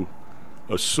to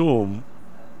assume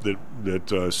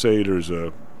that say there's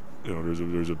a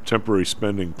temporary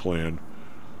spending plan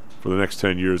for the next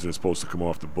 10 years and it's supposed to come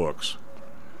off the books.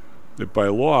 That by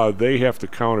law they have to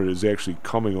count it as actually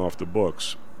coming off the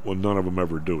books when none of them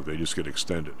ever do. They just get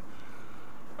extended.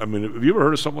 I mean, have you ever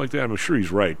heard of something like that? I'm sure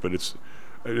he's right, but it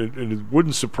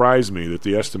wouldn't surprise me that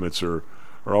the estimates are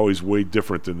always way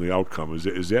different than the outcome.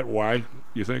 Is that why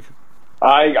you think?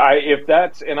 If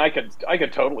that's, and I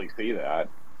could totally see that.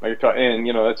 And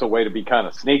that's a way to be kind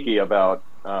of sneaky about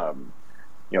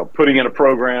putting in a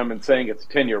program and saying it's a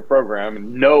 10-year program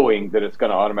and knowing that it's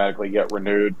going to automatically get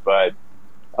renewed, but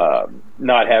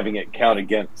not having it count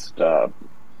against how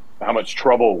much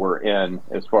trouble we're in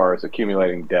as far as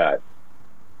accumulating debt.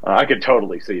 I could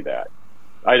totally see that.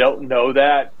 I don't know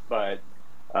that, but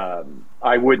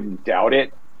I wouldn't doubt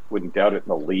it. Wouldn't doubt it in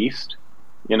the least.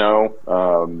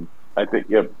 I think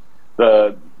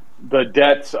the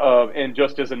debts of, and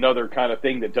just as another kind of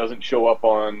thing that doesn't show up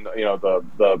on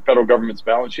the federal government's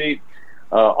balance sheet,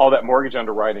 all that mortgage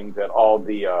underwriting that all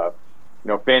the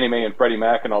Fannie Mae and Freddie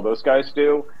Mac and all those guys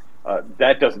do,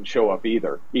 that doesn't show up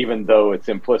either, even though it's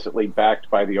implicitly backed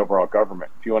by the overall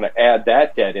government. If you want to add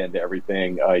that debt into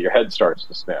everything, your head starts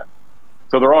to spin.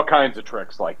 So there are all kinds of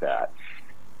tricks like that.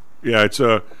 Yeah, it's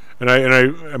I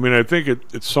think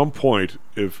at some point,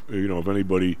 if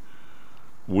anybody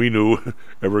we knew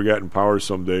ever got in power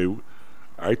someday,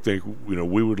 I think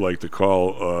we would like to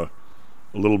call a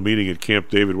little meeting at Camp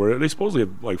David where they supposedly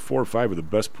have like 4 or 5 of the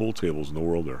best pool tables in the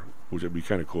world there, which would be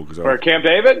kind of cool. Or Camp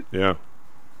David? Yeah.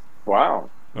 Wow.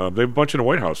 They have a bunch in the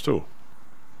White House too.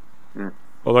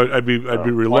 Well, I'd be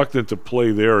reluctant to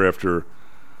play there after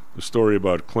the story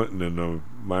about Clinton and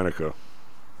Monica.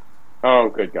 Oh,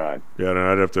 good God! Yeah, and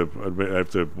I'd have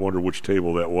to wonder which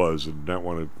table that was, and not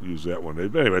want to use that one.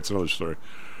 Anyway, that's another story.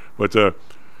 But I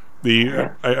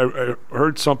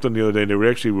heard something the other day. And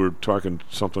they were talking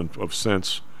something of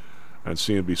sense on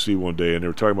CNBC one day, and they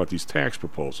were talking about these tax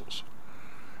proposals.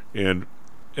 And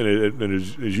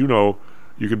as you know,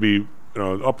 you can be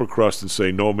upper crust and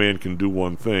say no man can do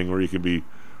one thing, or you can be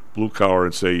blue collar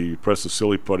and say you press the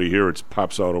silly putty here, it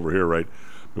pops out over here, right?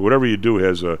 But whatever you do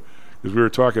has a. Because we were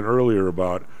talking earlier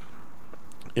about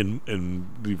in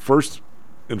the first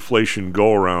inflation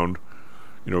go around,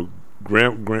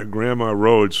 Grandma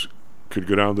Rhoads could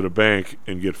go down to the bank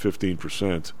and get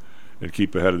 15% and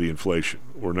keep ahead of the inflation.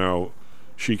 Where now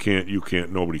she can't, you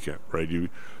can't, nobody can, right? You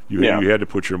had to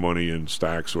put your money in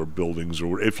stocks or buildings,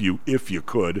 or if you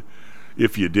could,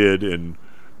 if you did, and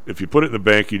if you put it in the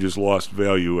bank, you just lost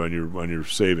value on your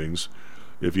savings.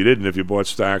 If you didn't, if you bought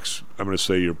stocks, I'm going to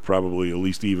say you're probably at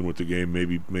least even with the game,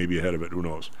 maybe ahead of it. Who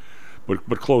knows?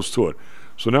 But close to it.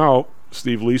 So now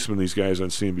Steve Leisman, these guys on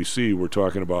CNBC, were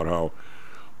talking about how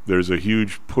there's a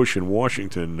huge push in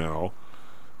Washington now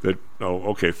that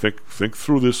think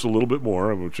through this a little bit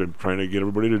more, which I'm trying to get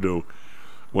everybody to do.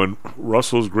 When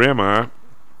Russell's grandma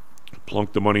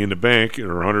plunked the money in the bank in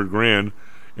her $100,000,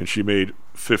 and she made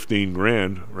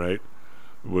 $15,000, right?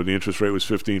 When the interest rate was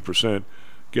 15%.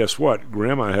 Guess what?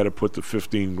 Grandma had to put the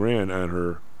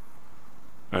 $15,000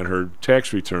 on her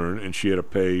tax return, and she had to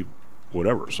pay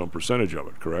some percentage of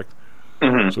it, correct?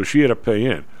 Mm-hmm. So she had to pay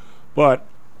in. But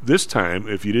this time,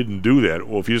 if you didn't do that,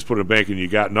 if you just put it in a bank and you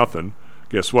got nothing,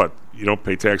 guess what? You don't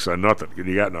pay tax on nothing because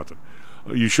you got nothing.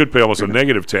 You should pay almost a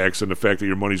negative tax on the fact that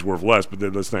your money's worth less, but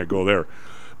then let's not go there.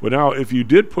 But now, if you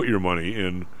did put your money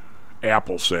in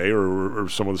Apple, say, or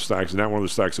some of the stocks, not one of the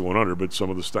stocks that went under, but some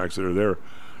of the stocks that are there,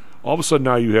 all of a sudden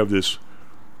now you have this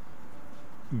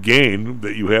gain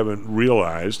that you haven't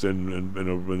realized, and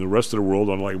the rest of the world,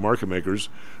 unlike market makers,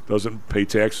 doesn't pay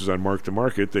taxes on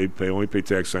mark-to-market. They only pay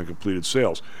taxes on completed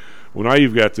sales. Well, now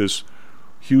you've got this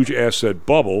huge asset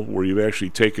bubble where you've actually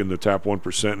taken the top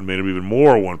 1% and made them even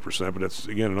more 1%, but that's,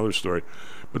 again, another story.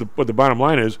 But the bottom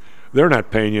line is they're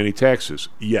not paying you any taxes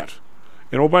yet.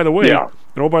 And oh, by the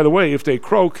way, if they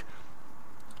croak,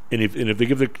 and if they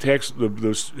give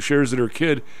the shares to their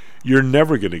kid, you're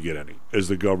never going to get any as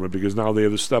the government, because now they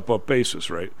have the step-up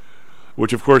basis, right?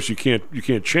 Which, of course, you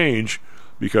can't change,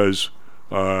 because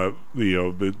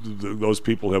those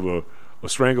people have a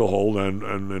stranglehold and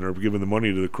are giving the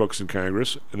money to the crooks in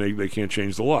Congress, and they can't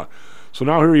change the law. So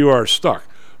now here you are stuck.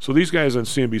 So these guys on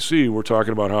CNBC were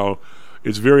talking about how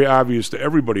it's very obvious to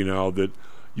everybody now that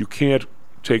you can't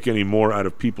take any more out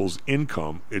of people's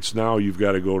income. It's now you've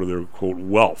got to go to their, quote,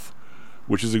 wealth,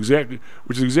 which is exactly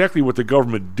what the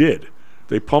government did.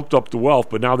 They pumped up the wealth,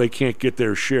 but now they can't get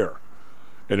their share,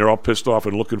 and they're all pissed off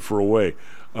and looking for a way.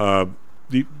 I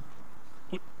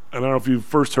don't know if you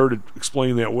first heard it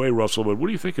explained that way, Russell, but what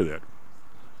do you think of that?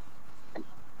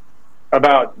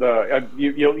 About the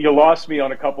you lost me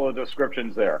on a couple of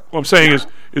descriptions there. What I'm saying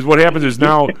is what happens is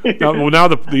now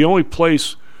the only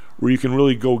place where you can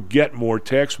really go get more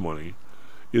tax money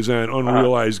is on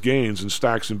unrealized gains in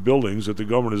stocks and buildings that the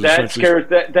government is that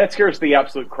scares the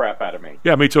absolute crap out of me.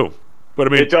 Yeah, me too. But I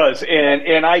mean, it does.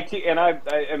 And I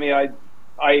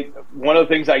one of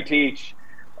the things I teach,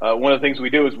 one of the things we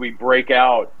do is we break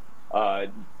out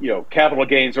capital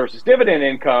gains versus dividend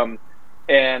income,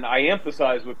 and I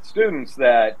emphasize with students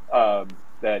that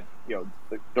the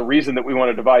reason that we want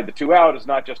to divide the two out is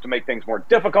not just to make things more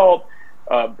difficult,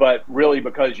 but really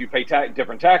because you pay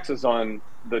different taxes on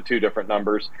the two different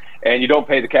numbers, and you don't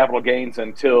pay the capital gains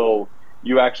until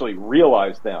you actually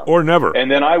realize them, or never.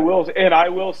 And then I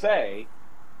will say,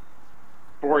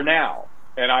 for now,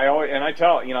 and I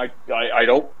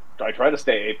try to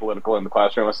stay apolitical in the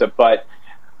classroom. I said, but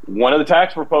one of the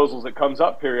tax proposals that comes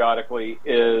up periodically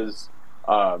is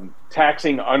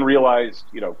taxing unrealized,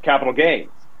 capital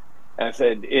gains. And I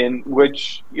said, in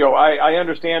which, I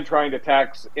understand trying to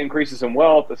tax increases in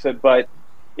wealth. I said, but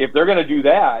if they're going to do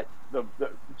that,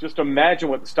 just imagine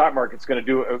what the stock market's going to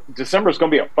do. December is going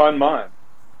to be a fun month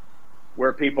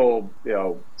where people,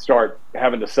 start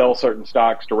having to sell certain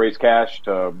stocks to raise cash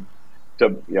to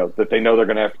that they know they're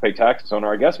going to have to pay taxes on.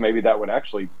 Or I guess maybe that would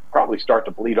actually probably start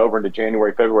to bleed over into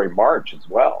January, February, March as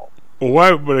well. Well,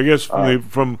 why? But I guess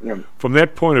from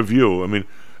that point of view, I mean,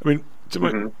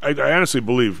 I honestly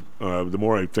believe, the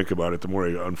more I think about it, the more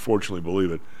I unfortunately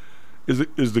believe it,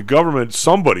 is the government,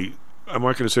 somebody, I'm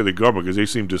not going to say the government because they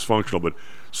seem dysfunctional, but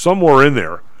somewhere in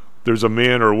there's a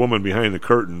man or a woman behind the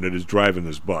curtain that is driving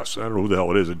this bus. I don't know who the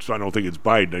hell it is. I don't think it's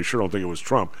Biden. I sure don't think it was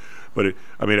Trump. But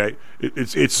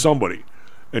it's somebody.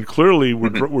 And clearly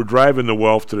we're driving the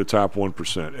wealth to the top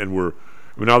 1%. And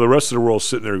now the rest of the world's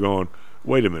sitting there going,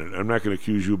 wait a minute, I'm not going to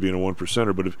accuse you of being a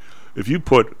 1%er, but if you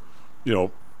put,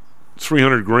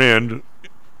 $300,000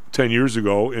 10 years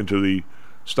ago into the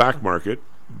stock market,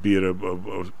 be it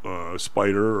a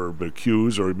Spider or a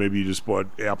Q's, or maybe you just bought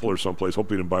Apple or someplace,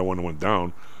 hopefully you didn't buy one that went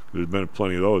down. There's been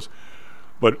plenty of those.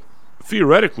 But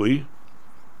theoretically,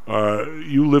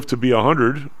 you live to be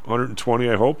 100, 120,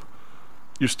 I hope.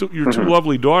 Your two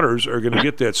lovely daughters are going to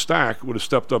get that stock with a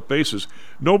stepped-up basis.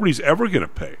 Nobody's ever going to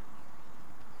pay.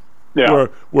 Yeah.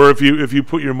 Where if you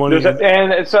put your money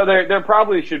and so there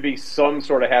probably should be some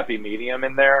sort of happy medium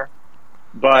in there,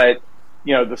 but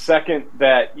the second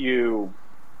you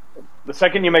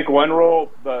make one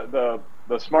rule, the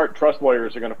smart trust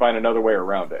lawyers are going to find another way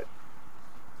around it.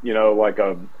 Like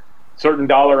a certain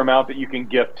dollar amount that you can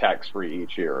gift tax-free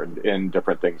each year, and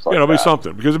different things like that. It'll be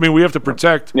something, because we have to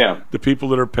protect the people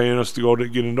that are paying us to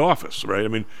get into office, right?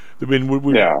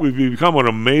 We've become an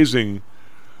amazing.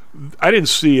 I didn't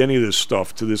see any of this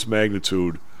stuff to this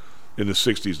magnitude in the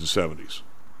 60s and 70s,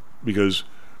 because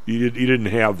you didn't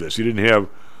have this. You didn't have.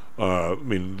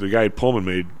 The guy at Pullman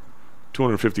made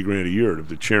 $250,000 a year,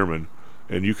 the chairman,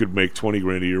 and you could make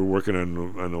 $20,000 a year working on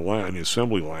the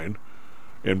assembly line.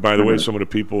 And by the way, some of the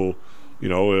people,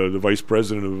 the vice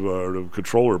president or the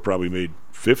controller probably made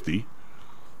 50.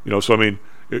 So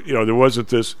there wasn't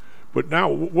this. But now,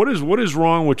 what is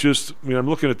wrong with just? I'm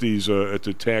looking at these at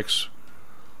the tax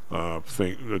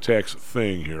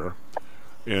thing here,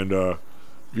 and if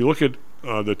you look at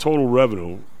the total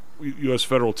revenue, U.S.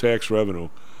 federal tax revenue,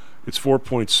 it's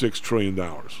 $4.6 trillion.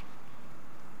 All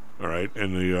right,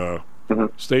 and the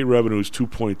state revenue is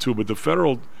 2.2, but the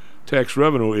federal tax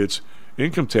revenue, it's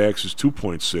income tax is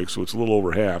 2.6, so it's a little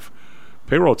over half.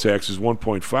 Payroll tax is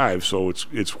 1.5, so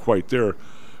it's quite there.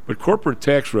 But corporate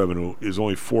tax revenue is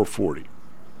only 440.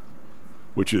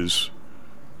 which is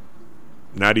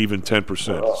not even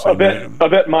 10%. A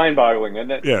bit mind-boggling,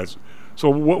 isn't it? Yes. So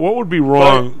what would be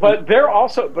wrong? But they're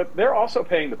also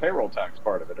paying the payroll tax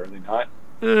part of it, are they not?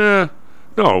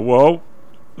 No. Well,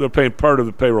 they're paying part of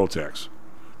the payroll tax.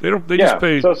 They don't. They just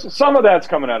pay. So some of that's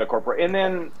coming out of corporate,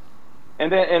 and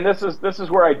this is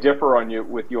where I differ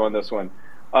with you on this one.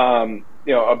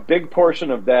 A big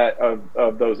portion of that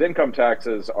of those income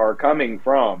taxes are coming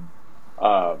from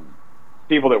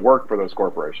people that work for those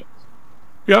corporations.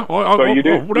 Yeah. You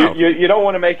don't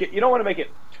want to make it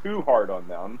too hard on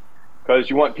them, because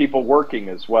you want people working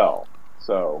as well.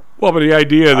 So but the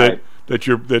idea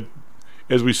that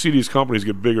as we see these companies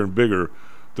get bigger and bigger,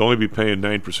 they'll only be paying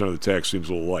 9% of the tax seems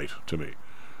a little light to me.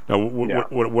 Now,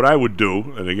 what I would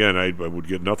do, and again, I would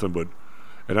get nothing but,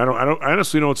 and I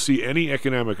honestly don't see any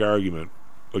economic argument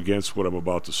against what I'm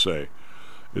about to say,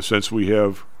 is since we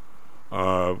have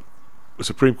a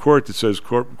Supreme Court that says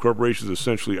corporations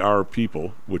essentially are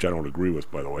people, which I don't agree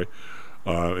with, by the way,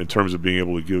 in terms of being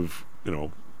able to give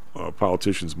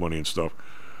politicians money and stuff.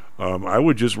 I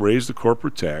would just raise the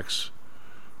corporate tax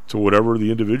to whatever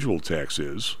the individual tax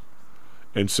is,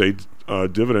 and say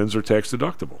dividends are tax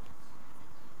deductible,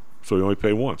 so you only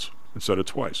pay once instead of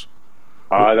twice.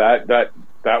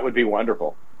 That would be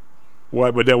wonderful.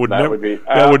 Why? But that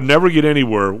would never get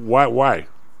anywhere. Why?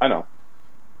 I know.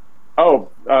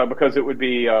 Because it would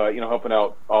be helping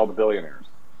out all the billionaires.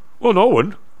 Well, no, it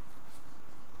wouldn't.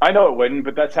 I know it wouldn't,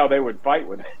 but that's how they would fight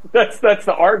with it. That's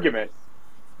the argument.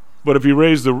 But if you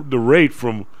raise the rate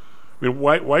from,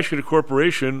 why should a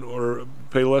corporation or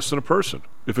pay less than a person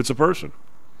if it's a person?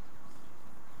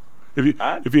 If you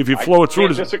flow it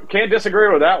through, can't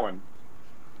disagree with that one.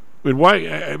 Why?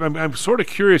 I'm sort of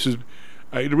curious.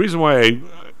 The reason why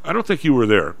I don't think you were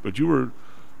there, but you were.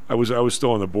 I was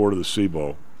still on the board of the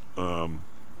SIBO, and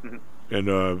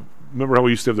remember how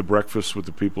we used to have the breakfast with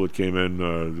the people that came in,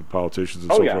 the politicians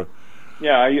and so forth.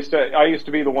 Yeah, I used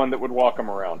to be the one that would walk them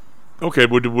around. Okay,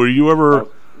 but were you ever?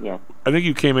 Yeah. I think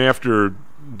you came after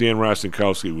Dan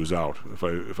Rostenkowski was out, if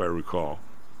I recall.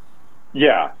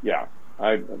 Yeah.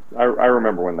 I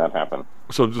remember when that happened.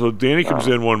 So Danny comes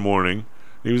in one morning.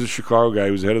 He was a Chicago guy.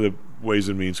 He was head of the Ways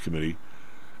and Means Committee,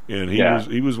 and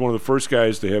he was one of the first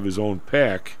guys to have his own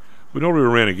PAC, but nobody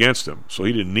ran against him, so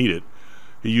he didn't need it.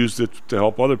 He used it to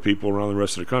help other people around the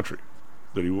rest of the country.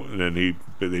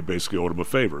 They basically owed him a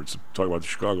favor. It's talk about the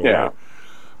Chicago area.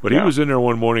 But he was in there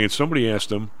one morning, and somebody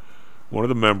asked him. One of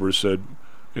the members said,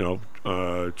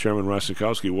 Chairman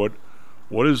Rostenkowski,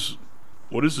 what is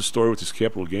the story with this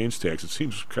capital gains tax? It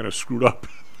seems kind of screwed up.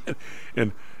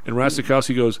 and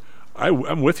Rostenkowski goes,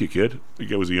 I'm with you, kid. The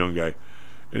guy was a young guy.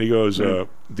 And he goes,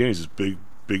 Danny's this big,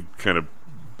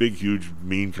 huge,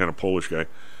 mean kind of Polish guy.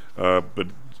 But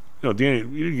Danny,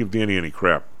 you didn't give Danny any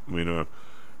crap.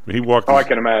 He walked. I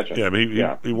can imagine.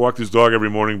 Yeah, he walked his dog every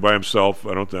morning by himself.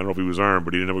 I don't know if he was armed,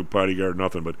 but he didn't have a bodyguard,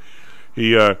 nothing. But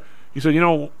he said,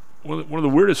 one of the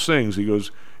weirdest things. He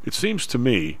goes, it seems to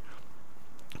me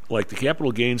like the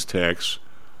capital gains tax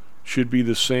should be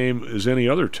the same as any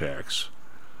other tax.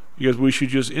 He goes, we should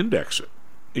just index it.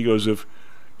 He goes, if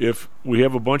we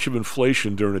have a bunch of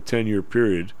inflation during a 10-year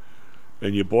period,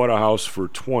 and you bought a house for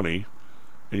 20,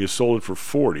 and you sold it for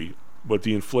 40, but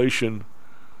the inflation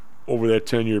over that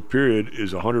 10-year period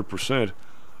is 100%,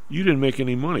 you didn't make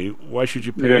any money. Why should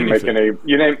you pay anything?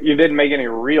 You didn't make any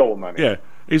real money. Yeah.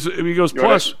 He goes,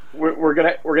 plus we're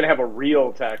gonna have a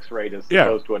real tax rate as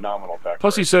opposed to a nominal tax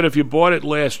plus rate. He said if you bought it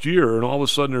last year and all of a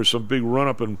sudden there's some big run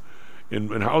up in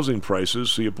housing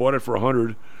prices, so you bought it for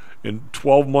 100, in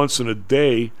 12 months and a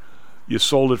day you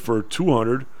sold it for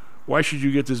 200, why should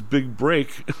you get this big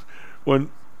break when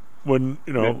it's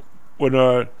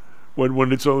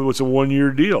a 1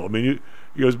 year deal? He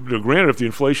goes, granted, if the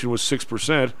inflation was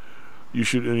 6%,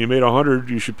 and you made 100,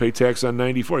 you should pay tax on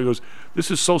 94. He goes,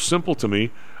 this is so simple to me.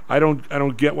 I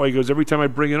don't get why. He goes, every time I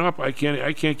bring it up, I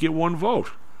can't get one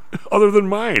vote, other than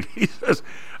mine. He says,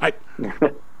 I'm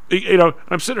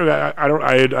sitting there.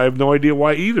 I have no idea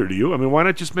why either. Do you? Why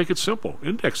not just make it simple?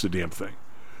 Index the damn thing.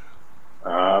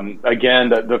 Again,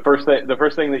 the first thing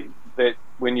that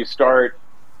when you start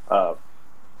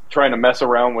trying to mess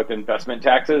around with investment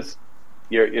taxes,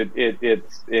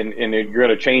 it's and you're going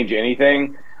to change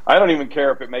anything. I don't even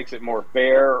care if it makes it more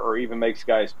fair or even makes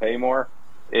guys pay more.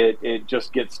 It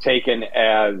just gets taken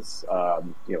as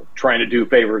trying to do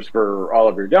favors for all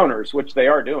of your donors, which they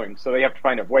are doing. So they have to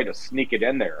find a way to sneak it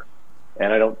in there,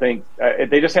 and I don't think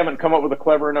they just haven't come up with a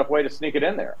clever enough way to sneak it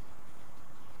in there.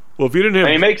 Well, if you didn't have,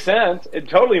 it makes sense. It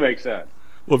totally makes sense.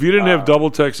 Well, if you didn't have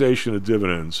double taxation of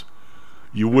dividends,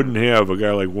 you wouldn't have a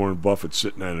guy like Warren Buffett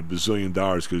sitting on $1 bazillion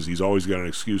because he's always got an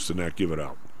excuse to not give it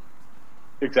out.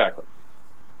 Exactly.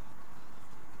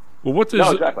 Well, what does...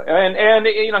 No, exactly. And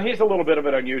he's a little bit of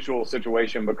an unusual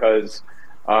situation because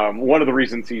one of the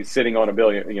reasons he's sitting on a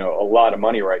lot of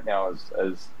money right now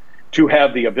is to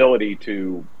have the ability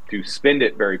to spend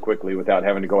it very quickly without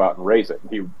having to go out and raise it.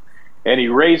 He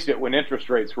raised it when interest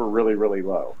rates were really, really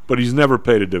low. But he's never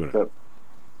paid a dividend. So,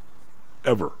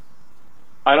 ever.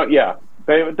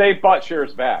 They bought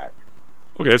shares back.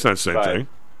 Okay, that's not the same thing.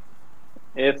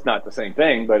 It's not the same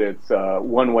thing, but it's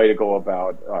one way to go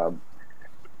about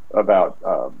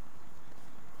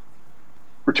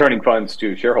returning funds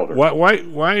to shareholders. Why do,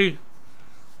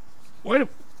 we don't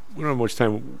have much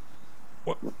time.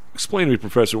 Explain to me,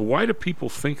 Professor, why do people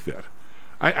think that?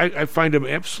 I find them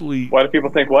absolutely... Why do people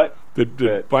think what?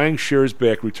 That buying shares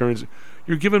back returns...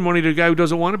 You're giving money to a guy who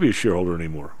doesn't want to be a shareholder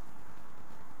anymore.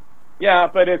 Yeah,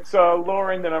 but it's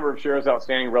lowering the number of shares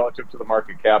outstanding relative to the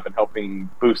market cap and helping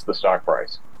boost the stock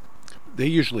price. They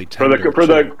usually for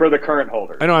the current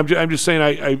holders. I know. I'm just saying.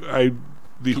 I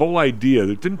the whole idea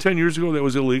that didn't 10 years ago that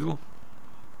was illegal.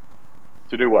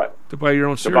 To do what? To buy your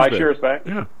own shares back. To buy buy shares back?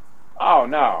 Yeah. Oh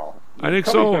no. I think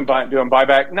the company's been doing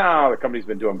buyback. No, the company's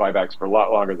been doing buybacks for a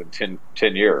lot longer than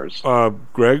 10 years.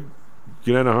 Greg,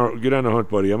 get on the hunt,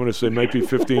 buddy. I'm going to say it might be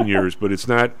 15 years, but it's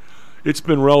not. It's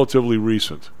been relatively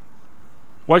recent.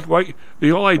 Why the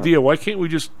whole idea? Why can't we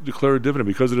just declare a dividend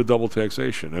because of the double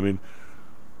taxation? I mean,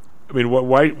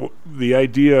 why the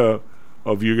idea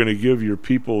of you're going to give your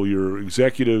people, your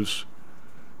executives,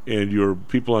 and your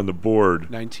people on the board?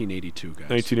 1982, guys.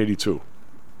 1982.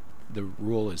 The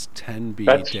rule is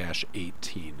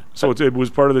 10B-18. So it was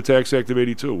part of the Tax Act of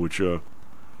 '82, which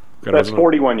that's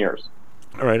 41 years.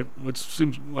 All right, it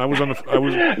seems I was. No,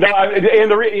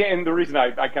 and the reason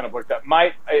I kind of looked up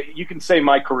you can say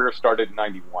my career started in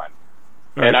 '91,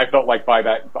 and I felt like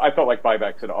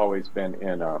buybacks had always been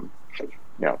in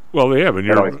Well, they have, and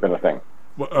had always been a thing.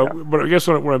 But I guess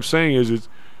what I'm saying is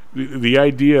the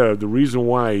idea, the reason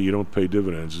why you don't pay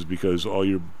dividends is because all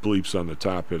your bleeps on the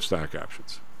top have stock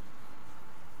options.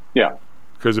 Yeah.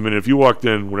 Because if you walked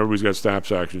in when everybody's got stock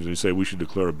options and you say we should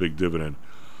declare a big dividend,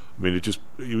 it just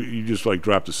you just like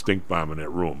dropped a stink bomb in that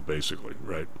room, basically,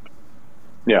 right?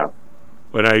 Yeah.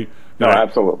 But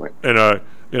absolutely. But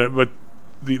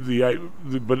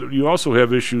but you also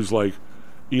have issues like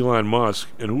Elon Musk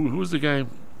and who was the guy?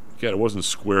 God, it wasn't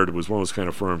Squared. It was one of those kind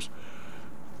of firms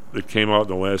that came out in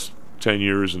the last 10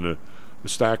 years, and the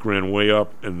stock ran way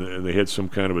up, and they had some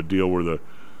kind of a deal where the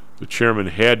chairman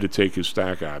had to take his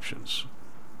stock options.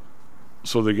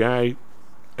 So the guy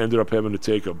ended up having to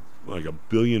take $1.1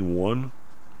 billion.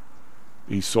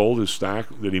 He sold his stock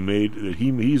that he made.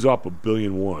 He's up $1.1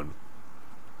 billion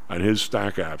on his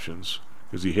stock options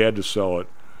because he had to sell it.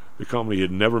 The company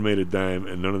had never made a dime,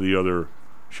 and none of the other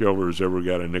shareholders ever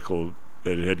got a nickel.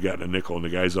 That had gotten a nickel, and the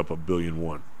guy's up $1.1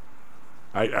 billion.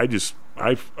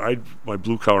 My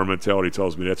blue collar mentality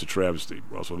tells me that's a travesty,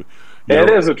 Russell. It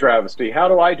is a travesty. How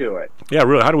do I do it? Yeah,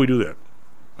 really. How do we do that?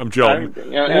 I'm joking.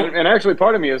 And actually,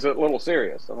 part of me is a little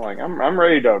serious. I'm like, I'm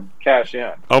ready to cash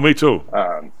in. Oh, me too. What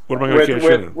am I going to cash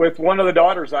in? With one of the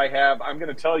daughters I have, I'm going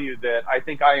to tell you that I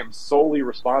think I am solely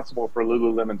responsible for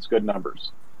Lululemon's good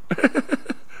numbers.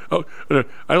 Oh,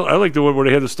 I like the one where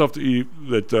they had the stuff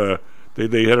that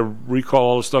they had to recall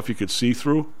all the stuff you could see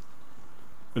through.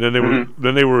 And then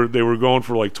they were going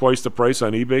for like twice the price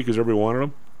on eBay because everybody wanted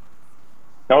them.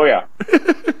 Oh yeah.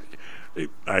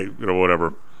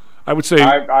 Whatever. I would say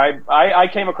I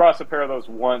came across a pair of those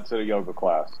once at a yoga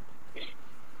class.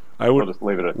 We'll just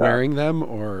leave it at that. Wearing them,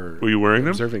 or were you wearing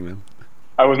them? Observing them.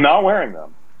 I was not wearing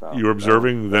them. So, you were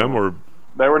observing them, or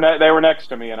they were next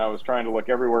to me, and I was trying to look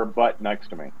everywhere but next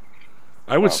to me.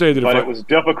 I would say that, it was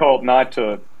difficult not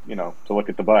to to look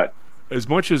at the butt. As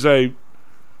much as I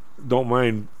don't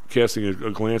mind casting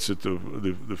a glance at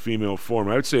the female form,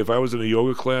 I would say if I was in a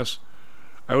yoga class,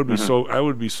 I would be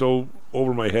so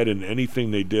over my head in anything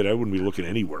they did, I wouldn't be looking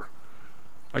anywhere.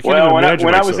 I can't even imagine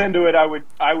when I was into it,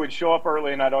 I would show up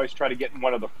early, and I'd always try to get in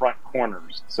one of the front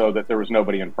corners so that there was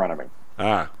nobody in front of me.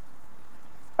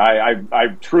 I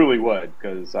truly would,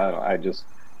 because I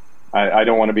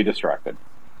don't want to be distracted.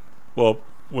 Well,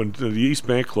 when the East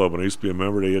Bank Club, when I used to be a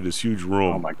member, they had this huge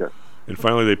room. Oh my God! And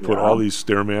finally, they put all these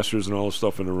Stairmasters and all this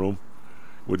stuff in the room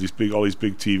with all these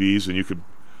big TVs, and you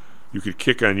could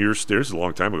kick on your stairs. This is a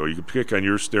long time ago. You could kick on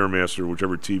your Stairmaster,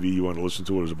 whichever TV you want to listen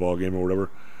to, it was a ball game or whatever.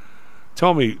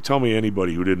 Tell me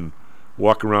anybody who didn't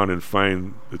walk around and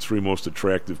find the three most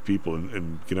attractive people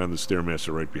and get on the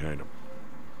Stairmaster right behind them.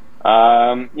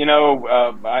 I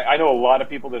know a lot of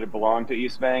people that have belonged to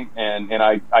East Bank, and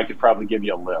I could probably give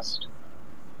you a list.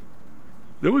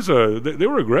 They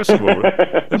were aggressive over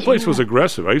it. That place was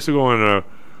aggressive. I used to go on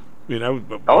mean,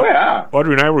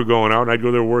 Audrey and I were going out, and I'd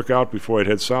go there work out before I'd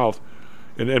head south.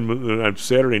 And then on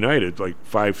Saturday night at like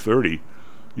 5:30,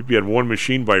 you'd be on one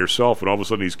machine by yourself, and all of a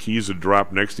sudden these keys would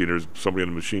drop next to you, and there's somebody on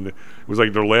the machine. It was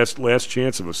like their last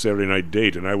chance of a Saturday night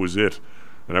date, and I was it.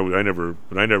 And I never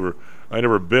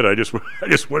bid. I just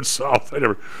went south.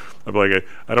 I'm like,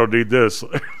 I don't need this.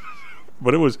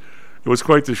 But it was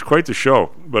quite the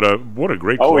show. But what a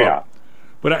great club. Oh yeah.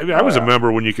 But I was a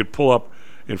member when you could pull up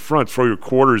in front, throw your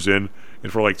quarters in,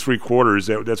 and for like 3 quarters,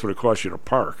 that's what it cost you to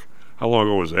park. How long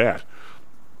ago was that?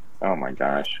 Oh my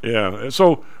gosh. Yeah.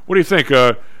 So what do you think?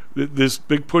 This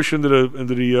big push into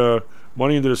the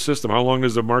money into the system. How long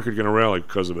is the market going to rally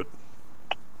because of it?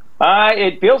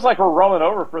 It feels like we're rolling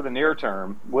over for the near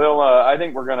term. I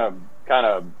think we're going to kind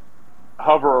of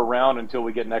hover around until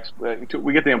we get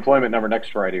the employment number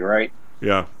next Friday, right?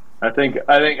 Yeah. I think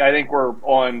we're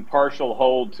on partial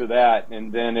hold to that,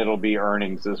 and then it'll be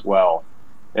earnings as well,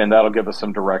 and that'll give us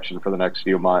some direction for the next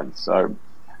few months. I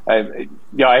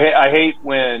hate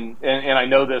when, and I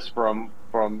know this from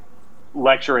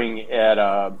lecturing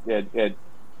at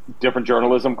different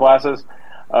journalism classes.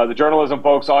 The journalism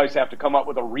folks always have to come up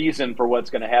with a reason for what's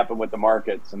going to happen with the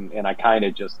markets, and I kind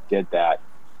of just did that.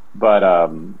 But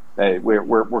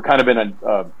we're kind of in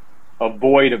a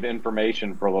void of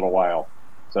information for a little while.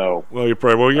 So you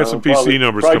got some PC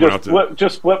numbers coming out there.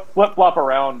 Just flip flop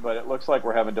around, but it looks like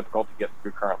we're having difficulty getting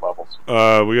through current levels.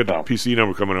 We got the PC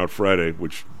number coming out Friday,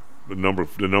 which the number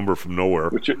from nowhere,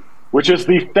 which is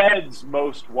the Fed's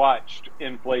most watched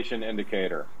inflation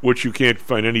indicator, which you can't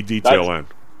find any detail on.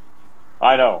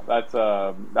 I know that's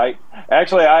I'm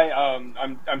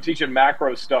teaching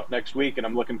macro stuff next week, and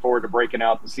I'm looking forward to breaking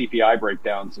out the CPI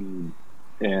breakdowns and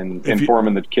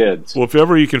informing the kids. Well, if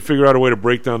ever you can figure out a way to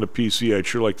break down the PC, I'd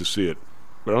sure like to see it,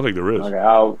 but I don't think there is. Okay,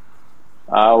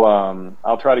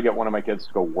 I'll try to get one of my kids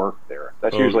to go work there.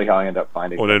 That's usually how I end up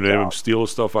finding. Then have him steal his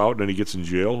stuff out, and then he gets in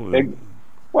jail. Then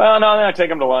I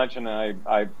take him to lunch, and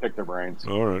I pick their brains.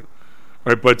 All right,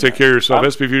 bud. Take care of yourself.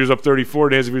 SP Futures up 34.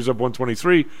 Nancy Futures up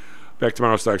 123. Back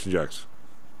tomorrow, Stocks and Jocks.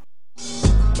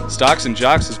 Stocks and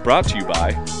Jocks is brought to you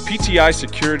by PTI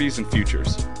Securities and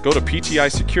Futures. Go to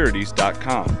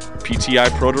PTIsecurities.com. PTI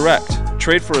ProDirect.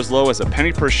 Trade for as low as a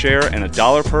penny per share and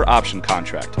 $1 per option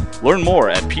contract. Learn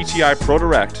more at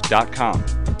PTIProDirect.com.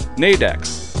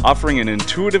 Nadex. Offering an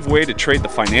intuitive way to trade the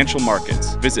financial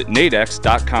markets. Visit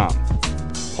Nadex.com.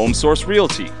 Home Source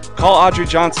Realty. Call Audrey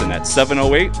Johnson at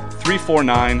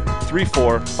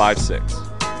 708-349-3456.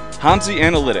 Hamzy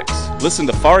Analytics. Listen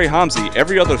to Fari Hamzy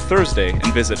every other Thursday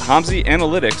and visit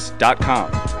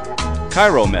HamzyAnalytics.com.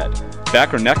 ChiroMed.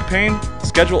 Back or neck pain?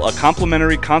 Schedule a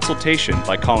complimentary consultation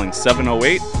by calling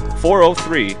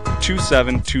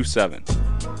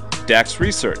 708-403-2727. DAX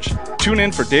Research. Tune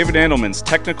in for David Andelman's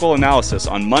technical analysis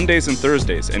on Mondays and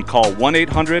Thursdays and call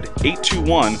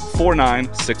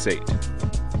 1-800-821-4968.